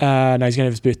cake? No, he's going to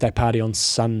have his birthday party on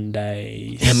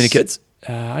Sunday. How many kids?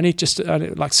 Only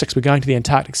like 6. We're going to the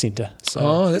Antarctic Centre. So.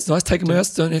 Oh, that's nice. Take them out.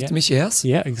 Don't have to miss your house.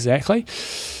 Yeah, exactly.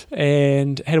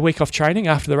 And had a week off training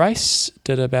after the race.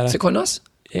 Did about. Is it quite nice?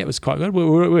 Yeah, it was quite good. We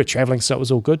were travelling, so it was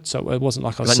all good. So it wasn't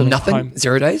like I was sitting at home. Nothing?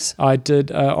 0 days? I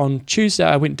did on Tuesday.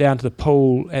 I went down to the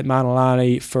pool at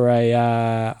Manalani for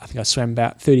I think I swam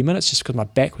about 30 minutes just because my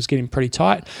back was getting pretty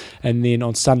tight. And then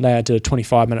on Sunday I did a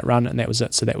 25-minute run, and that was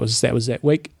it. So that was that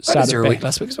week. Started a week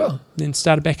last week as well. Then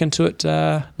started back into it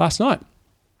last night.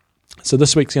 So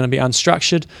this week's going to be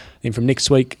unstructured. Then from next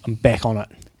week I'm back on it.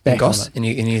 Goss?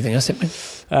 Anything else happening?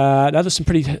 No, there's some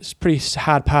pretty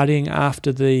hard partying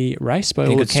after the race by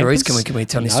all the stories? campers. Can we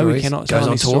tell any No, stories? we cannot Goes tell on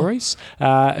any tour? stories.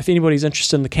 If anybody's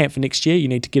interested in the camp for next year, you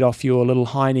need to get off your little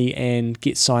hiney and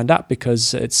get signed up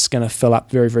because it's going to fill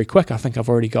up very, very quick. I think I've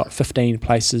already got 15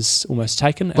 places almost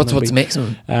taken. What's the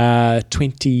maximum?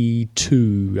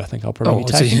 22, I think I'll probably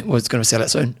So take. it's going to sell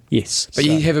out soon? Yes. But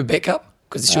you have a backup?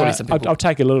 Because surely some people... I'll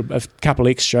take a couple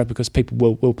extra because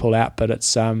people will pull out. But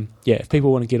it's if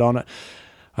people want to get on it,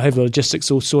 I have the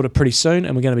logistics all sorted pretty soon,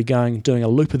 and we're going to be doing a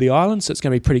loop of the island, so it's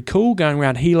going to be pretty cool, going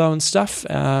around Hilo and stuff,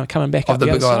 coming back up the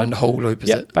Big other Island side. whole loop,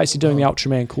 is it? Basically doing the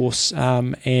Ultraman course,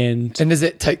 and is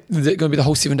it going to be the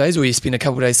whole 7 days, or you spend a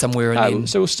couple of days somewhere and then...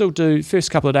 So we'll still do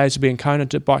first couple of days will be in Kona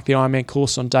to bike the Ironman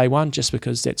course on day one, just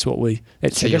because that's how you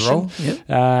tradition. roll? Yep.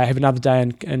 Have another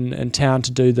day in town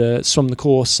to do the swim the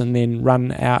course and then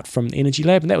run out from the Energy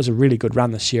Lab, and that was a really good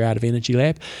run this year out of Energy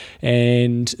Lab,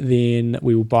 and then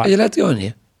we will bike. Are you allowed to go in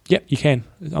here? Yep, you can.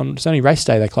 It's only race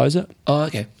day they close it. Oh,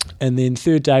 okay. And then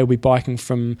third day we'll be biking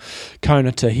from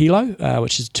Kona to Hilo,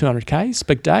 which is 200 Ks,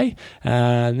 big day.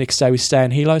 Next day we stay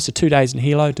in Hilo, so 2 days in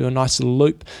Hilo, do a nice little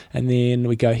loop, and then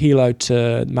we go Hilo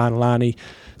to Manalani,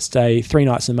 stay 3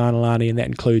 nights in Manalani, and that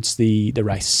includes the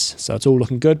race. So it's all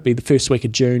looking good. Be the first week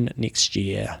of June next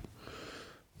year.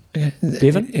 Okay.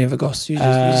 Bevan? You have a goss? You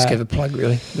just gave a plug,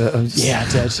 really. Yeah,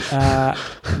 I did.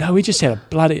 No, we just had a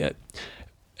bloody...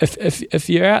 If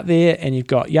you're out there and you've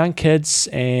got young kids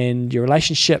and your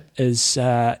relationship is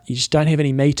you just don't have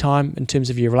any me time in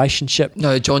terms of your relationship.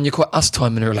 No, John, you're quite us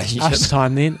time in a relationship. Us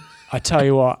time then. I tell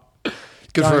you what.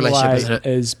 Good for a relationship, isn't it?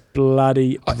 Is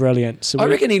bloody brilliant. So I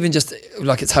reckon even just,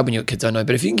 like it's hard when you're kids, I know,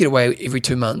 but if you can get away every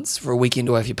 2 months for a weekend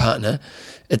away with your partner,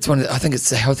 it's I think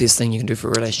it's the healthiest thing you can do for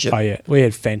a relationship. Oh yeah, we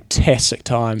had fantastic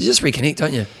times. You just reconnect,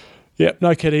 don't you? Yep,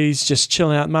 no kiddies, just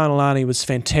chilling out. Manalani was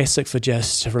fantastic for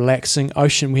just relaxing.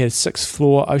 Ocean, we had 6th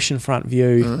floor oceanfront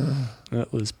view.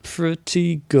 It was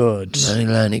pretty good.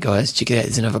 Manalani, guys, check it out.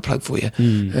 There's another plug for you.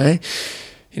 Hey?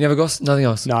 You never got nothing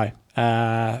else? No.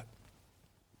 Had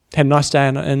a nice day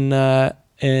in Your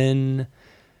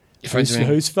phone's ringing.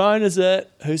 whose phone is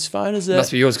it? Whose phone is it?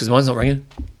 Must be yours because mine's not ringing.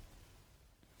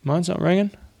 Mine's not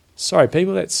ringing. Sorry,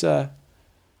 people. That's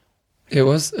It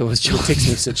was John. text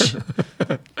message.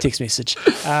 Text message.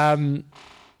 Had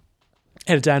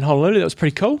Had a day in Honolulu. That was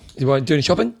pretty cool. You want to do any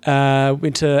shopping?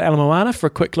 Went to Ala Moana for a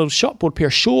quick little shop. Bought a pair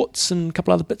of shorts and a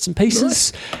couple other bits and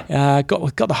pieces. Got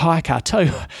the hire car too.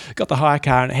 Got the hire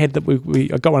car and it had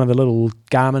I got one of the little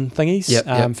Garmin thingies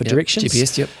for directions.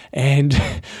 GPS. Yep. And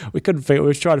we couldn't figure. We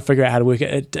were trying to figure out how to work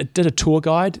it. It did a tour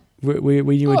guide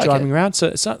where you were driving around. So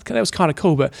that was kind of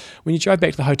cool. But when you drove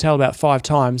back to the hotel about 5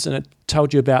 times and it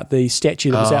told you about the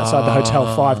statue that was outside the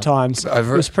hotel 5 times, it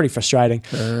was pretty frustrating.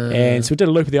 And so we did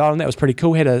a loop of the island. That was pretty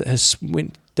cool.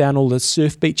 Went down all the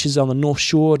surf beaches on the North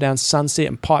Shore, down Sunset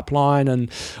and Pipeline and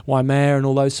Waimea and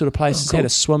all those sort of places. Cool. Had a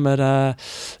swim at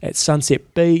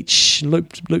Sunset Beach,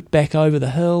 looped back over the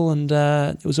hill, and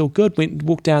it was all good.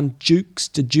 Walked down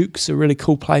Duke's, a really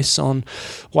cool place on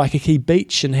Waikiki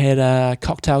Beach, and had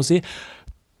cocktails there.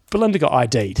 Belinda got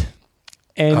ID'd.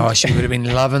 And she would have been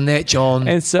loving that, John.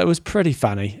 And so it was pretty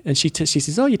funny. And she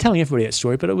says, "Oh, you're telling everybody that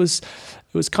story," but it was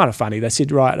kind of funny. They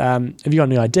said, "Right, have you got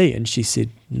any ID?" And she said,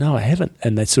 "No, I haven't."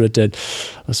 And they sort of did,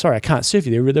 "Oh, sorry, I can't serve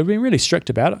you." They're being really strict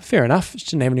about it. Fair enough. She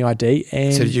didn't have any ID.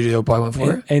 And so did you buy one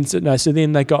for her? And so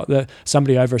then they got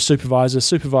somebody over, a supervisor.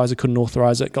 Supervisor couldn't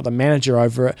authorise it. Got the manager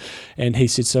over it, and he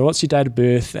said, "So what's your date of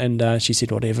birth?" And she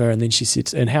said, "Whatever." And then she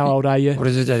said, "And how old are you?" What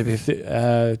is your date of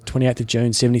birth? 28th of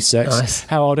June, 76. Nice.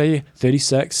 How old are you?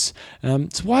 36. So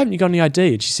why haven't you got any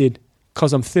ID? And she said,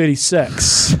 "Because I'm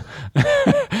 36."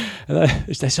 And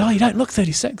they said, "Oh, you don't look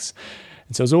 36."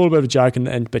 And so it was all a bit of a joke,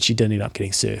 but she did end up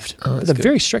getting served. They're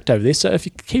very strict over there. So if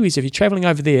you're travelling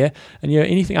over there and you're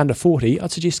anything under 40,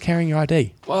 I'd suggest carrying your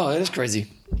ID. Wow, that is crazy.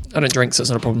 I don't drink, so it's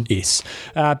not a problem. Yes.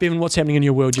 Bevan, what's happening in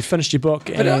your world? You finished your book.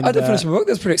 But I did finish my book.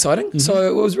 That was pretty exciting. Mm-hmm. So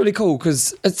it was really cool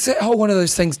because it's that whole one of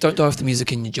those things, don't die with the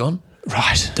music in you, John.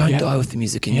 Right. Don't die with the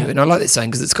music in you. And I like that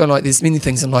saying because it's kind of like there's many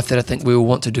things in life that I think we all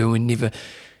want to do and never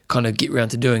kind of get around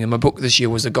to doing. And my book this year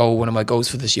was a goal. One of my goals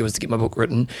for this year was to get my book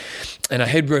written. And I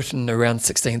had written around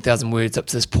 16,000 words up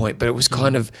to this point, but it was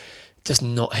kind of just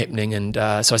not happening. And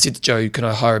so I said to Joe, can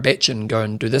I hire a batch and go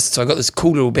and do this? So I got this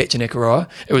cool little batch in Akaroa.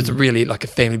 It was really like a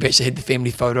family batch. They had the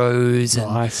family photos. And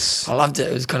nice. I loved it.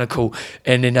 It was kind of cool.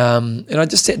 And then and I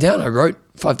just sat down. I wrote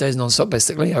 5 days non-stop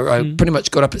basically. I pretty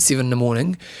much got up at 7 in the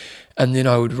morning and then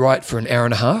I would write for an hour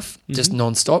and a half, just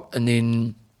non-stop, and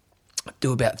then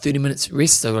do about 30 minutes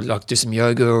rest. So I'd like do some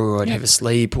yoga or I'd have a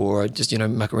sleep or I'd just,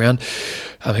 muck around,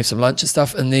 have some lunch and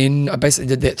stuff. And then I basically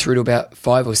did that through to about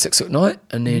 5 or 6 at night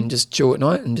and then just chill at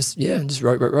night and just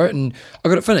wrote. And I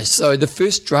got it finished. So the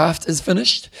first draft is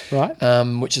finished, right?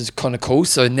 Which is kind of cool.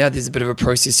 So now there's a bit of a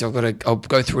process. So I'll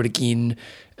go through it again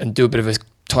and do a bit of a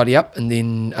tidy up and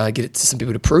then get it to some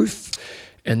people to proof.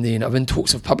 And then I'm in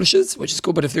talks with publishers, which is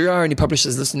cool. But if there are any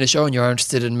publishers listening to the show and you're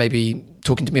interested in maybe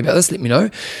talking to me about this, let me know.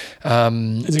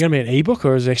 Is it going to be an ebook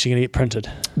or is it actually going to get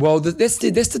printed? Well, that's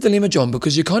the dilemma, John,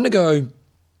 because you kind of go,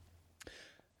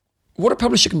 what a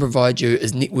publisher can provide you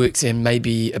is networks and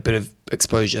maybe a bit of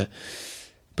exposure.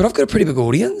 But I've got a pretty big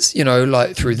audience,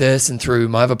 like through this and through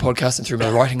my other podcast and through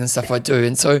my writing and stuff I do.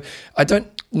 And so I don't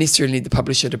necessarily need the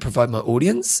publisher to provide my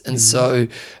audience. And so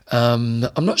I'm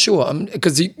not sure.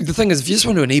 Because the thing is, if you just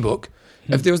want to do an ebook,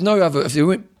 if there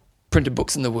weren't printed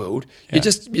books in the world, you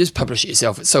just publish it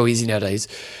yourself. It's so easy nowadays.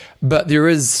 But there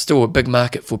is still a big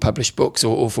market for published books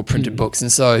or for printed books.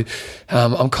 And so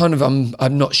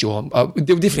I'm not sure.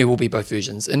 There definitely will be both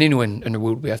versions. And anyone in the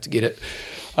world will have to get it.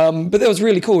 But that was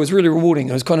really cool. It was really rewarding.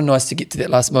 It was kind of nice to get to that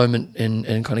last moment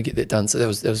and kind of get that done. So that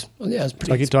was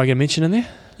pretty. Do I get a mention in there?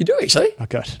 You do actually. Oh,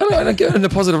 good. And I get it in a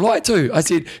positive light too. I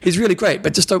said he's really great,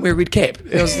 but just don't wear a red cap.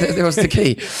 That was the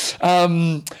key.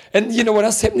 And you know what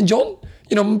else happened, John?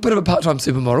 I'm a bit of a part-time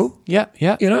supermodel. Yeah.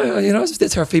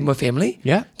 That's how I feed my family.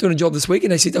 Yeah. Doing a job this week,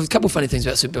 and they said there was a couple of funny things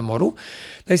about supermodel.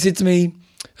 They said to me,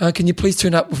 can you please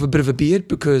turn up with a bit of a beard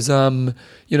because, bring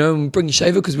your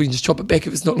shaver because we can just chop it back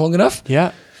if it's not long enough.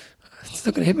 Yeah. It's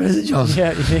not going to happen, is it, John?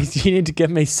 Yeah, you need to give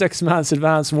me 6 months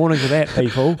advance warning for that,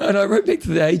 people. And I wrote back to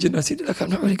the agent and I said, look, I'm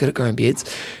not really good at growing beards.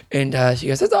 And she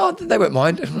goes, oh, they won't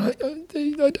mind. And I'm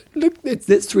like, look,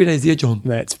 that's 3 days there, John.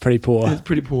 That's pretty poor. That's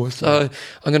pretty poor. So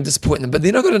I'm going to disappoint them. But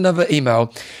then I got another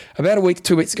email about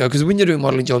 2 weeks ago, because when you're doing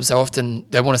modelling jobs, so often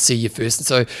they want to see you first. And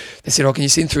so they said, can you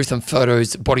send through some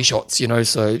photos, body shots,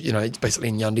 so, basically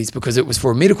in Yundies, because it was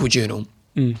for a medical journal.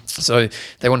 So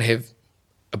they want to have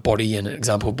a body and an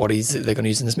example of bodies that they're going to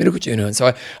use in this medical journal. And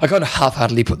so I kind of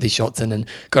half-heartedly put these shots in and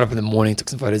got up in the morning, took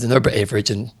some photos, and they were a bit average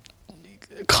and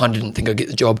kind of didn't think I'd get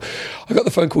the job. I got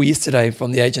the phone call yesterday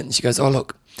from the agent and she goes,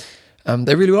 look,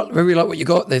 they really like what you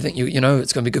got. They think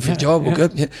it's going to be good for the job. Or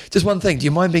good. Yeah. Just one thing, do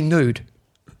you mind being nude?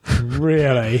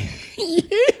 Really?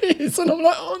 Yes. And I'm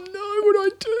like, oh no, what do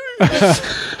I do?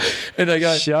 And they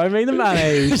go, show me the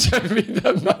money. Show me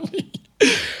the money.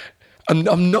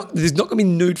 I'm not. There's not going to be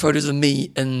nude photos of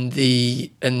me in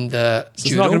the.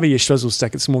 It's not going to be your swizzle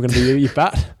stick. It's more going to be your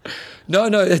butt. No.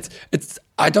 It's.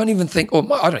 I don't even think. Or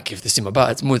I don't care if they see my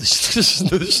butt. It's more the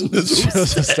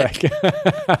Swizzle stick.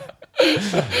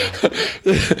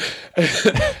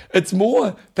 It's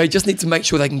more. They just need to make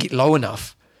sure they can get low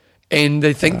enough. And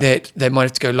they think that they might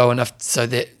have to go low enough so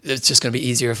that it's just going to be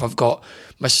easier if I've got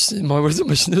my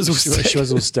swizzle stick.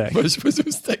 Swizzle stick. My swizzle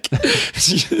stick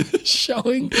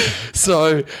showing.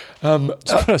 So,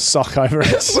 Just put a sock over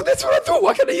it. well, that's what I thought.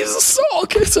 Why can't I use a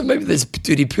sock? So maybe there's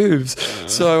dirty poofs.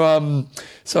 So, I'm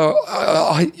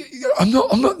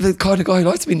not the kind of guy who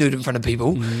likes to be nude in front of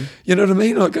people. Mm-hmm. You know what I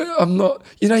mean? Like I'm not.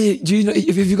 You know? Do you know?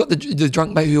 Have you got the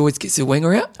drunk mate who always gets their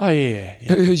winger out? Oh, yeah.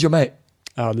 Who's your mate?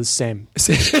 Oh, there's Sam.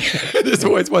 There's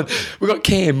always one. We got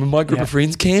Cam, my group of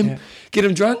friends. Cam, get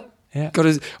him drunk. Yeah.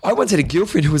 I once had a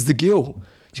girlfriend who was the girl.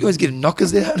 She always get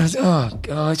knockers out, and I was like, oh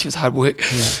god, she was hard work.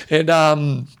 Yeah.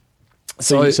 And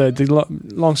So the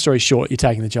long story short, you're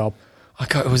taking the job.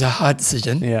 it was a hard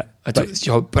decision. Yeah. I took this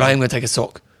job, but I am going to take a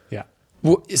sock. Yeah.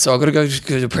 So I've got to go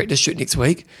to a practice shoot next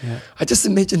week. Yeah. I just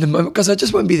imagine the moment, because I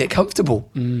just won't be that comfortable.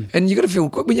 And you got to feel,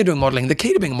 when you're doing modelling, the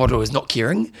key to being a model is not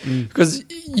caring, because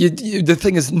the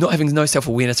thing is not having no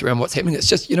self-awareness around what's happening. It's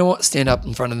just, you know what, stand up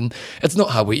in front of them. It's not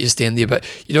hard work, you stand there, but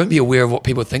you don't be aware of what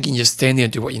people are thinking. You just stand there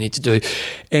and do what you need to do.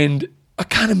 And I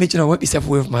can't imagine I won't be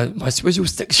self-aware of my swizzle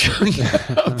stick showing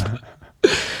up.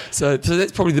 So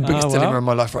that's probably the biggest dilemma in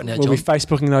my life right now, We'll John. be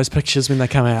Facebooking those pictures when they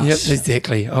come out. Yep,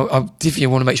 exactly. I definitely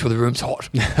want to make sure the room's hot.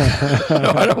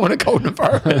 I don't want a cold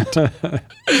environment.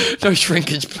 No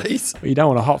shrinkage, please. Well, you don't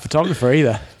want a hot photographer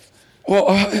either. Well,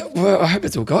 I hope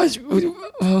it's all guys.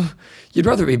 Well, you'd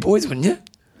rather be boys, wouldn't you?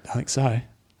 I think so.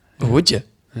 Or would you?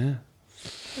 Yeah.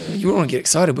 You wouldn't want to get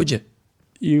excited, would you?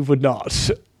 You would not.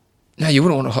 No, you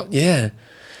wouldn't want to. Yeah.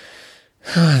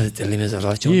 The dilemmas of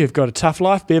life, John. You've got a tough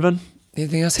life, Bevan.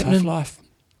 Anything else Tough happening? life.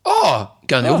 Oh,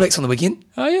 going to the All Blacks on the weekend.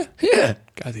 Oh, yeah. Yeah.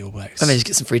 Go the All Blacks. I managed to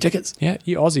get some free tickets. Yeah,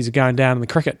 you Aussies are going down in the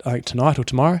cricket, I think, tonight or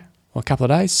tomorrow, or a couple of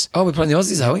days. Oh, we're playing the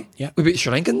Aussies, are we? Yeah. We beat the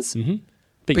Sri Lankans. Mm-hmm.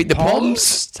 Beat the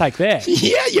Poms. Take that.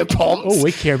 Yeah, you Poms. All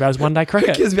we care about is one-day Who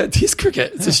cricket. cares about Test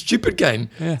cricket? It's a stupid game.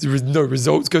 Yeah. There is no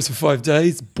results. Goes for 5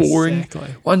 days. Boring.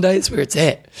 Exactly. One day, it's where it's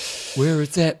at. Where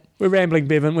it's at. We're rambling,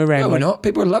 Bevan. We're No, rambling. we're not.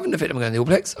 People are loving the fact I'm going to the All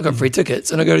Blacks. I got free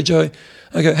tickets, and I go to Joe.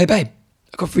 I go, hey babe,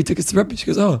 I got free tickets to rugby. She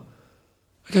goes, oh.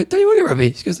 I go, don't you want to get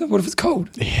rugby? She goes, oh, what if it's cold?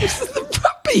 Yeah. What's the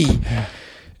rugby? Yeah.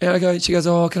 And she goes,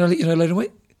 oh, can I let you know later in the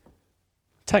week?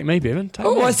 Take me, Bevan. Take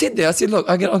Oh, me. I said that. I said, look,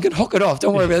 I can hock it off.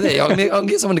 Don't worry about that. I can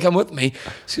get someone to come with me.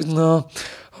 She goes, no,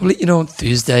 I'll let you know on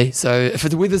Thursday. So if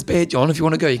the weather's bad, John, if you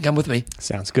want to go, you can come with me.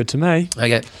 Sounds good to me.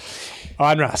 Okay.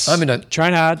 I'm Russ. I'm in.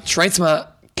 Train hard. Train smart.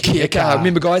 Kia kaha.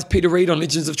 Remember, guys, Peter Reid on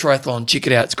Legends of Triathlon. Check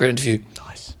it out. It's a great interview.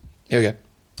 Nice. Here we go.